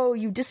like, "Oh,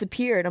 you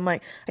disappeared." I'm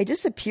like, I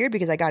disappeared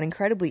because I got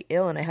incredibly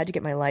ill and I had to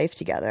get my life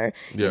together.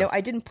 Yeah.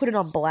 I didn't put it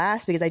on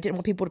blast because I didn't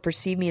want people to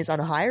perceive me as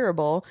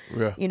unhireable.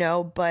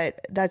 Yeah. But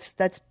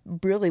that's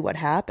really what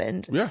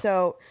happened. Yeah.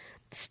 So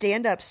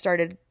stand-up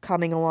started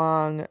coming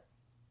along.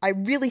 I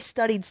really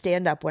studied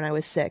stand-up when I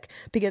was sick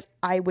because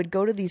I would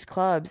go to these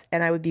clubs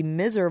and I would be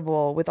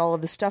miserable with all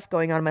of the stuff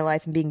going on in my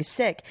life and being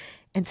sick,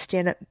 and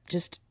stand-up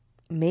just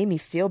made me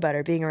feel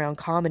better being around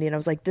comedy. And I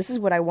was like, this is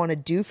what I want to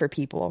do for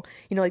people.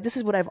 Like this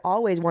is what I've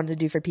always wanted to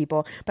do for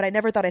people, but I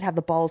never thought I'd have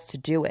the balls to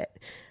do it.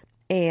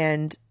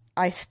 And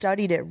I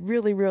studied it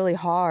really, really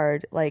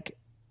hard, like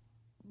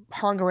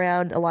hung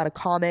around a lot of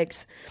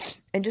comics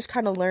and just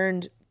kind of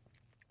learned,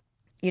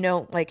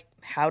 like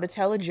how to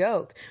tell a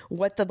joke,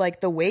 what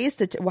the ways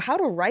to, how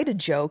to write a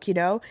joke,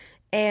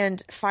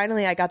 and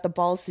finally I got the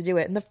balls to do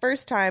it. And the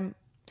first time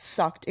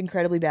sucked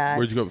incredibly bad.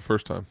 Where'd you go the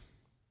first time?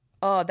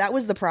 Oh, that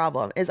was the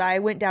problem, is I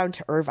went down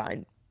to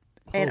Irvine.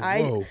 And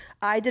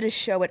I did a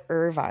show at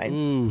Irvine.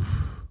 Ooh.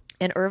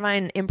 And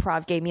Irvine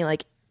Improv gave me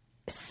like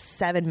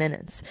 7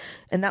 minutes.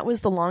 And that was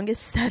the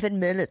longest 7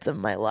 minutes of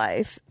my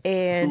life.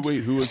 And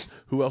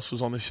who else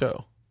was on the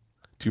show?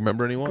 Do you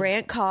remember anyone?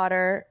 Grant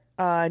Cotter,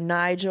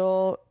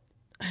 Nigel,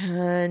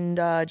 and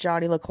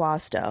Johnny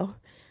LaQuasto.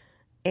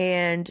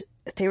 And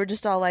they were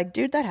just all like,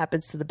 dude, that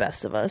happens to the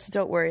best of us.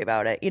 Don't worry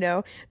about it.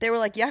 They were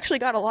like, you actually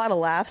got a lot of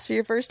laughs for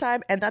your first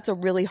time. And that's a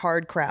really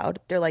hard crowd.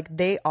 They're like,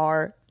 they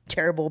are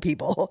terrible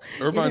people.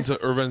 Irvine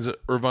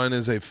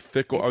is a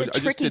fickle. It's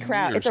a tricky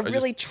crowd. It's a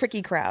really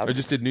tricky crowd. I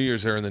just did New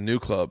Year's there in the New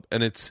Club.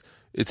 And it's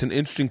an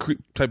interesting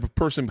type of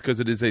person because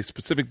it is a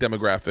specific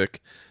demographic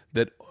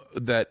that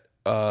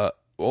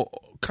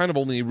kind of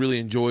only really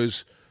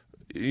enjoys,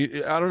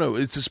 I don't know,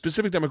 it's a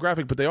specific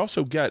demographic, but they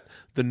also get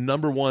the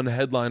number one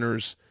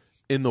headliners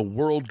in the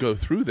world go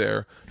through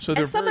there. So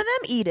and some of them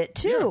eat it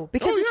too,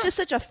 because it's just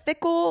such a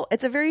fickle,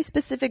 it's a very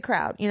specific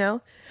crowd,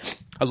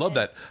 I love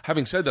that.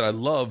 Having said that,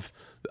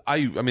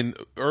 I mean,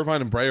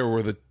 Irvine and Brea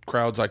were the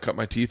crowds I cut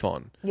my teeth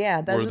on. Yeah,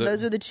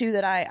 those are the two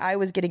that I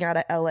was getting out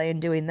of LA and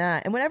doing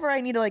that. And whenever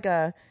I need like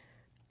a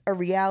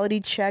reality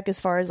check as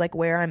far as like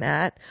where I'm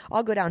at,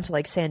 I'll go down to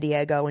like San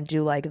Diego and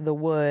do like the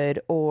Wood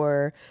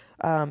or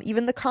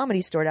even the Comedy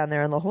Store down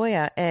there in La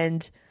Jolla.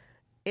 And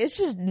it's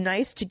just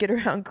nice to get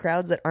around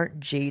crowds that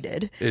aren't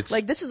jaded. It's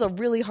like, this is a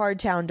really hard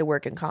town to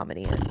work in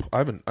comedy in.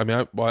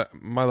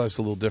 My life's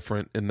a little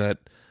different in that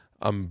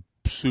I'm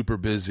super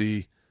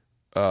busy.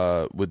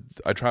 I'm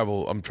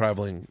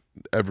traveling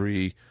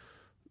every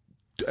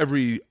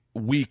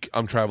week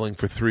I'm traveling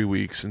for 3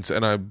 weeks,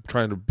 and I'm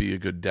trying to be a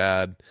good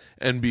dad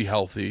and be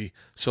healthy.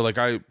 So like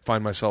I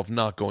find myself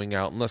not going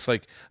out unless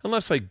like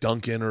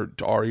Duncan or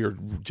Ari or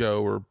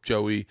Joe or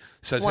Joey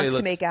says, Wants hey,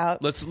 to make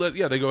out.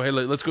 They go, hey,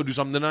 let's go do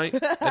something tonight,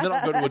 and then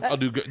I'll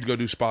go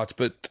do spots.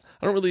 But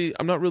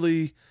I'm not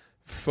really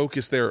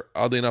focused there.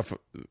 Oddly enough,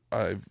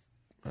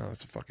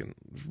 that's a fucking.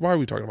 Why are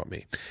we talking about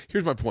me?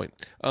 Here's my point.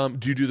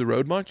 Do you do the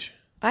road much?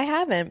 I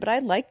haven't, but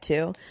I'd like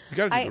to. You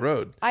got to do the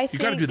road. You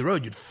got to do the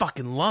road. You'd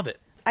fucking love it.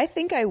 I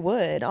think I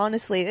would,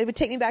 honestly. It would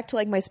take me back to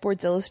like my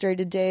Sports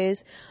Illustrated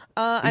days.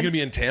 Are you going to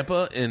be in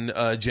Tampa in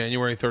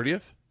January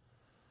 30th?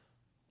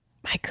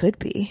 I could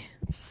be.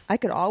 I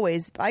could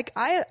always.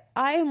 I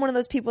am one of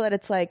those people that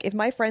it's like, if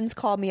my friends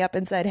called me up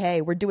and said,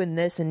 hey, we're doing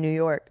this in New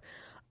York,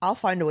 I'll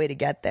find a way to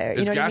get there.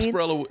 You know what I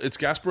mean? It's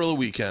Gasparilla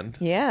weekend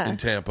in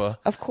Tampa.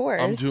 Of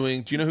course.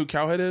 do you know who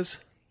Cowhead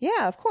is?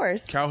 Yeah, of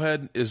course.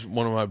 Cowhead is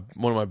one of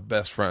my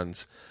best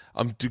friends.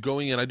 I'm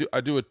going in. I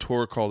do a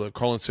tour called a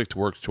Call in Sick to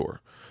Work tour.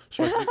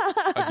 So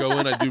I go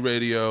in, I do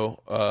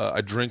radio,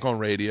 I drink on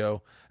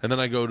radio, and then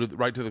I go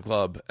right to the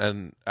club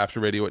and after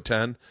radio at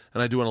 10,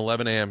 and I do an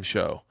 11 a.m.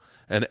 show.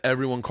 And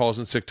everyone calls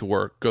in sick to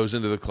work, goes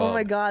into the club. Oh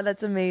my God,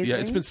 that's amazing. Yeah,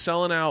 it's been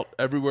selling out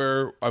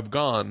everywhere I've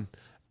gone,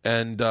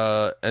 and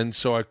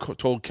so I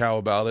told Cal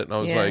about it, and I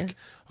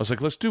was like,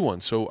 let's do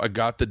one. So I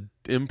got the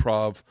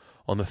Improv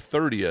on the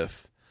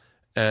 30th.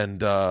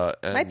 And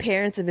my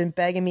parents have been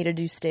begging me to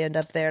do stand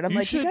up there, and I'm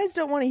like, you guys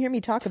don't want to hear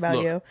me talk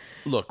about you.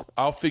 Look,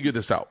 I'll figure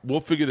this out. We'll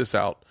figure this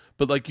out.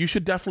 But like, you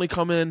should definitely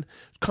come in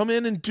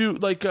and do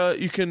like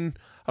you can.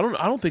 I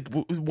don't think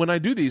when I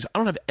do these, I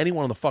don't have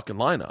anyone on the fucking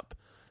lineup,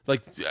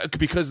 like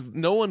because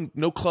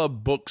no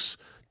club books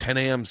 10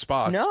 a.m.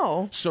 spots.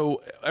 No.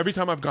 So every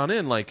time I've gone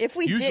in, like if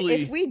we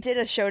did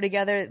a show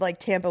together, like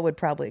Tampa would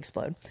probably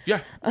explode. Yeah,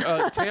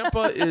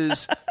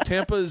 Tampa's.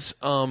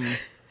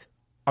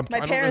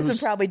 My parents would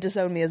probably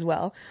disown me as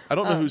well. I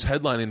don't know who's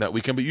headlining that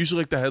weekend, but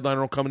usually like the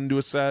headliner will come in and do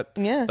a set.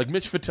 Yeah. Like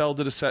Mitch Fattel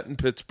did a set in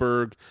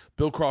Pittsburgh.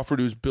 Bill Crawford,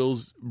 who's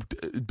Bill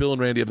and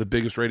Randy have the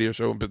biggest radio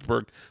show in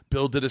Pittsburgh.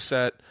 Bill did a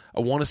set.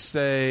 I want to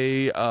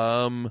say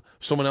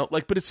someone else,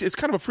 but it's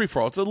kind of a free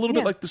for all. It's a little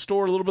bit like the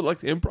store, a little bit like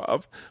the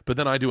Improv, but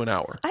then I do an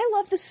hour. I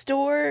love the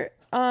store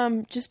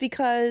just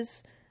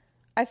because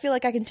I feel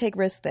like I can take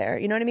risks there.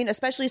 You know what I mean?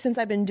 Especially since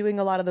I've been doing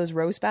a lot of those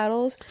roast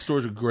battles.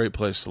 Store's a great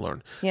place to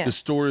learn. Yeah. The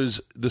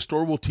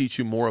store will teach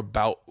you more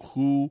about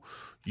who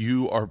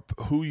you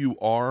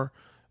are,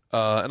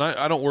 and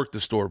I don't work the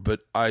store, but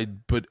I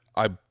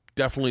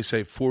definitely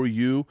say for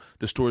you,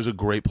 the store is a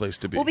great place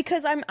to be. Well,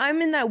 because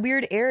I'm in that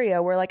weird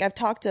area where like I've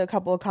talked to a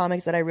couple of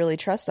comics that I really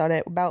trust on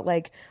it about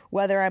like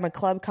whether I'm a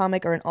club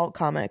comic or an alt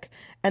comic,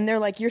 and they're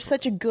like, "You're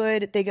such a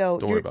good." They go,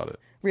 "Don't worry about it."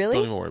 Really?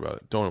 Don't even worry about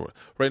it. Don't worry.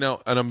 Right now,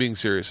 and I'm being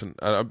serious, and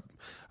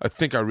I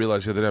think I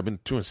realized the other day I've been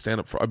doing stand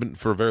up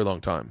for a very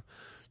long time.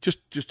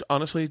 Just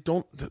honestly,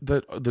 don't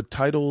the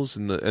titles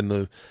and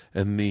the.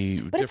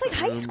 But it's like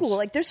high school.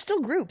 Like there's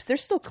still groups,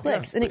 there's still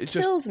cliques, and it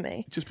kills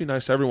me. Just be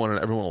nice to everyone, and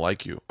everyone will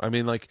like you. I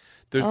mean, like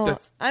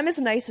I'm as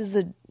nice as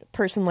a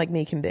person like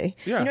me can be.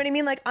 Yeah. You know what I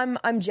mean? Like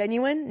I'm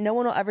genuine. No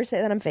one will ever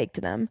say that I'm fake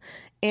to them,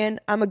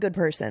 and I'm a good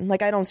person.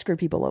 Like I don't screw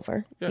people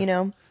over. Yeah. You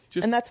know,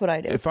 and that's what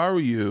I do. If I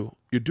were you,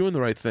 you're doing the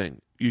right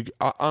thing.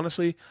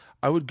 Honestly,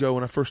 I would go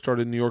when I first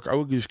started in New York. I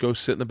would just go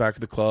sit in the back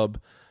of the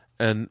club,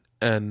 and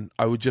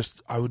I would.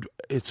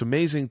 It's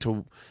amazing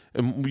to.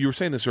 And you were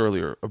saying this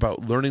earlier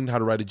about learning how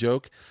to write a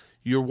joke.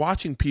 You're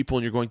watching people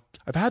and you're going,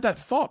 I've had that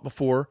thought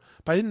before,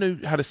 but I didn't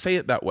know how to say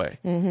it that way.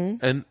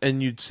 Mm-hmm.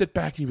 And you'd sit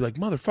back and you'd be like,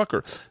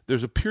 motherfucker.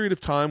 There's a period of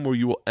time where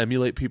you will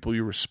emulate people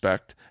you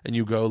respect, and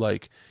you go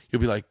like,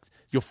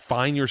 you'll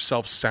find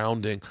yourself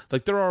sounding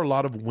like there are a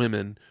lot of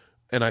women.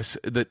 And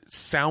that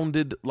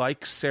sounded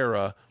like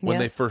Sarah when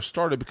they first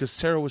started because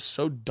Sarah was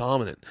so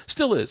dominant.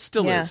 Still is.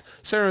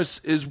 Sarah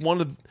is one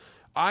of.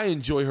 I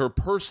enjoy her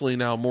personally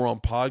now more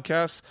on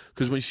podcasts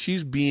because when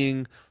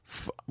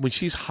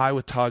she's high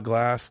with Todd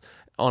Glass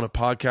on a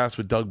podcast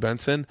with Doug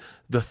Benson,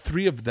 the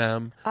three of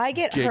them. I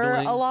get giggling.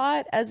 her a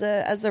lot as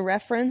a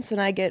reference,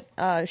 and I get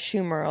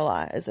Schumer a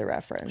lot as a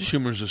reference.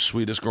 Schumer's the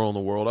sweetest girl in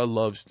the world. I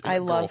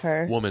love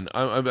her. Woman.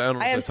 I don't know.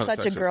 I have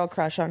such a girl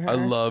crush on her. I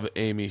love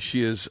Amy.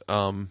 She is.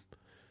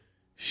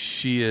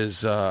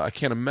 I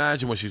can't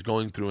imagine what she's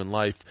going through in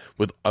life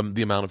with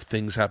the amount of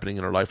things happening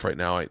in her life right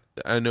now.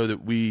 I know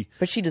that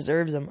but she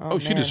deserves them. Oh,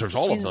 she deserves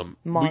all of them.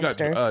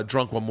 Monster. We got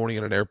drunk one morning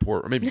at an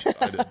airport, or maybe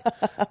I did.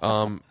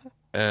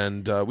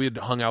 And we had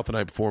hung out the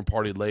night before and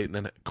partied late, and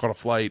then caught a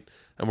flight,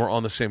 and we're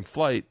on the same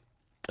flight.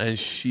 And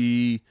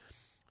she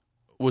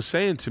was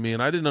saying to me,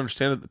 and I didn't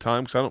understand at the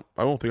time because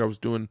I don't think I was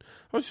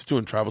just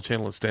doing Travel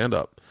Channel and stand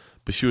up.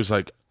 But she was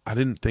like, I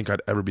didn't think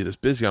I'd ever be this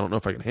busy. I don't know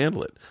if I can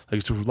handle it.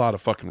 Like, it's a lot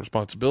of fucking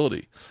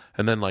responsibility.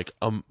 And then, like,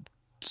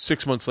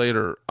 6 months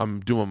later, I'm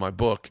doing my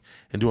book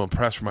and doing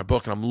press for my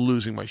book, and I'm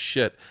losing my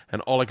shit.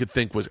 And all I could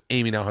think was,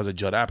 Amy now has a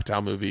Judd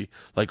Apatow movie.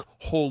 Like,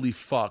 holy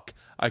fuck,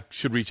 I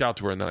should reach out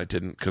to her. And then I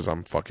didn't because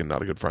I'm fucking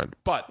not a good friend.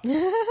 But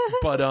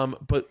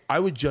I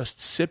would just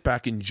sit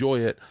back, enjoy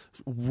it,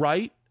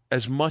 write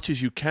as much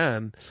as you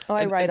can. Oh,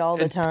 I write all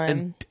the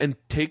time. And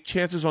take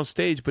chances on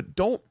stage, but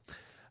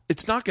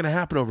it's not going to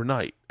happen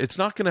overnight. It's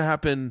not going to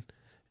happen.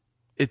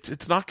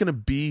 It's not going to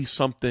be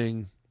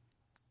something,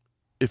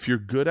 if you're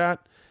good at,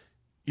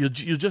 you'll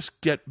just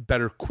get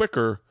better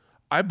quicker,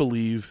 I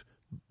believe,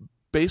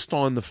 based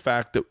on the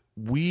fact that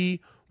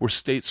we were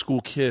state school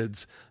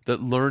kids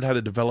that learned how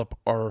to develop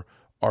our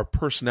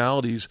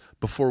personalities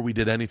before we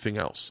did anything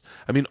else.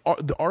 I mean,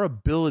 our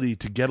ability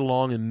to get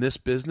along in this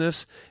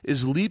business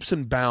is leaps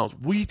and bounds.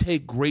 We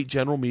take great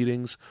general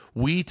meetings.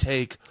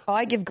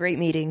 I give great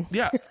meeting.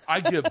 Yeah,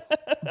 I give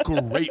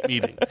great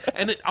meeting.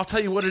 And I'll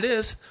tell you what it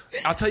is.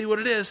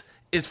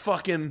 It's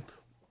fucking,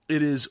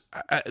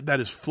 that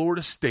is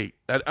Florida State.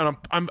 And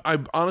I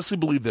honestly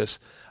believe this.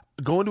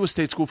 Going to a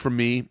state school for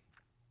me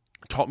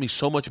taught me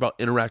so much about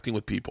interacting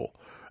with people.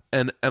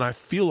 And I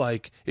feel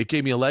like it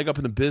gave me a leg up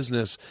in the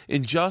business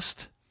in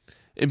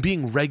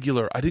being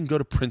regular. I didn't go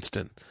to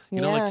Princeton. You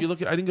know, like you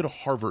look at, I didn't go to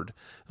Harvard.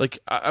 Like,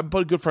 but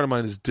a good friend of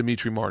mine is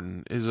Dimitri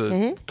Martin, is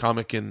a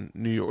comic in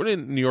New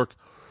York.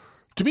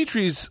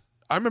 Dimitri's,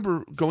 I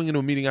remember going into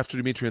a meeting after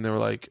Dimitri and they were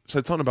like,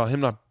 said something about him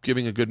not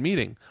giving a good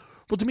meeting.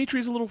 Well,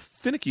 Dimitri's a little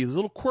finicky. He's a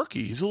little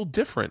quirky. He's a little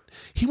different.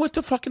 He went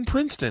to fucking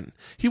Princeton.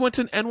 He went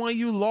to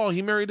NYU Law.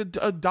 He married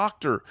a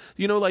doctor.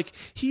 You know, like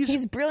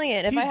he's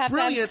brilliant. If I have to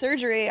have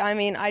surgery, I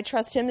mean, I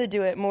trust him to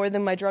do it more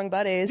than my drunk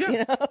buddies. Yeah. You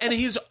know? And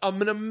he's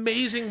an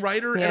amazing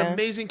writer and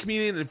amazing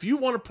comedian. And if you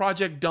want a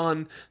project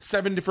done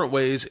 7 different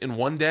ways in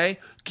one day,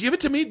 give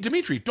it to me,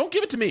 Dimitri. Don't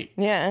give it to me.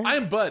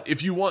 Yeah. But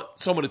if you want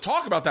someone to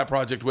talk about that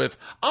project with,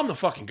 I'm the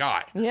fucking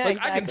guy. Yeah, like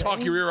exactly. I can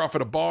talk your ear off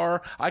at a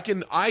bar. I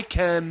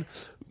can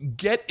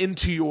get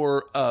into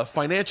your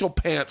financial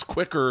pants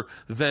quicker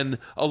than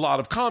a lot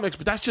of comics,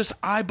 but that's just,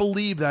 I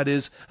believe that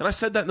is, and I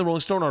said that in the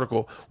Rolling Stone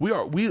article,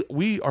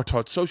 we are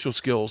taught social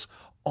skills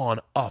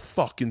on a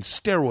fucking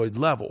steroid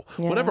level.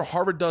 Yeah. Whatever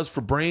Harvard does for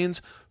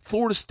brains,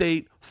 Florida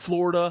State,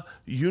 Florida,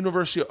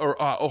 University, or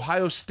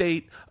Ohio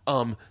State,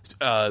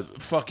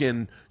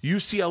 fucking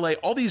UCLA,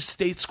 all these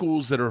state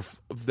schools that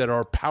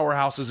are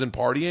powerhouses in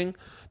partying,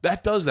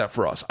 that does that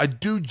for us. I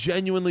do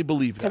genuinely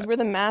believe that. Because we're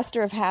the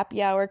master of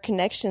happy hour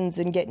connections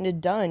and getting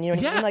it done. You know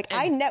what I mean? Like,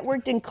 I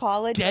networked in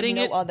college getting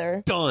with it no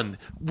other. done.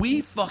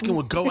 We fucking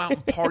would go out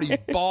and party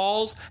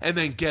balls and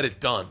then get it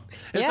done.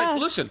 And it's like,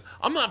 listen,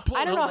 I'm not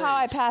pulling I don't know how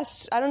I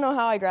passed. I don't know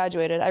how I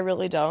graduated. I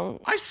really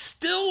don't. I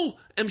still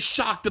am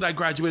shocked that I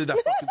graduated that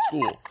fucking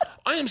school.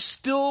 I am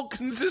still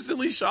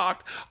consistently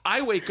shocked.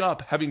 I wake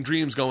up having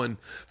dreams going,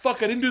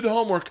 fuck, I didn't do the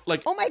homework.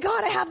 Like, oh my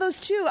God, I have those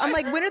too. I'm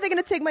like, when are they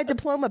going to take my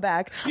diploma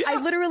back? Yeah.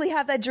 I literally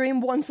have that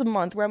dream once a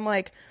month where I'm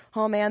like,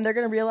 oh man, they're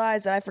going to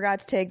realize that I forgot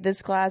to take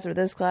this class or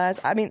this class.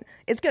 I mean,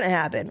 it's going to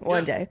happen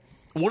one day.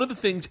 One of the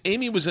things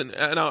Amy was in,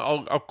 and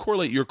I'll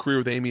correlate your career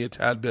with Amy a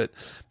tad bit,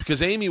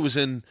 because Amy was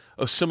in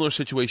a similar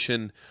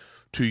situation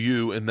to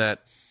you in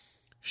that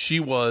she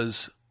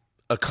was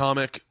a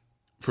comic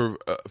for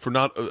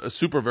not a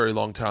super very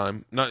long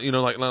time, not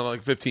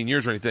like 15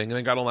 years or anything, and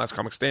then got on Last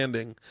Comic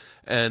Standing,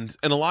 and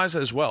Eliza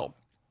as well.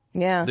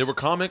 Yeah, they were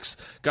comics,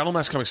 got on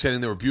Last Comic Standing.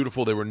 They were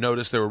beautiful. They were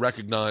noticed. They were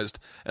recognized,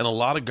 and a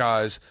lot of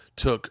guys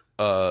took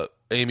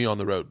Amy on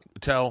the road.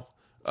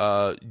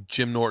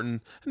 Jim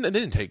Norton, and they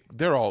didn't take.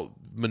 They're all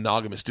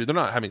monogamous, dude. They're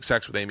not having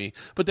sex with Amy,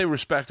 but they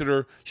respected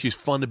her. She's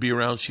fun to be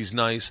around. She's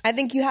nice. I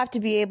think you have to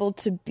be able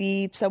to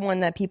be someone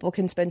that people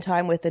can spend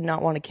time with and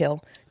not want to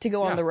kill to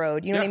go on the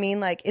road. You know what I mean?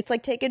 Like, it's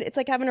like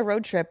having a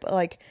road trip.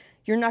 Like,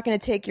 you're not going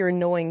to take your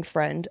annoying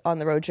friend on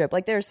the road trip.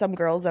 Like, there are some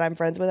girls that I'm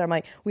friends with. I'm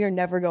like, we are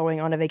never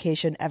going on a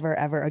vacation ever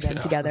again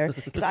together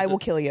because I will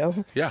kill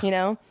you. Yeah. You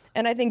know?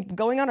 And I think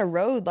going on a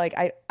road, like,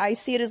 I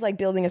see it as like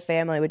building a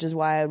family, which is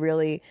why I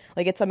really,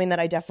 like, it's something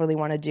that I definitely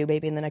want to do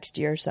maybe in the next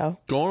year or so.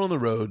 Going on the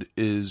road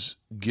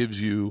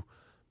gives you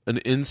an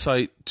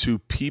insight to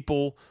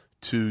people,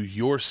 to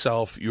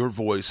yourself, your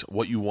voice,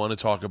 what you want to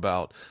talk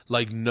about,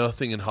 like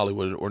nothing in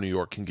Hollywood or New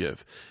York can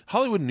give.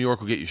 Hollywood and New York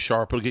will get you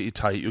sharp, it'll get you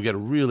tight, you'll get a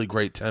really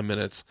great 10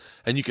 minutes,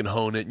 and you can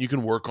hone it, and you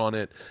can work on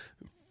it.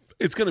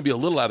 It's going to be a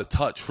little out of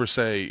touch for,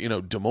 say,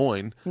 Des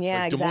Moines.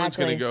 Yeah, like, Des Moines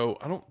going to go,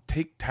 I don't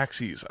take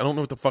taxis. I don't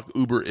know what the fuck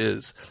Uber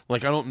is.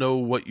 Like, I don't know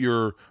what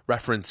your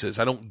reference is.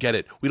 I don't get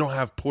it. We don't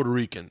have Puerto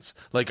Ricans.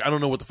 Like, I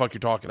don't know what the fuck you're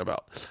talking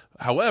about.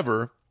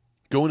 However,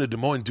 going to Des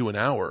Moines, do an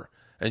hour,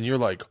 and you're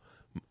like,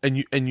 and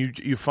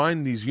you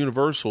find these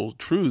universal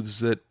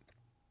truths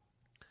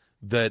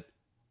that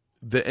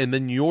and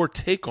then your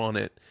take on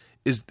it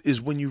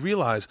is when you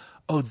realize,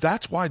 oh,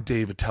 that's why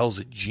Dave Attell's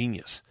a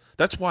genius.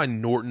 That's why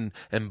Norton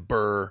and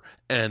Burr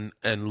and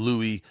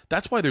Louis,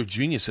 that's why they're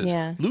geniuses.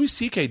 Yeah. Louis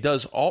C.K.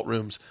 does alt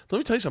rooms. Let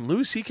me tell you something.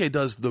 Louis C.K.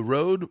 does the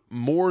road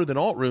more than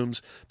alt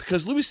rooms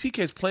because Louis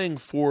C.K. is playing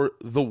for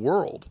the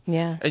world.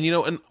 Yeah. And,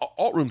 and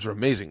alt rooms are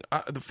amazing.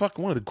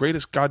 One of the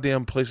greatest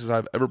goddamn places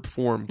I've ever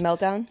performed.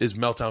 Meltdown? Is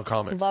Meltdown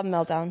Comics. Love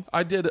Meltdown.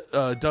 I did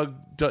Doug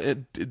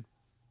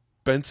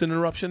Benson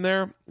Eruption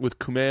there with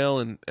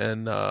Kumail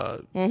and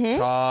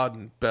Todd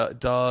and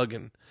Doug.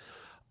 And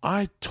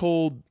I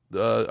told...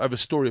 I have a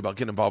story about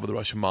getting involved with the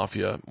Russian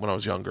mafia when I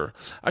was younger.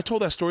 I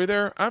told that story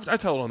there. I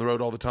tell it on the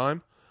road all the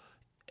time.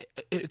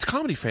 it's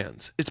comedy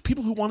fans. It's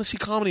people who want to see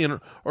comedy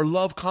or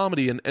love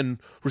comedy and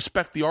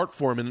respect the art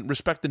form and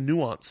respect the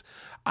nuance.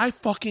 I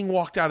fucking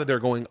walked out of there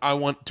going, I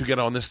want to get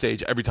on this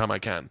stage every time I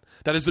can.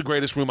 That is the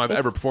greatest room I've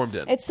ever performed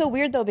in. It's so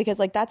weird though, because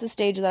like that's a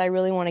stage that I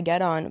really want to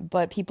get on,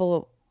 but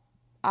people,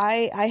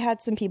 I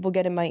had some people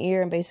get in my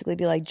ear and basically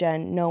be like,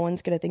 Jen, no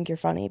one's going to think you're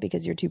funny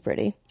because you're too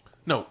pretty.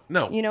 No.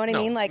 You know what I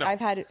mean? Like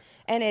I've had,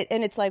 and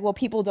it's like, well,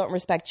 people don't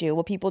respect you.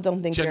 Well, people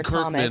don't think Jen you're a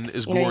comic. Kirkman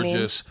is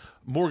gorgeous. I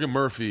mean? Morgan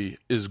Murphy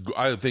is.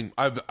 I think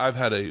I've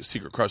had a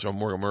secret crush on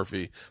Morgan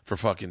Murphy for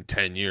fucking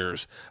 10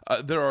 years.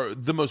 There are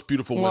the most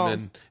beautiful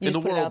women in the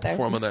world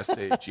perform on that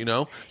stage. You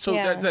know, so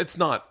that's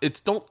not.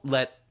 It's don't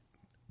let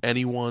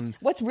anyone.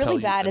 What's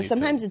really bad is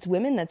sometimes it's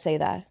women that say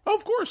that. Oh,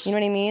 of course. You know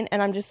what I mean?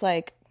 And I'm just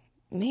like,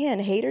 man,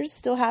 haters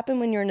still happen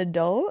when you're an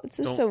adult? It's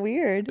just so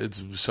weird.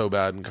 It's so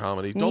bad in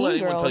comedy. Don't let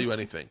anyone tell you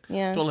anything.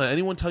 Yeah. Don't let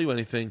anyone tell you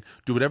anything.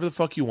 Do whatever the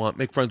fuck you want.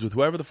 Make friends with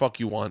whoever the fuck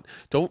you want.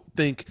 Don't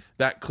think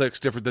that clique's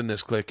different than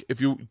this clique.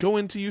 If you go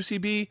into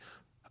UCB,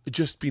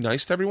 just be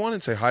nice to everyone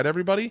and say hi to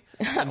everybody.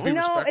 And be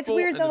no, it's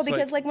weird though,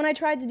 because like when I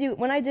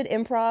did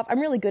improv,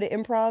 I'm really good at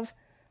improv.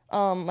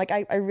 Like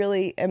I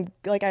really am,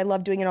 like I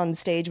love doing it on the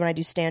stage when I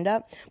do stand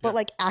up, but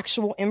like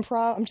actual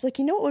improv, I'm just like,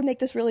 you know what would make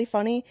this really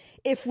funny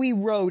if we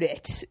wrote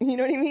it, you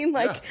know what I mean?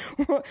 Like,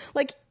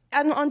 like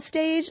on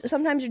stage,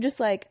 sometimes you're just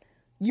like,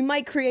 you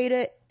might create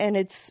it and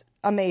it's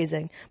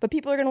amazing, but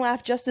people are going to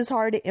laugh just as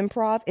hard at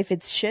improv if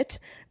it's shit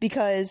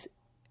because,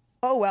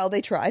 oh, well, they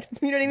tried,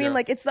 you know what I mean? Yeah.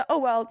 Like it's the, oh,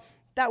 well,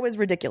 that was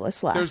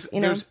ridiculous laugh. There's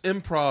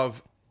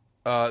improv.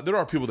 There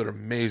are people that are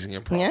amazing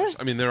improvers. Yeah.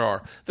 I mean, there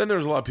are. Then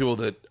there's a lot of people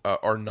that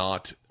are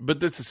not. But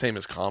that's the same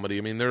as comedy.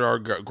 I mean, there are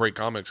great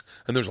comics,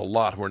 and there's a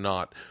lot who are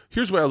not.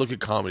 Here's the way I look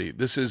at comedy.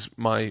 This is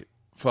my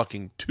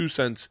fucking 2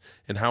 cents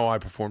in how I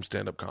perform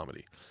stand-up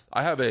comedy.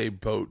 I have a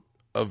boat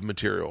of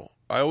material.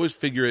 I always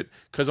figure it,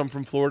 because I'm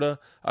from Florida,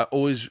 I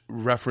always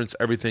reference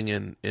everything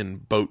in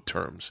boat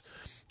terms.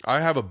 I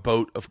have a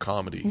boat of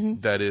comedy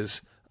that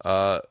is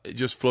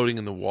just floating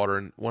in the water.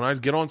 And when I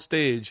get on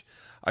stage,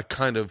 I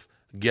kind of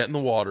get in the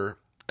water,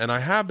 and I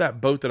have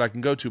that boat that I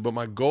can go to, but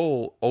my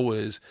goal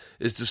always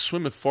is to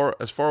swim as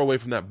far away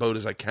from that boat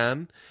as I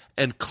can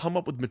and come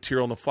up with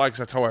material on the fly, because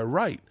that's how I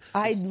write.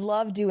 I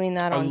love doing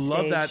that on stage.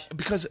 I love that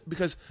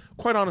because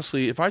quite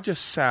honestly, if I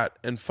just sat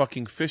and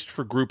fucking fished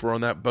for grouper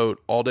on that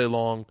boat all day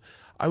long,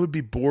 I would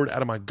be bored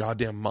out of my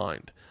goddamn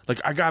mind. Like,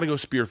 I got to go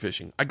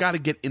spearfishing. I got to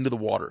get into the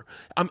water.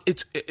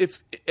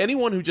 If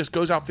anyone who just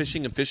goes out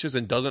fishing and fishes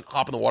and doesn't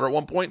hop in the water at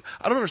one point,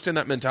 I don't understand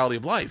that mentality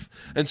of life.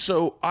 And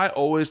so I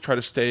always try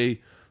to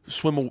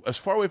swim as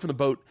far away from the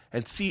boat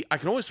and see. I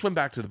can always swim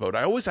back to the boat.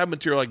 I always have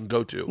material I can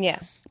go to. Yeah.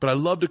 But I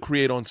love to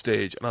create on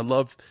stage,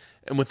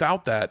 and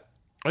without that,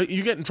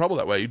 you get in trouble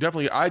that way.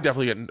 I've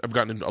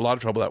gotten in a lot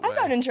of trouble that way. I've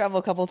gotten in trouble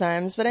a couple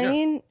times, but I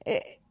mean,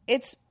 it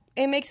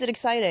makes it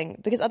exciting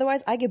because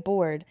otherwise I get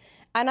bored.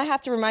 And I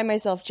have to remind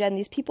myself, Jen,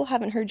 these people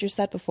haven't heard your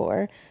set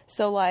before.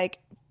 So, like,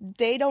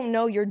 they don't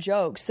know your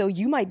jokes. So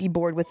you might be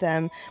bored with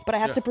them, but I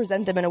have to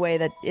present them in a way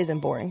that isn't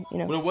boring, you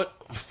know? Well,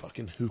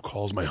 who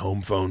calls my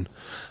home phone?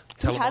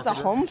 Who has a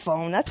home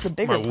phone? That's the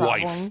bigger my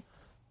problem. Wife.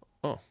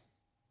 Oh.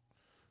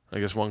 I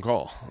guess one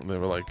call. They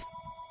were like...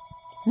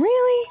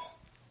 Really?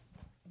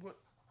 What?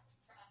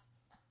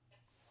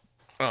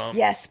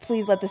 Yes,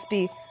 please let this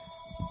be.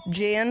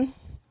 Jan,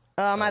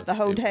 I'm at the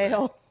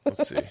hotel.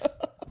 Let's see.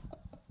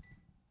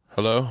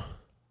 Hello?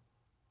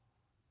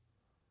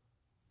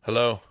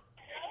 Hello?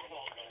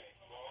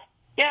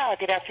 Yeah,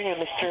 good afternoon,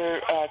 Mr.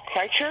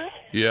 Kreitzer.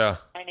 Yeah.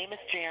 My name is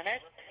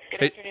Janet.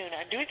 Good afternoon.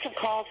 I'm doing some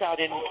calls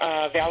out in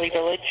Valley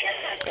Village,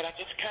 and I'm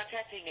just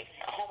contacting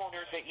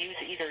homeowners that use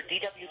either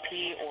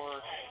DWP or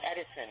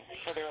Edison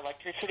for their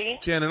electricity.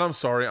 Janet, I'm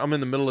sorry. I'm in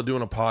the middle of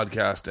doing a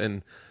podcast,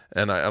 and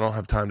I don't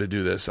have time to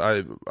do this.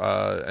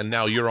 And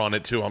now you're on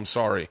it, too. I'm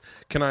sorry.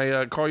 Can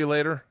I call you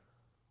later?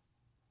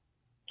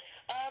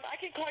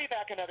 I can call you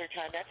back another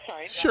time. That's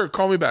fine. Sure.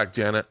 Call me back,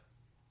 Janet.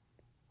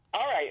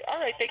 All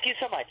right. Thank you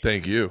so much.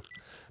 Thank you.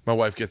 My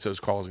wife gets those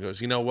calls and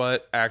goes, you know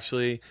what?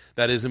 Actually,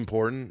 that is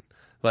important.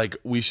 Like,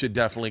 we should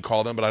definitely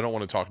call them, but I don't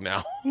want to talk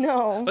now.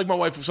 No. Like, my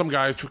wife, some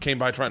guy came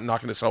by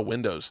knocking to sell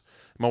windows.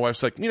 My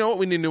wife's like, you know what?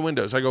 We need new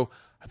windows. I go,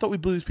 I thought we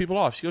blew these people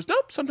off. She goes,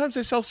 nope, sometimes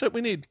they sell shit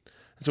we need.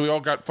 And so we all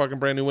got fucking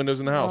brand new windows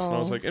in the house. And I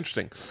was like,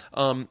 interesting.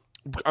 I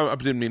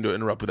didn't mean to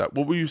interrupt with that.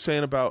 What were you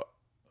saying about,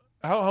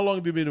 how long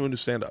have you been doing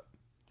stand-up?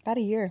 About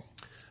a year.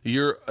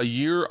 A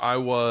year I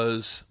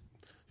was,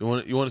 you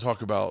want to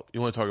talk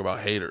about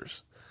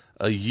haters.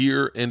 A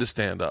year into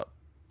stand-up,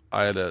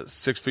 I had a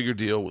 6-figure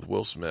deal with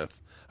Will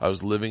Smith. I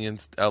was living in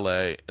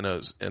L.A. and I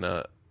was in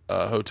a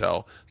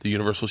hotel, the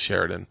Universal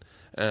Sheraton,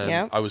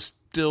 and I was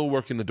still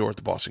working the door at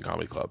the Boston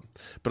Comedy Club.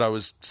 But I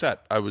was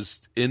set. I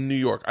was in New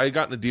York. I had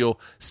gotten a deal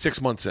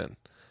 6 months in.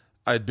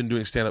 I had been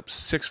doing stand-up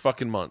 6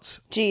 fucking months.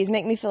 Jeez,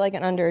 make me feel like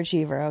an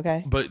underachiever,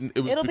 okay? But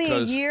it'll be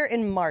a year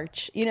in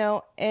March, you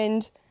know,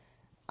 and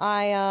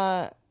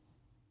I,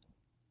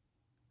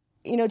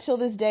 till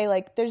this day,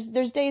 like, there's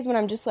days when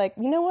I'm just like,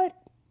 you know what?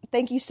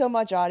 Thank you so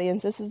much,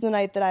 audience. This is the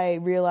night that I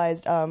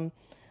realized,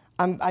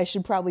 I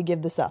should probably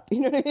give this up.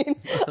 You know what I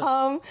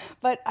mean?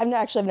 But I've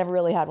never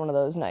really had one of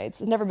those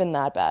nights. It's never been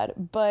that bad.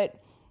 But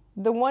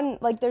the one,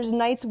 like, there's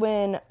nights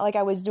when, like,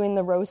 I was doing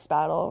the roast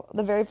battle.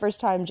 The very first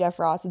time Jeff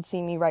Ross had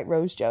seen me write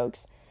roast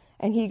jokes.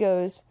 And he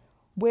goes,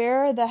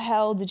 "Where the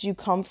hell did you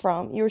come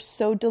from? You're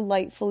so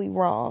delightfully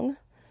wrong."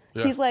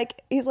 Yeah. He's like,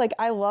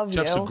 "I love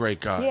Jeff's you." Jeff's a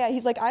great guy. Yeah,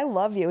 he's like, "I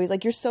love you." He's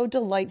like, "You're so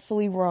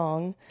delightfully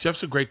wrong."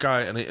 Jeff's a great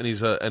guy, and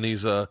he's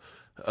a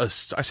I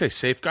say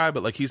safe guy,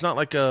 but like he's not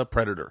like a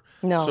predator.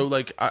 No. So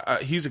like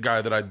he's a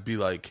guy that I'd be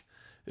like,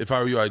 if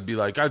I were you, I'd be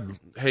like,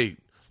 hey,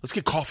 let's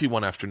get coffee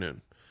one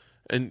afternoon.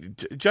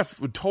 And Jeff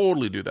would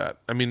totally do that.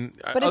 I mean,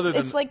 but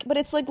it's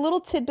like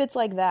little tidbits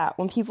like that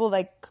when people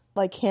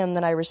like him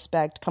that I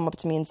respect come up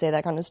to me and say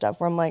that kind of stuff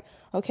where I'm like,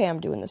 okay, I'm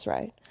doing this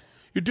right.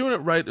 You're doing it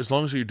right as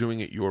long as you're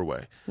doing it your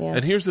way. Yeah.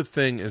 And here's the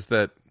thing is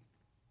that,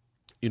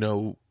 you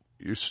know,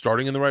 you're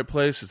starting in the right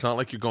place. It's not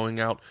like you're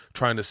going out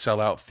trying to sell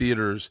out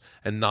theaters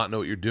and not know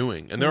what you're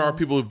doing. And there are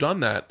people who've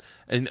done that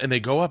and they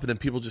go up and then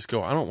people just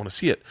go, I don't want to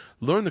see it.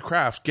 Learn the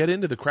craft, get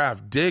into the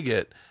craft, dig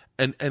it.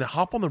 And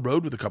hop on the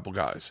road with a couple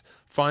guys,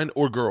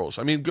 or girls.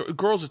 I mean,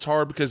 girls, it's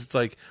hard because it's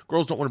like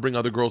girls don't want to bring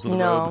other girls on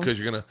the road because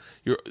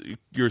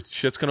your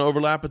shit's gonna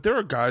overlap. But there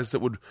are guys that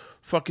would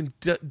fucking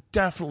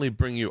definitely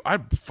bring you.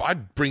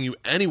 I'd bring you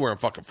anywhere in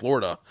fucking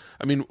Florida.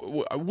 I mean,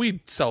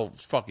 we'd sell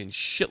fucking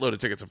shitload of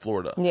tickets in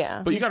Florida.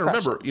 Yeah, but you got to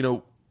remember, you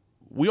know,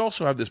 we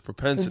also have this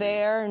propensity.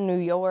 There, New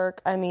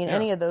York, I mean,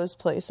 any of those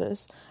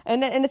places.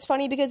 And it's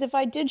funny because if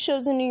I did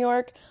shows in New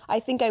York, I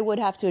think I would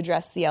have to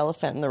address the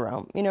elephant in the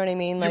room. You know what I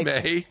mean? Like,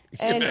 you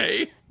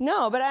may.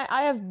 No, but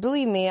I have,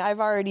 believe me, I've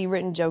already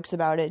written jokes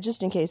about it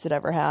just in case it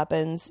ever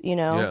happens, you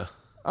know? Yeah.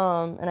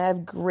 And I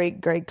have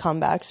great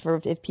comebacks for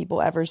if people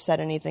ever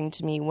said anything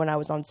to me when I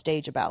was on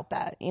stage about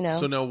that, you know?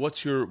 So now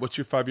what's your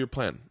 5-year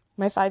plan?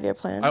 My 5-year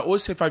plan? I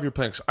always say 5-year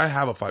plan because I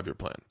have a 5-year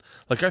plan.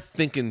 Like, I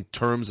think in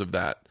terms of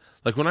that.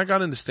 Like, when I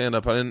got into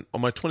stand-up, on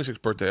my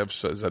 26th birthday, I've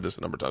said this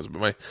a number of times,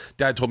 but my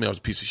dad told me I was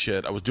a piece of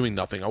shit. I was doing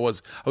nothing. I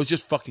was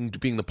just fucking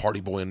being the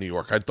party boy in New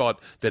York. I thought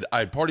that I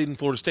had partied in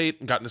Florida State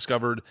and gotten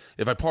discovered.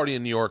 If I party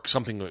in New York,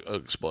 something would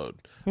explode.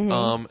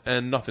 Mm-hmm.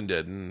 And nothing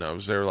did. And I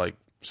was there, like,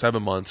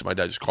 7 months, and my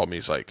dad just called me.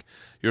 He's like,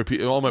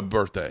 on my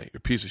birthday, you're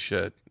a piece of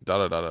shit,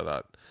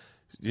 da-da-da-da-da.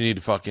 You need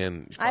to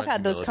fucking... I've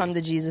had those come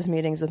to Jesus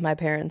meetings with my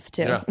parents,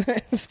 too. Yeah.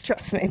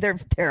 Trust me, they're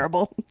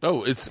terrible.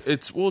 Oh,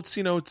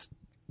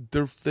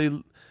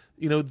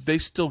 they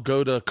still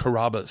go to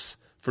Carrabba's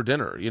for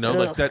dinner, you know, Ugh.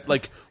 like that.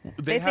 Like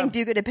they think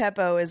Buca di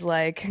Beppo is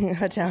like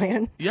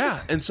Italian.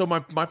 Yeah, and so my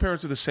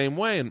parents are the same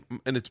way,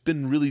 and it's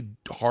been really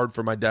hard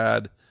for my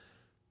dad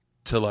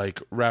to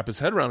like wrap his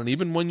head around. And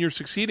even when you're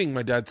succeeding,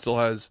 my dad still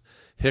has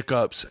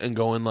hiccups and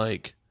going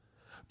like,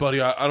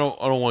 "Buddy, I don't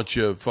want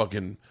you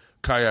fucking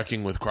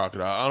kayaking with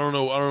crocodile. I don't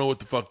know what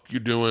the fuck you're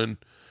doing."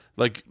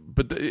 Like,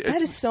 but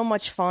that is so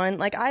much fun.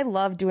 Like, I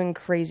love doing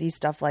crazy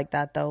stuff like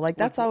that, though. Like,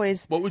 that's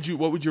always. What would your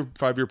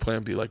 5-year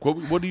plan be like?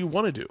 What do you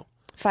want to do?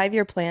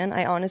 5-year plan?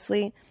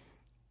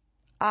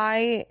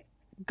 I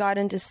got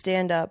into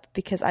stand up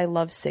because I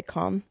love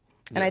sitcom,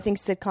 and I think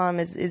sitcom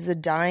is a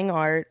dying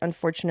art,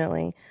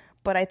 unfortunately.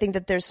 But I think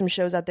that there's some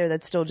shows out there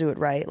that still do it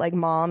right. Like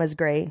Mom is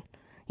great.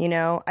 You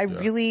know,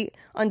 really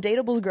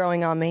Undateable's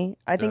growing on me.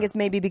 I think it's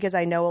maybe because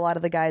I know a lot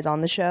of the guys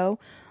on the show.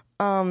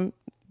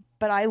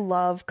 But I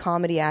love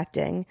comedy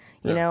acting.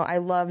 You know, I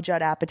love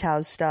Judd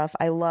Apatow's stuff.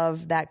 I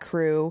love that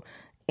crew.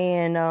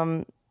 And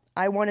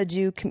I want to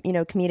do,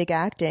 comedic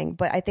acting.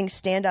 But I think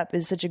stand-up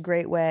is such a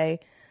great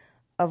way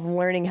of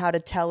learning how to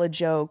tell a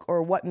joke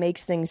or what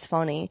makes things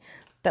funny.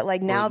 That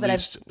like now that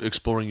I've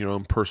exploring your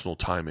own personal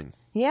timing.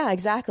 Yeah,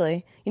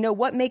 exactly. You know,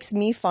 what makes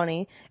me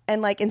funny?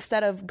 And like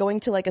instead of going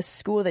to like a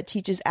school that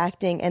teaches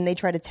acting and they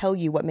try to tell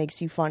you what makes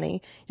you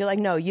funny, you're like,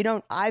 no, you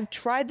don't. I've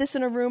tried this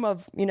in a room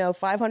of,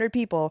 500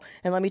 people,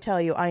 and let me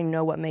tell you, I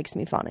know what makes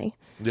me funny.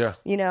 Yeah.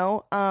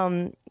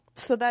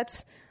 So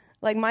that's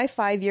like my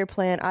 5-year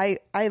plan.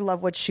 I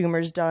love what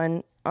Schumer's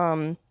done.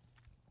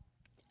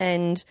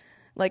 And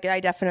like I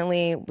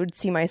definitely would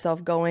see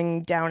myself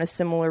going down a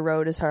similar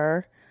road as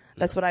her.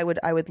 That's what I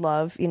would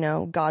love,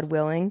 God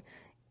willing.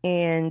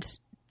 And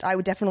I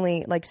would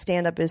definitely like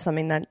stand up is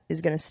something that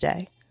is going to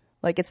stay.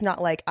 Like, it's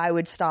not like I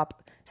would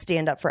stop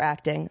stand up for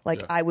acting.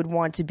 Like I would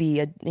want to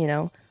be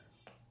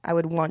I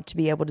would want to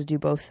be able to do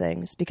both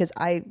things because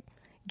I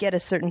get a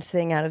certain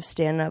thing out of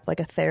stand up, like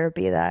a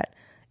therapy that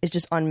is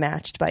just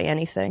unmatched by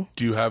anything.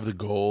 Do you have the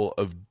goal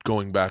of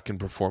going back and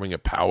performing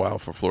at Powwow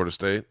for Florida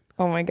State?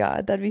 Oh my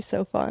God, that'd be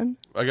so fun.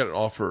 I got an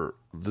offer.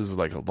 This is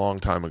like a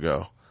long time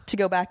ago. To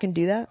go back and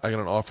do that? I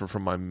got an offer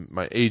from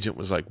my agent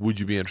was like, would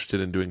you be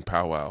interested in doing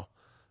Powwow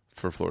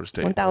for Florida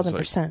State?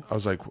 1,000%. I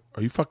was like,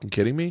 are you fucking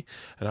kidding me?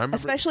 And I remember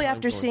especially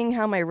after seeing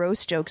how my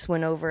roast jokes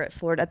went over at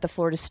the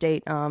Florida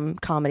State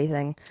comedy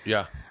thing.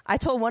 Yeah. I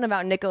told one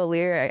about Nick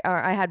O'Leary.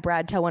 I had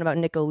Brad tell one about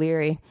Nick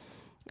O'Leary.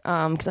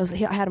 because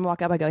I had him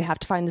walk up. I go, you have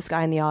to find this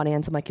guy in the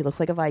audience. I'm like, he looks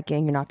like a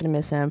Viking. You're not going to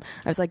miss him.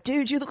 I was like,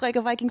 dude, you look like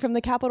a Viking from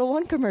the Capital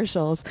One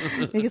commercials.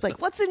 And he's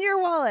like, what's in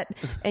your wallet?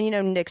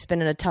 And Nick's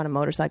been in a ton of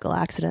motorcycle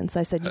accidents.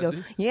 I said,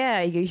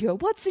 yeah. You go,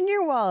 what's in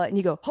your wallet? And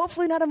you go,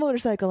 hopefully not a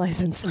motorcycle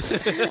license.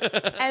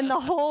 And the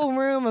whole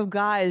room of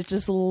guys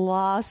just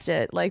lost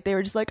it. Like they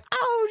were just like,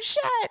 oh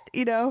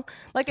shit,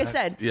 Like I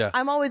said,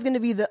 I'm always going to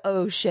be the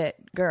oh shit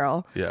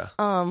girl. Yeah.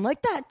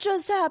 Like that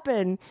just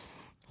happened.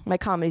 My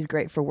comedy's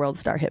great for world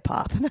star hip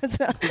hop. That's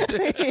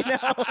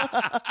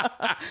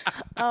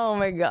Oh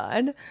my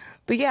god.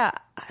 But yeah,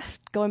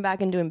 going back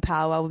and doing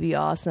powwow would be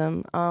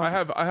awesome. I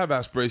have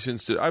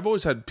aspirations to. I've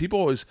always had people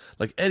always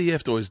like Eddie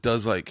Ift always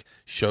does like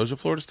shows at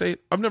Florida State.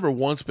 I've never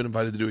once been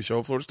invited to do a show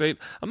at Florida State.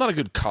 I'm not a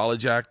good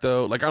college act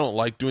though. Like I don't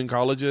like doing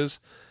colleges.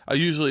 I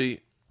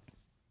usually.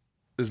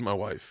 This is my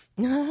wife.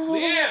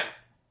 Leanne.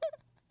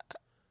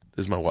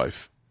 This is my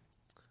wife.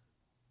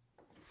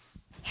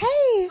 Hey.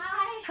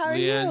 Hi. How are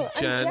Leanne, you?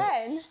 Jen. I'm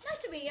Jen. Nice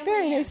to meet you.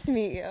 Very nice to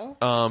meet you.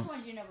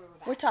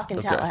 We're talking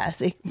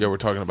Tallahassee. Yeah, we're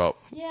talking about.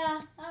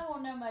 Yeah, I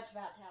won't know much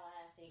about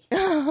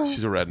Tallahassee.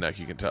 She's a redneck,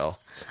 you can tell.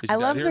 I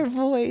love their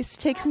voice.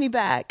 Takes me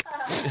back.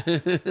 Okay,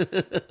 well,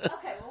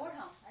 we're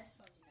home. I just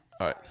wanted you to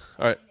know.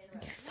 All right.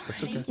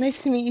 That's okay.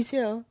 Nice to meet you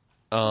too.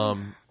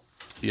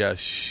 Yeah,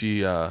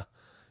 she. Yeah,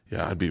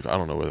 I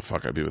don't know where the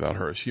fuck I'd be without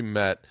her. She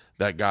met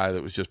that guy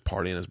that was just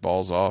partying his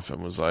balls off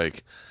and was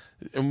like.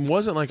 It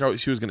wasn't like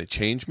she was going to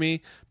change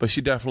me, but she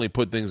definitely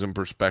put things in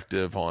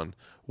perspective on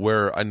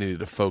where I needed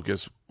to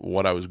focus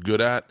what I was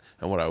good at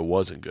and what I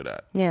wasn't good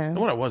at. Yeah. And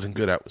what I wasn't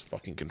good at was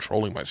fucking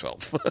controlling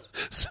myself.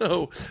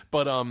 So,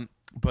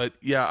 but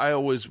yeah, I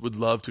always would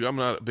love to. I'm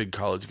not a big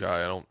college guy.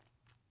 I'll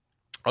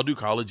do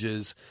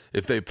colleges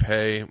if they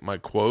pay my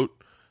quote.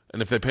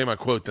 And if they pay my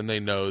quote, then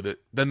they know that.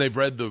 Then they've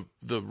read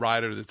the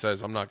rider that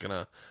says I'm not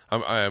gonna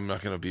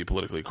be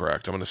politically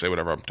correct. I'm gonna say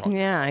whatever I'm talking.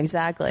 Yeah,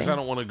 exactly. Because I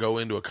don't want to go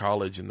into a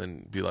college and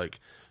then be like,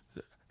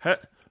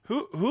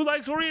 who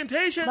likes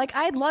orientation? Like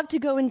I'd love to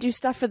go and do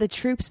stuff for the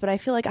troops, but I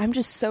feel like I'm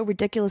just so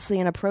ridiculously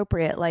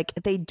inappropriate. Like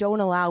they don't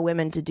allow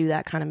women to do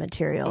that kind of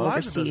material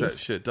overseas. Eliza does that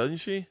shit, doesn't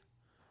she?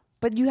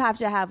 But you have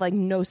to have like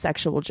no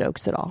sexual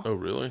jokes at all. Oh,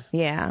 really?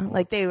 Yeah,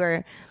 like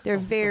they're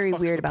very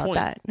weird about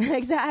that.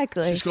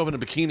 Exactly. Just go up in a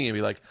bikini and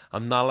be like,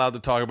 I'm not allowed to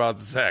talk about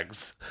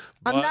sex.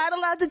 I'm not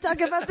allowed to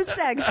talk about the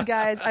sex,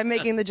 guys. I'm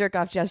making the jerk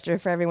off gesture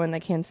for everyone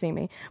that can't see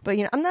me. But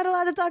I'm not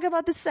allowed to talk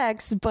about the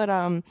sex. But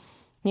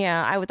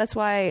yeah, that's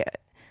why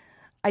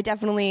I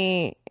don't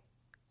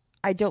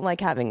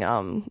like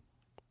having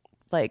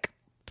like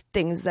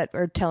things that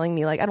are telling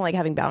me like I don't like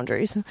having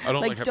boundaries. I don't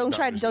like don't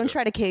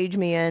try to cage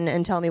me in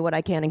and tell me what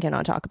I can and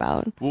cannot talk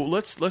about. Well,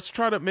 let's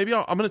try to I'm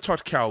going to talk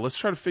to Cal. Let's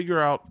try to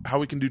figure out how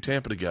we can do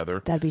Tampa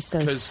together. That'd be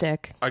so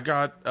sick. I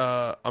got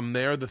I'm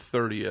there the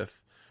 30th,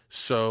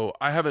 so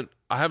I haven't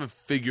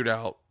figured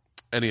out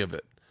any of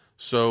it.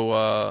 So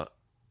I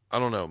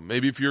don't know.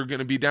 Maybe if you're going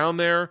to be down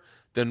there,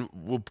 then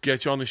we'll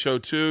get you on the show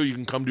too. You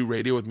can come do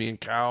radio with me and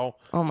Cal.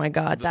 Oh my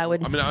God, that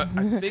would. I mean, I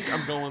think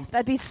I'm going.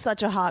 That'd be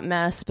such a hot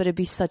mess, but it'd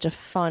be such a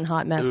fun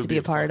hot mess to be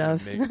a part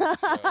of. It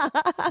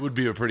would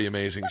be a pretty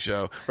amazing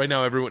show. Right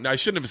now, everyone. I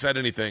shouldn't have said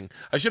anything.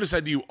 I should have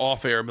said to you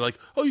off air and be like,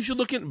 "Oh, you should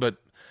look in." But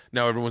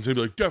now everyone's gonna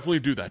be like,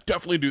 "Definitely do that.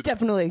 Definitely do that.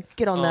 Definitely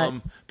get on that."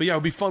 But yeah,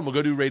 it'll be fun. We'll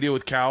go do radio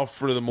with Cal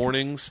for the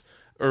mornings,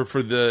 or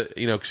for the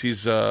because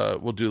he's.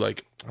 We'll do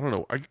like I don't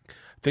know. I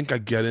think I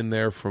get in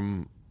there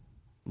from.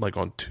 Like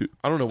on two,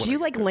 I don't know. Do you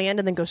like land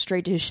and then go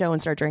straight to his show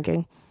and start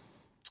drinking?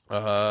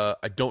 I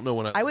don't know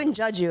when I wouldn't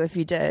judge you if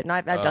you did. And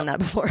I've done that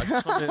before.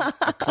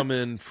 I come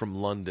in from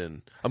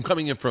London. I'm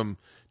coming in from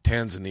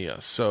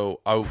Tanzania,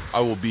 so I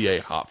will be a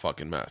hot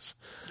fucking mess.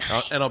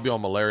 Nice. And I'll be on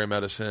malaria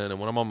medicine.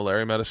 And when I'm on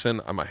malaria medicine,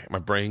 my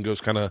brain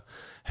goes kind of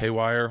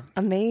haywire.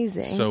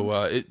 Amazing.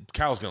 So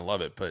Cal's gonna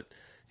love it. But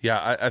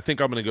yeah, I think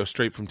I'm gonna go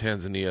straight from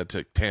Tanzania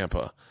to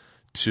Tampa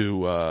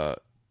to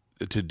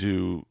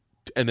do.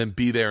 And then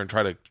be there and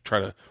try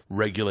to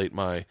regulate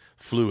my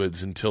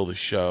fluids until the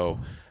show,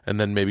 and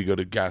then maybe go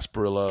to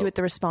Gasparillo. Do it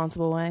the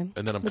responsible way.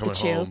 And then I'm coming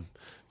home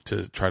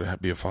to try to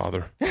be a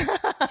father.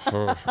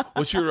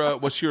 What's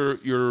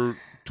your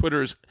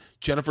Twitter's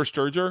Jennifer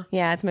Sterger?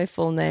 Yeah, it's my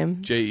full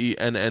name.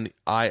 JENNIFER.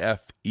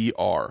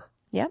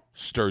 Yep.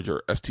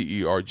 Sterger,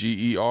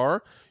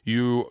 STERGER.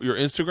 Your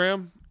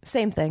Instagram?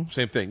 Same thing.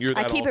 You're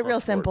that I keep it real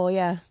simple.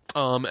 Yeah.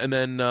 And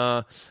then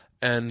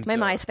and my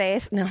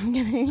MySpace. No, I'm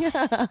kidding.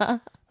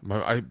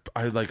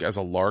 I like as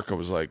a lark, I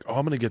was like, oh,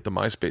 I'm going to get the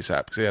MySpace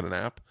app because they had an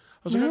app. I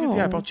was like, I'll get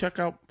the app. I'll check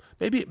out.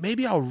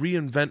 Maybe I'll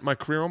reinvent my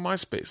career on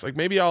MySpace. Like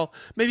maybe I'll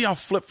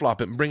flip flop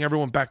it and bring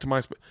everyone back to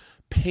MySpace.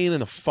 Pain in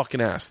the fucking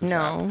ass. This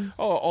app.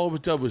 Oh, all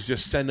it did was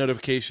just send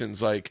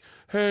notifications like,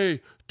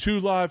 hey, Too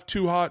Live,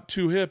 Too Hot,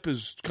 Too Hip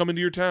is coming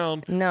to your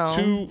town.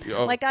 No.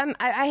 Like,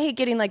 I hate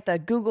getting, like, the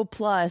Google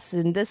Plus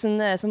and this and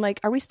this. I'm like,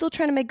 are we still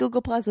trying to make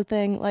Google Plus a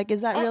thing? Like,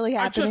 is that really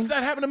happening?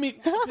 That happened to me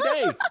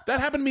today. That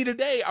happened to me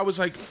today. I was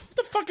like, what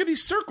the fuck are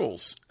these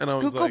circles? And I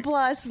was Google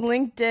Plus,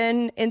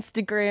 LinkedIn,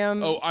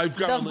 Instagram. Oh, I've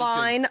got the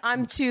Vine.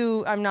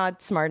 I'm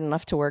not smart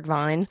enough to work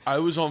Vine. I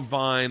was on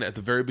Vine at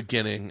the very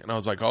beginning, and I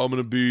was like, oh, I'm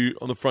going to be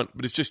on the front.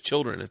 But it's just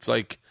children. It's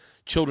like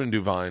children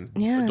do Vine.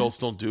 Yeah. Adults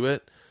don't do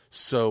it.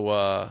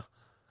 So,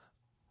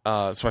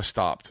 so I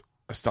stopped.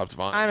 I stopped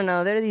Vine. I don't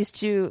know. There are these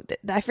two.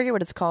 I forget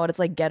what it's called. It's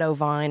like Ghetto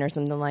Vine or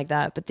something like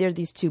that. But there are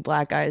these two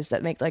black guys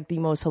that make like the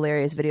most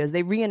hilarious videos.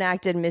 They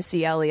reenacted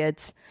Missy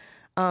Elliott's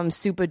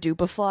Super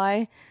Duper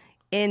Fly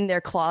in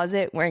their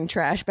closet wearing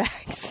trash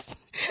bags.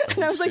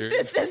 And I was like,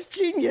 this is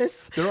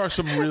genius. There are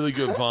some really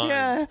good Vines.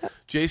 Yeah.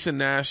 Jason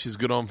Nash is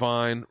good on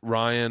Vine.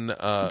 Ryan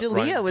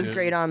D'Elia was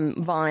great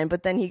on Vine,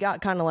 but then he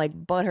got kind of like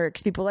butthurt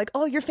because people were like,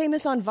 oh, you're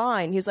famous on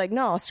Vine. He's like,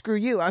 no, screw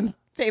you. I'm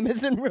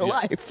famous in real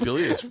life.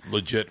 D'Elia is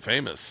legit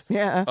famous.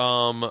 Yeah.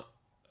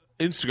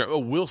 Instagram. Oh,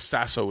 Will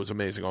Sasso was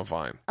amazing on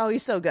Vine. Oh,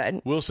 he's so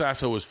good. Will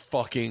Sasso was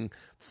fucking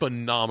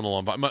phenomenal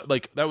on Vine.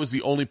 Like, that was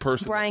the only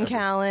person. Brian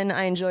Callen,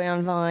 I enjoy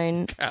on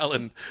Vine.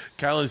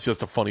 Callen's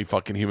just a funny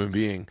fucking human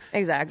being.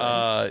 Exactly.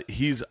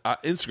 He's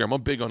Instagram.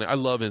 I'm big on it. I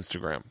love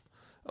Instagram.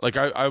 Like,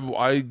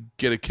 I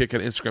get a kick at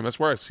Instagram. That's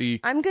where I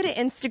see. I'm good at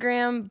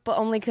Instagram, but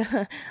only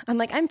I'm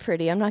like, I'm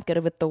pretty. I'm not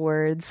good with the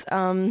words.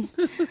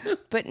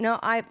 But no,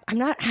 I'm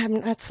not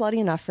slutty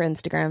enough for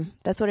Instagram.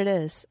 That's what it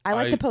is. I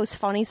like to post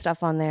funny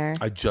stuff on there.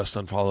 I just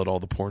unfollowed all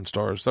the porn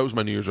stars. That was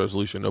my New Year's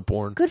resolution. No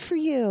porn. Good for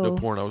you. No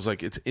porn. I was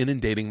like, it's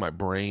inundating my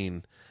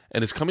brain.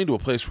 And it's coming to a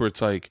place where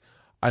it's like,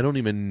 I don't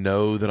even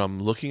know that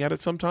I'm looking at it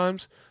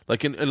sometimes.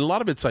 Like, and a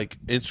lot of it's like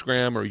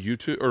Instagram or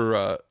YouTube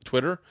or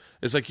Twitter.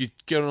 It's like you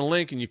get on a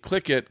link and you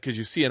click it because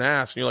you see an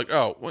ass and you're like,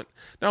 oh, what?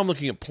 Now I'm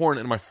looking at porn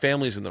and my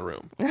family's in the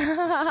room. So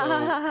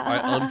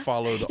I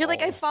unfollowed. You're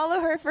like, I follow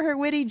her for her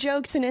witty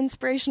jokes and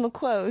inspirational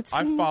quotes.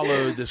 I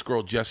followed this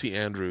girl, Jessie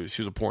Andrews.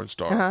 She was a porn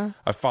star.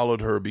 I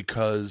followed her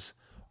because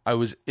I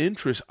was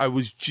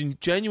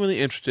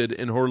genuinely interested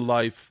in her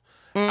life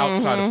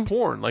outside of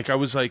porn. Like, I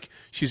was like,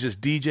 she's this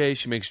DJ,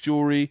 she makes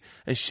jewelry,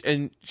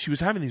 and she was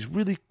having these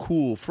really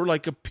cool, for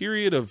like a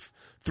period of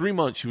 3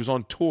 months, she was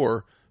on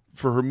tour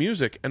for her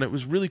music, and it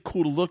was really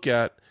cool to look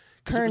at.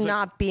 Her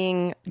not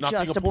being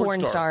just a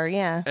porn star,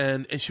 yeah.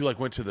 And she like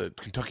went to the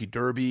Kentucky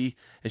Derby,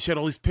 and she had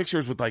all these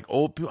pictures with like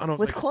old people. With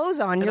like, clothes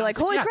on. You're like,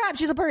 holy crap,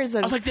 she's a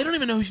person. I was like, they don't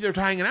even know who they're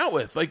hanging out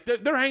with. Like,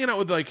 they're hanging out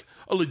with like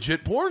a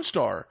legit porn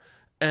star.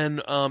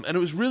 And it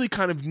was really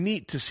kind of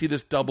neat to see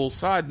this double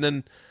side.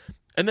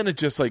 And then it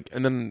just like,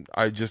 and then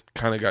I just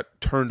kind of got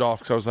turned off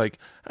because I was like,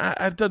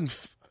 I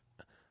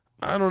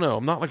don't know.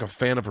 I'm not like a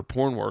fan of her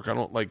porn work. I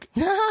don't like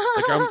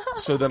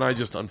so then I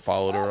just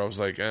unfollowed her. I was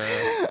like,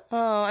 oh,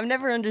 I've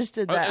never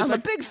understood that. I'm like,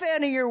 a big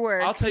fan of your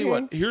work. I'll tell you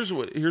what. Here's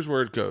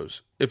where it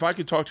goes. If I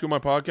could talk to you on my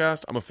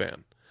podcast, I'm a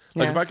fan.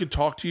 Like, if I could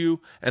talk to you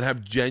and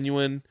have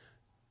genuine.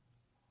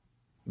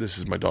 This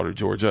is my daughter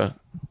Georgia.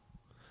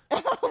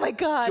 Oh my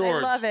God,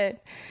 George. I love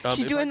it.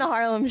 She's doing the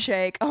Harlem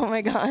Shake. Oh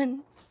my God.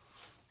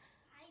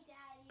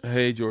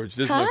 Hey, George.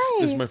 This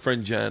is my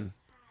friend Jen.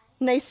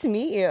 Nice to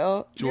meet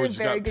you. George's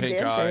got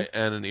pink eye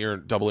and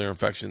an double ear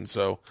infection,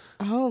 so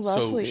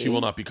lovely. So she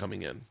will not be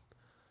coming in.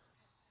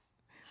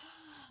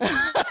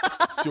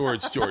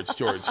 George,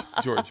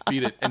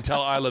 beat it. And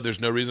tell Isla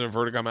there's no reason for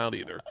her to come out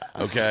either.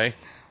 Okay?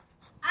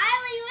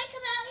 Isla, you want to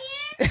come out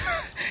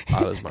here?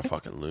 Isla's my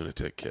fucking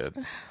lunatic kid.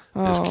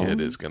 This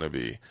kid is going to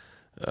be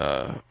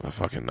a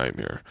fucking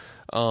nightmare.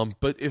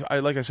 But if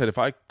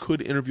I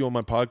could interview on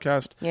my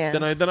podcast,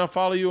 then I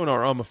follow you, and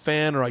or I'm a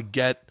fan, or I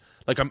get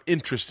like, I'm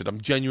interested. I'm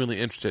genuinely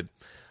interested.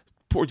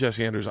 Poor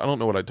Jessie Andrews. I don't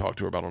know what I'd talk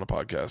to her about on a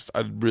podcast.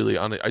 I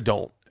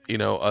don't. You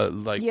know,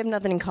 like, you have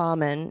nothing in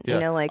common. Yeah, you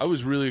know, like, I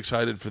was really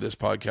excited for this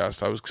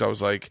podcast. I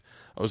was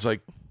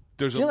like,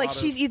 there's. You're like,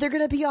 she's either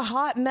gonna be a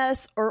hot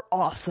mess or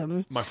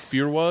awesome. My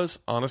fear was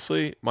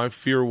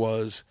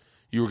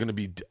you were gonna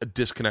be a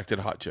disconnected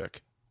hot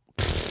chick.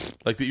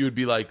 Like, that you'd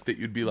be like.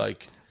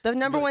 The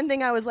number one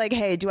thing I was like,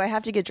 hey, do I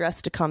have to get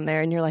dressed to come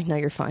there? And you're like, no,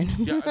 you're fine.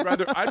 Yeah,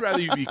 I'd rather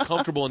you be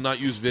comfortable and not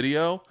use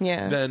video.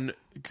 Yeah. Than,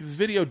 because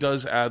video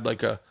does add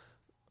like a.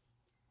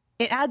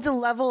 It adds a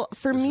level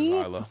for me.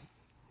 Is Isla.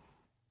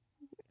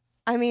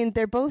 I mean,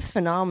 they're both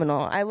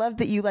phenomenal. I love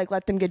that you like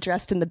let them get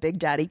dressed in the Big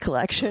Daddy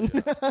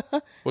collection.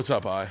 What's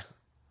up,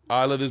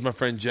 Isla? This is my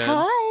friend Jen.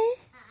 Hi.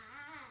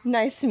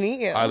 Nice to meet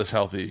you. Isla's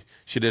healthy.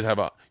 She did have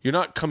a. You're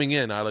not coming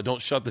in, Isla.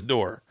 Don't shut the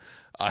door,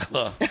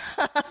 Isla.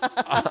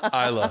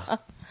 Isla.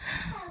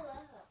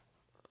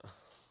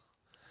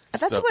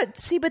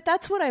 But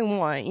that's what I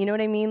want. You know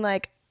what I mean?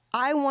 Like,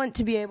 I want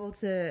to be able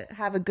to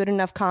have a good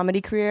enough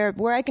comedy career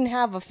where I can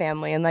have a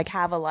family and like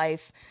have a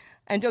life.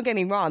 And don't get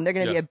me wrong, they're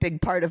going to be a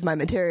big part of my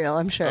material,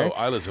 I'm sure.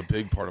 Oh, Isla's a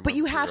big part of my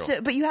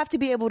material. But you have to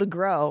be able to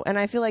grow. And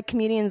I feel like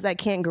comedians that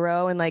can't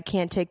grow and like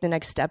can't take the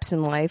next steps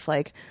in life,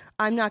 like,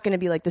 I'm not going to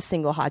be like the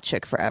single hot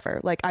chick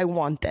forever. Like, I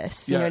want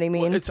this. You know what I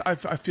mean? Well, I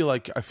feel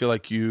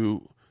like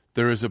you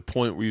there is a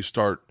point where you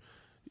start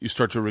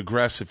to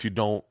regress if you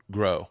don't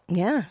grow.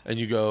 Yeah. And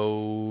you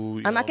go...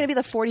 I'm not going to be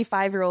the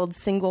 45-year-old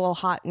single,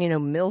 hot,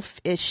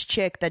 MILF-ish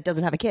chick that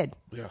doesn't have a kid.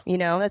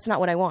 Yeah. That's not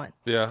what I want.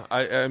 Yeah.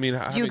 I mean...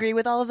 Do you agree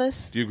with all of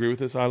this? Do you agree with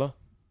this, Isla?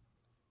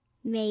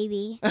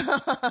 Maybe. Do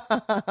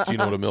you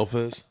know what a MILF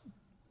is?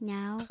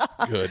 No.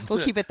 Good. We'll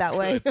keep it that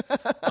way.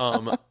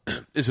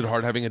 Is it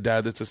hard having a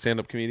dad that's a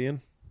stand-up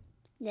comedian?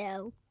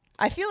 No.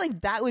 I feel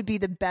like that would be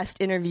the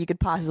best interview you could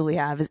possibly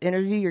have, is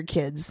interview your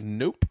kids.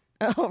 Nope.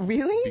 Oh,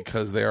 really?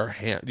 Because they are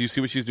ham. Do you see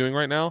what she's doing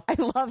right now? I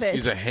love it.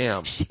 She's a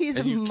ham.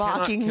 She's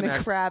mocking the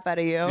crap out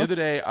of you. The other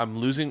day, I'm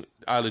losing...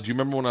 Isla, do you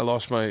remember when I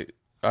lost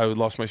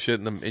my shit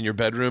in your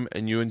bedroom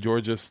and you and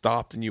Georgia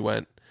stopped and you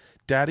went,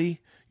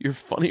 Daddy, you're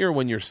funnier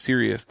when you're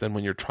serious than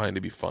when you're trying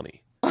to be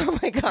funny. Oh,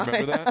 my God.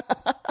 Remember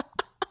that?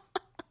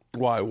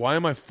 Why? Why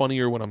am I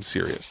funnier when I'm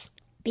serious?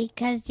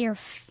 Because you're...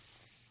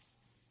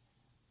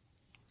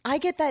 I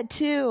get that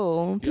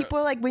too. People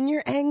are like, when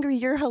you're angry,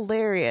 you're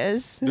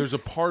hilarious. There's a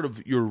part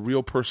of your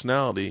real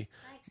personality,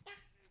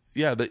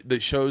 that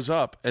shows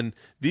up, and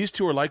these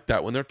two are like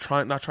that. When they're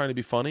not trying to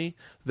be funny,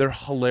 they're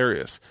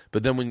hilarious.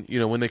 But then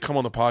when they come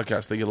on the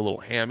podcast, they get a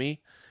little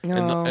hammy,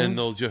 and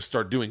they'll just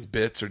start doing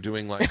bits or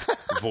doing like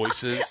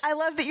voices. I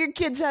love that your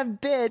kids have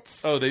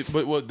bits. Oh,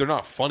 they're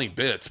not funny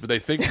bits, but they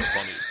think they're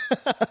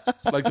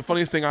funny. Like the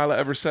funniest thing Isla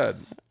ever said.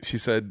 She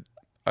said,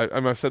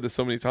 I've said this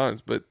so many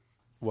times, but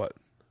what?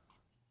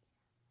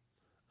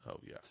 Oh,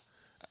 yeah.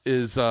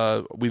 Is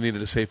we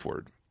needed a safe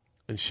word.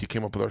 And she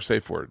came up with our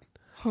safe word.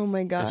 Oh,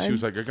 my God. And she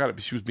was like, I got it.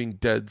 But she was being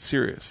dead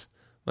serious.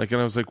 And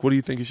I was like, what do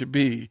you think it should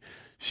be?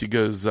 She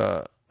goes,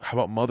 how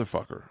about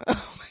motherfucker?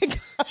 Oh, my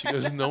God. She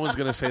goes, no one's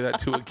going to say that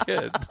to a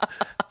kid.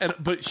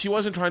 But she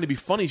wasn't trying to be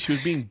funny. She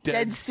was being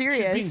dead serious.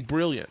 She was being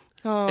brilliant.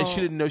 Oh. And she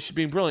didn't know she's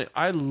being brilliant.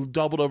 I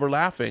doubled over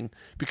laughing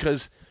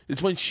because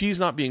it's when she's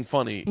not being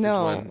funny.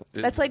 No,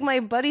 that's like my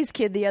buddy's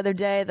kid the other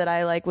day that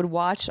I would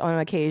watch on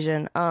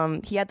occasion.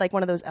 He had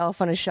one of those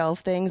Elf on a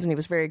Shelf things, and he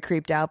was very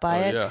creeped out by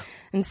it. Yeah.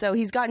 And so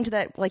he's gotten to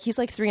that, he's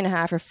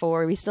 3.5 or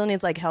 4. He still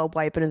needs help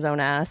wiping his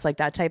own ass,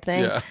 that type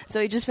thing. Yeah. So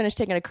he just finished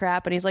taking a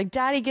crap, and he's like,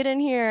 Daddy, get in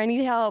here. I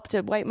need help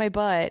to wipe my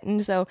butt.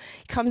 And so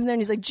he comes in there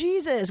and he's like,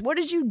 Jesus, what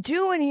did you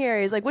do in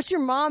here? He's like, what's your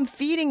mom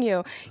feeding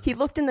you? He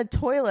looked in the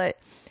toilet.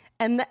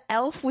 And the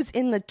elf was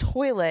in the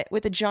toilet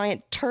with a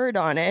giant turd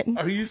on it.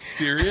 Are you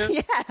serious?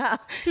 Yeah.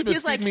 He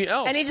was like, me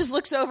elves. And he just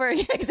looks over.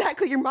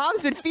 Exactly. Your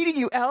mom's been feeding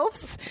you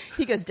elves.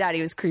 He goes,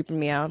 Daddy was creeping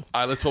me out.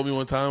 Isla told me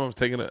one time I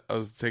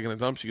was taking a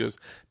dump. She goes,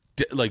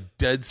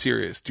 dead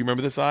serious. Do you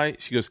remember this?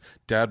 She goes,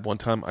 Dad, one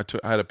time I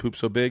had a poop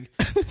so big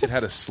it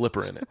had a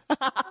slipper in it.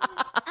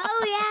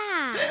 Oh yeah.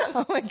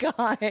 Oh my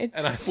God.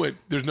 And I went,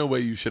 there's no way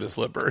you shit a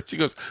slipper. She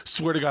goes,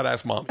 swear to God,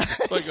 ask Mommy. I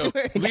go,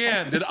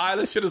 Leanne, did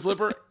Isla shit a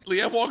slipper?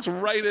 Leanne walks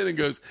right in and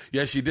goes,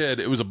 yeah, she did.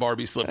 It was a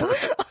Barbie slipper.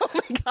 Oh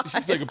my God.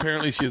 She's like,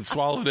 apparently she had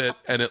swallowed it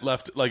and it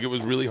left, it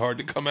was really hard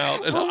to come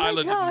out. And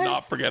Isla did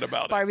not forget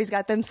about it. Barbie's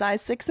got them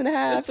size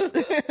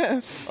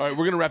 6.5s. All right,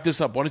 we're going to wrap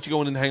this up. Why don't you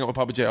go in and hang out with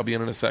Papa J? I'll be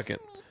in a second.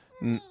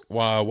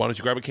 Why don't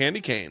you grab a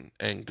candy cane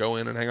and go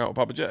in and hang out with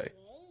Papa J?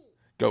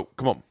 Go.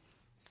 Come on.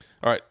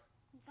 All right.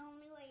 The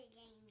only way you're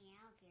getting me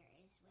out there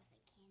is with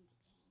a candy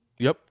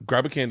cane. Yep.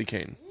 Grab a candy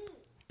cane.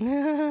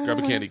 Grab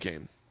a candy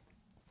cane.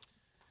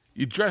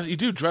 You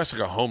do dress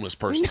like a homeless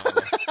person.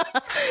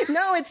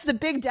 No, it's the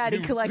Big Daddy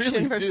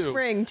collection for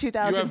spring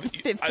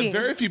 2015.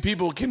 Very few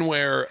people can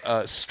wear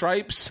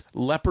stripes,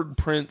 leopard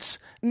prints,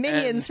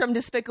 Minions from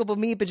Despicable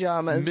Me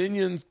pajamas.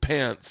 Minions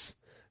pants.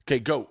 Okay,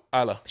 go,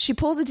 Isla. She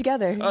pulls it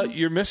together.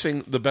 You're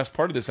missing the best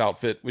part of this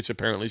outfit, which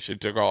apparently she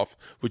took off,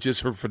 which is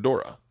her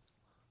fedora.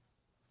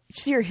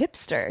 She's your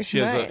hipster.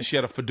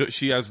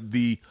 She has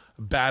the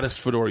baddest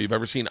fedora you've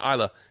ever seen.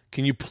 Isla,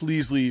 can you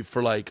please leave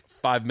for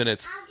 5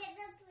 minutes? I'll get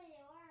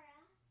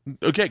the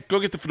fedora. Okay, go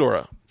get the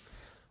fedora.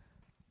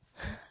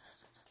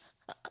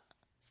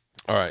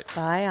 All right.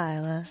 Bye,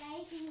 Isla.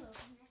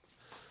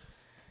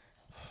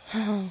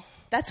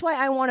 That's why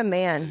I want a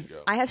man.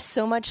 I have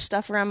so much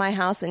stuff around my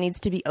house that needs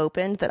to be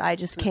opened that I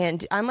just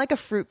can't. I'm like a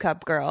fruit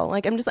cup girl.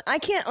 I'm just I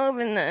can't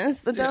open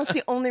this. That's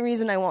the only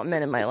reason I want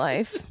men in my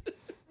life.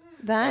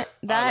 That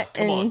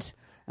and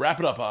wrap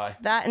it up,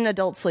 that and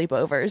adult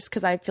sleepovers,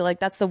 because I feel like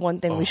that's the one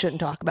thing we shouldn't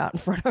talk about in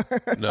front of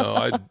her.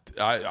 No,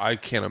 I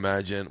can't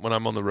imagine when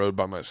I'm on the road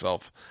by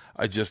myself.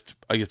 I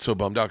get so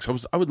bummed out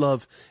because I would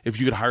love if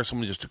you could hire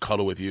someone just to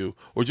cuddle with you,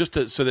 or just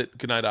so that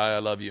good night, I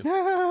love you,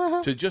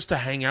 to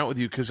hang out with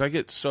you, because I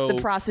get so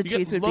the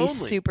prostitutes would be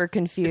super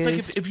confused.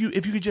 It's like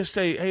if you could just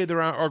say, hey,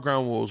 there are our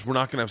ground rules, we're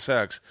not gonna have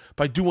sex,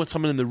 but I do want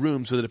someone in the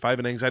room so that if I have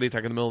an anxiety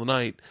attack in the middle of the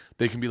night,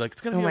 they can be like,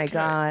 it's gonna be okay. Oh my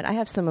God, I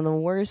have some of the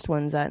worst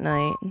ones at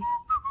night.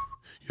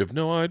 You have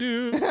no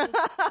idea.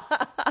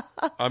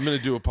 I'm going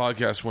to do a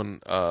podcast when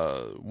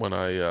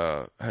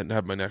I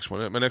have my next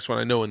one. My next one,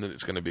 I know when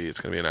it's going to be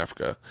in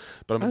Africa,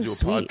 but I'm going to do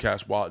a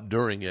podcast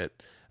during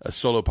it, a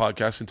solo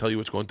podcast, and tell you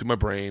what's going through my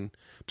brain.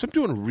 So I'm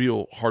doing a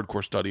real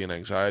hardcore study in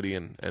anxiety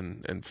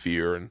and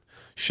fear and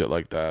shit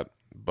like that.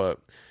 But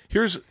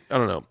I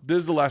don't know. This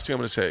is the last thing I'm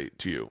going to say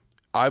to you.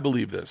 I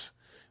believe this.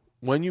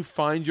 When you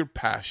find your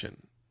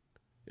passion,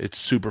 It's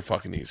super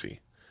fucking easy.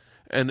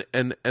 And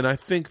I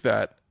think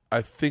that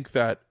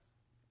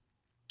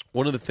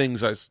one of the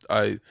things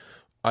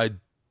I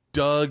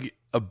dug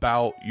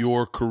about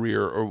your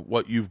career or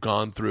what you've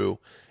gone through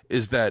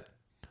is that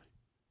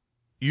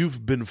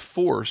you've been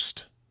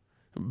forced,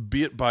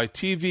 be it by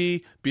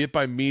TV, be it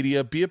by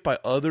media, be it by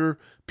other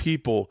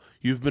people,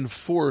 you've been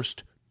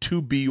forced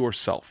to be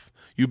yourself.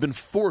 You've been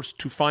forced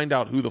to find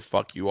out who the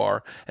fuck you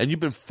are, and you've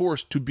been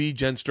forced to be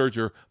Jenn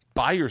Sterger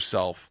by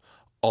yourself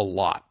a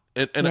lot.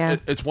 And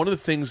it's one of the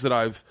things that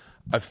I've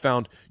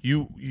found.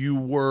 You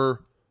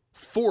were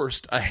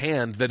forced a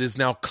hand that is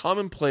now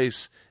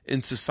commonplace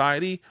in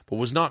society, but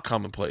was not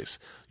commonplace.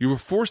 You were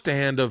forced a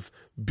hand of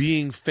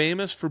being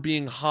famous for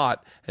being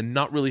hot and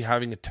not really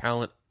having a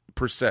talent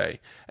per se.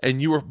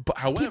 And you were,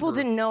 however, people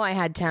didn't know I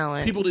had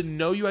talent. People didn't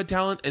know you had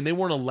talent, and they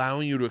weren't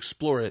allowing you to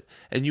explore it.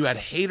 And you had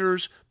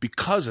haters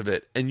because of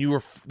it. And you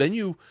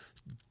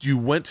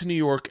went to New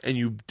York, and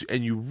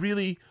you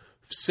really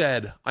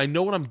said, I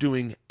know what I'm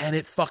doing, and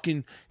it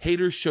fucking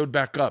haters showed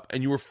back up,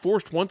 and you were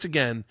forced once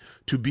again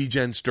to be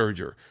Jenn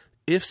Sterger.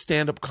 If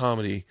stand-up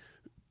comedy,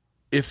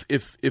 if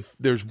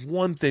there's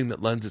one thing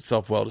that lends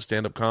itself well to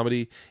stand-up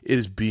comedy, it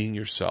is being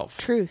yourself.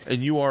 Truth.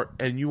 And you are,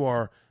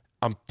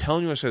 I'm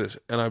telling you, I say this,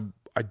 and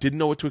I didn't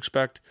know what to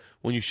expect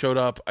when you showed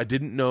up. I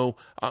didn't know,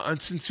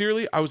 and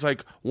sincerely, I was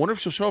like, wonder if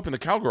she'll show up in the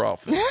cowgirl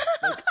outfit.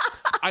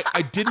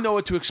 I didn't know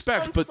what to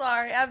expect. I'm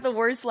sorry, I have the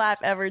worst laugh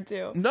ever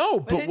too. No,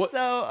 but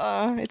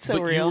it's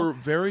so real.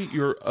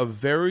 You're a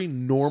very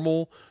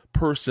normal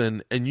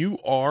person, and you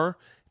are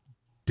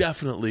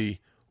definitely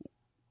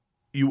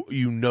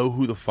you know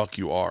who the fuck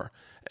you are.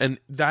 And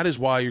that is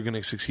why you're going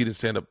to succeed in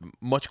stand-up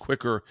much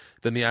quicker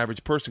than the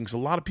average person, because a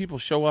lot of people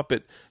show up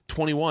at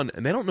 21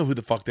 and they don't know who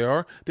the fuck they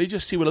are. They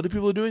just see what other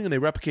people are doing and they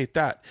replicate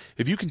that.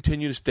 If you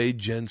continue to stay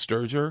Jenn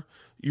Sterger,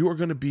 you are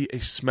going to be a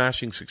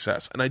smashing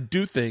success. And I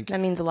do think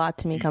that means a lot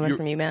to me coming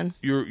from you, man.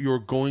 You're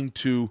going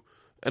to,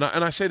 and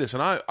I say this,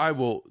 and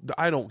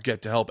I don't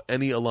get to help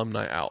any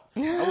alumni out. I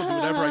will do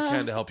whatever I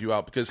can to help you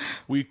out, because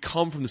we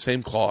come from the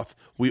same cloth.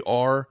 We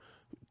are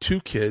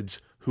two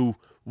kids who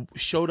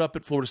showed up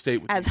at Florida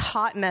State as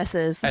hot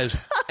messes,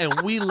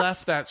 and we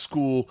left that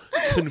school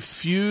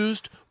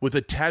confused with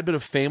a tad bit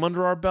of fame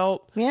under our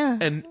belt. Yeah,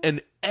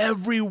 and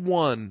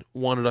everyone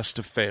wanted us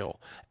to fail.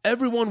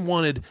 Everyone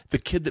wanted the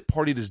kid that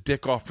partied his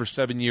dick off for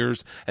 7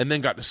 years and then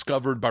got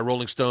discovered by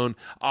Rolling Stone,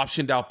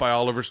 optioned out by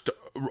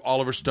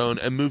Oliver Stone,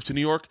 and moved to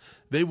New York.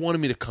 They wanted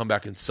me to come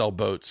back and sell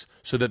boats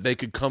so that they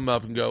could come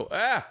up and go,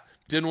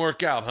 didn't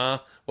work out, huh?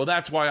 Well,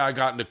 that's why I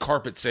got into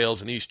carpet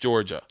sales in East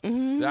Georgia.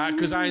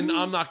 Because I'm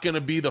not going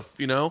to be the,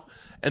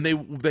 And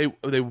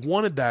they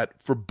wanted that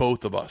for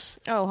both of us.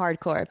 Oh,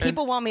 hardcore.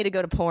 People want me to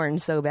go to porn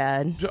so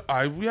bad.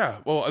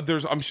 Well,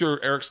 I'm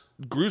sure Eric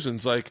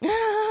Gruzin's like,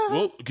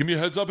 well, give me a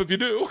heads up if you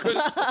do.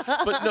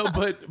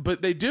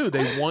 But they do.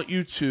 They want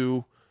you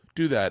to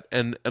do that.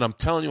 And I'm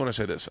telling you when I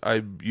say this,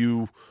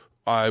 you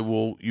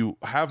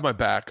have my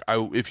back.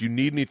 If you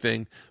need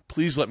anything,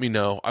 please let me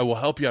know. I will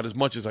help you out as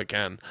much as I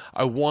can.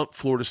 I want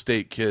Florida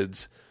State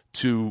kids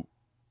to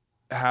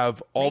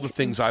have all the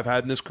things I've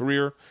had in this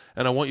career,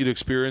 and I want you to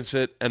experience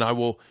it. And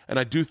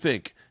I do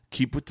think,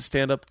 keep with the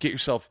stand-up, get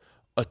yourself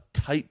a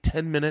tight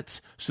 10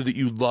 minutes so that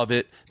you love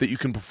it, that you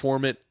can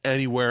perform it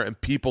anywhere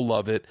and people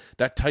love it.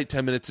 That tight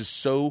 10 minutes is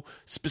so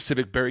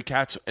specific. Barry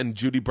Katz and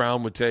Judy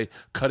Brown would say,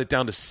 cut it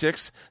down to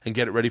 6 and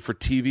get it ready for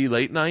TV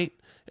late night.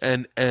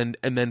 And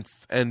then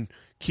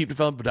keep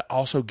developing, but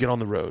also get on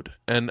the road.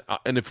 And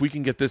if we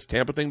can get this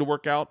Tampa thing to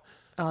work out,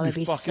 that'd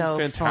be so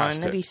fantastic. Fun.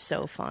 That'd be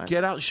so fun.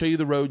 Get out and show you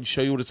the road and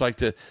show you what it's like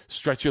to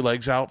stretch your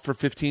legs out for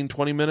 15,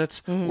 20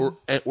 minutes,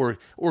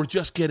 or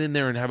just get in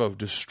there and have a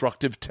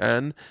destructive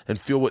 10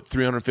 and feel what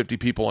 350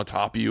 people on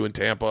top of you in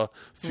Tampa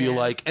feel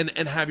like, and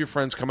have your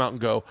friends come out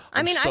and go,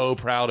 I'm so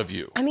proud of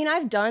you. I mean,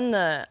 I've done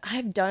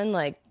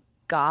like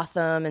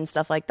Gotham and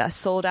stuff like that,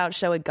 sold out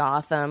show at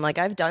Gotham. Like,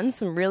 I've done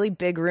some really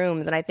big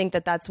rooms, and I think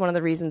that's one of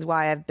the reasons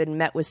why I've been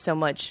met with so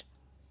much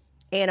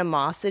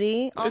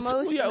animosity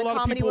almost in the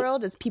comedy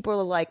world, is people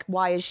are like,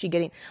 why is she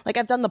getting, like,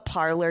 I've done the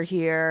Parlor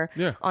here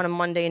on a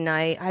Monday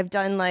night. I've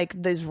done like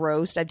those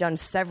roast. I've done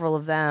several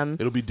of them.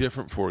 It'll be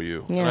different for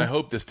you. And I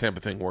hope this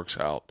Tampa thing works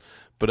out,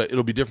 but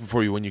it'll be different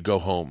for you when you go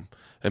home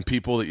and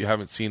people that you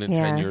haven't seen in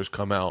 10 years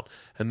come out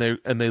and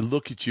they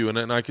look at you.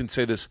 And I can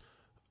say this,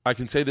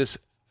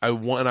 I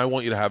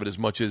want you to have it as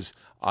much as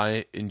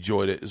I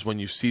enjoyed it, is when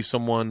you see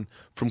someone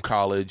from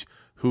college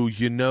who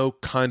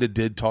kind of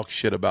did talk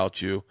shit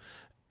about you,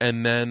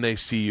 and then they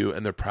see you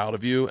and they're proud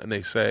of you and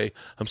they say,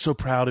 I'm so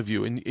proud of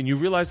you. And you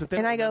realize that they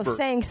And I go,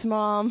 thanks,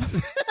 Mom.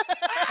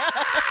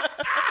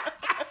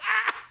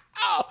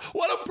 Oh,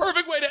 what a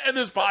perfect way to end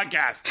this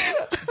podcast.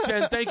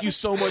 Jenn, thank you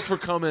so much for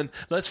coming.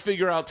 Let's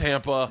figure out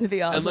Tampa. It'd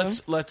be awesome.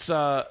 And let's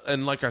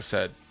and like I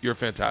said, you're a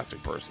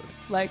fantastic person.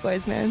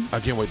 Likewise, man. I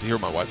can't wait to hear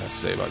what my wife has to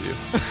say about you.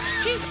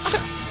 She's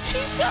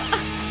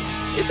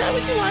is that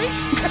what you like?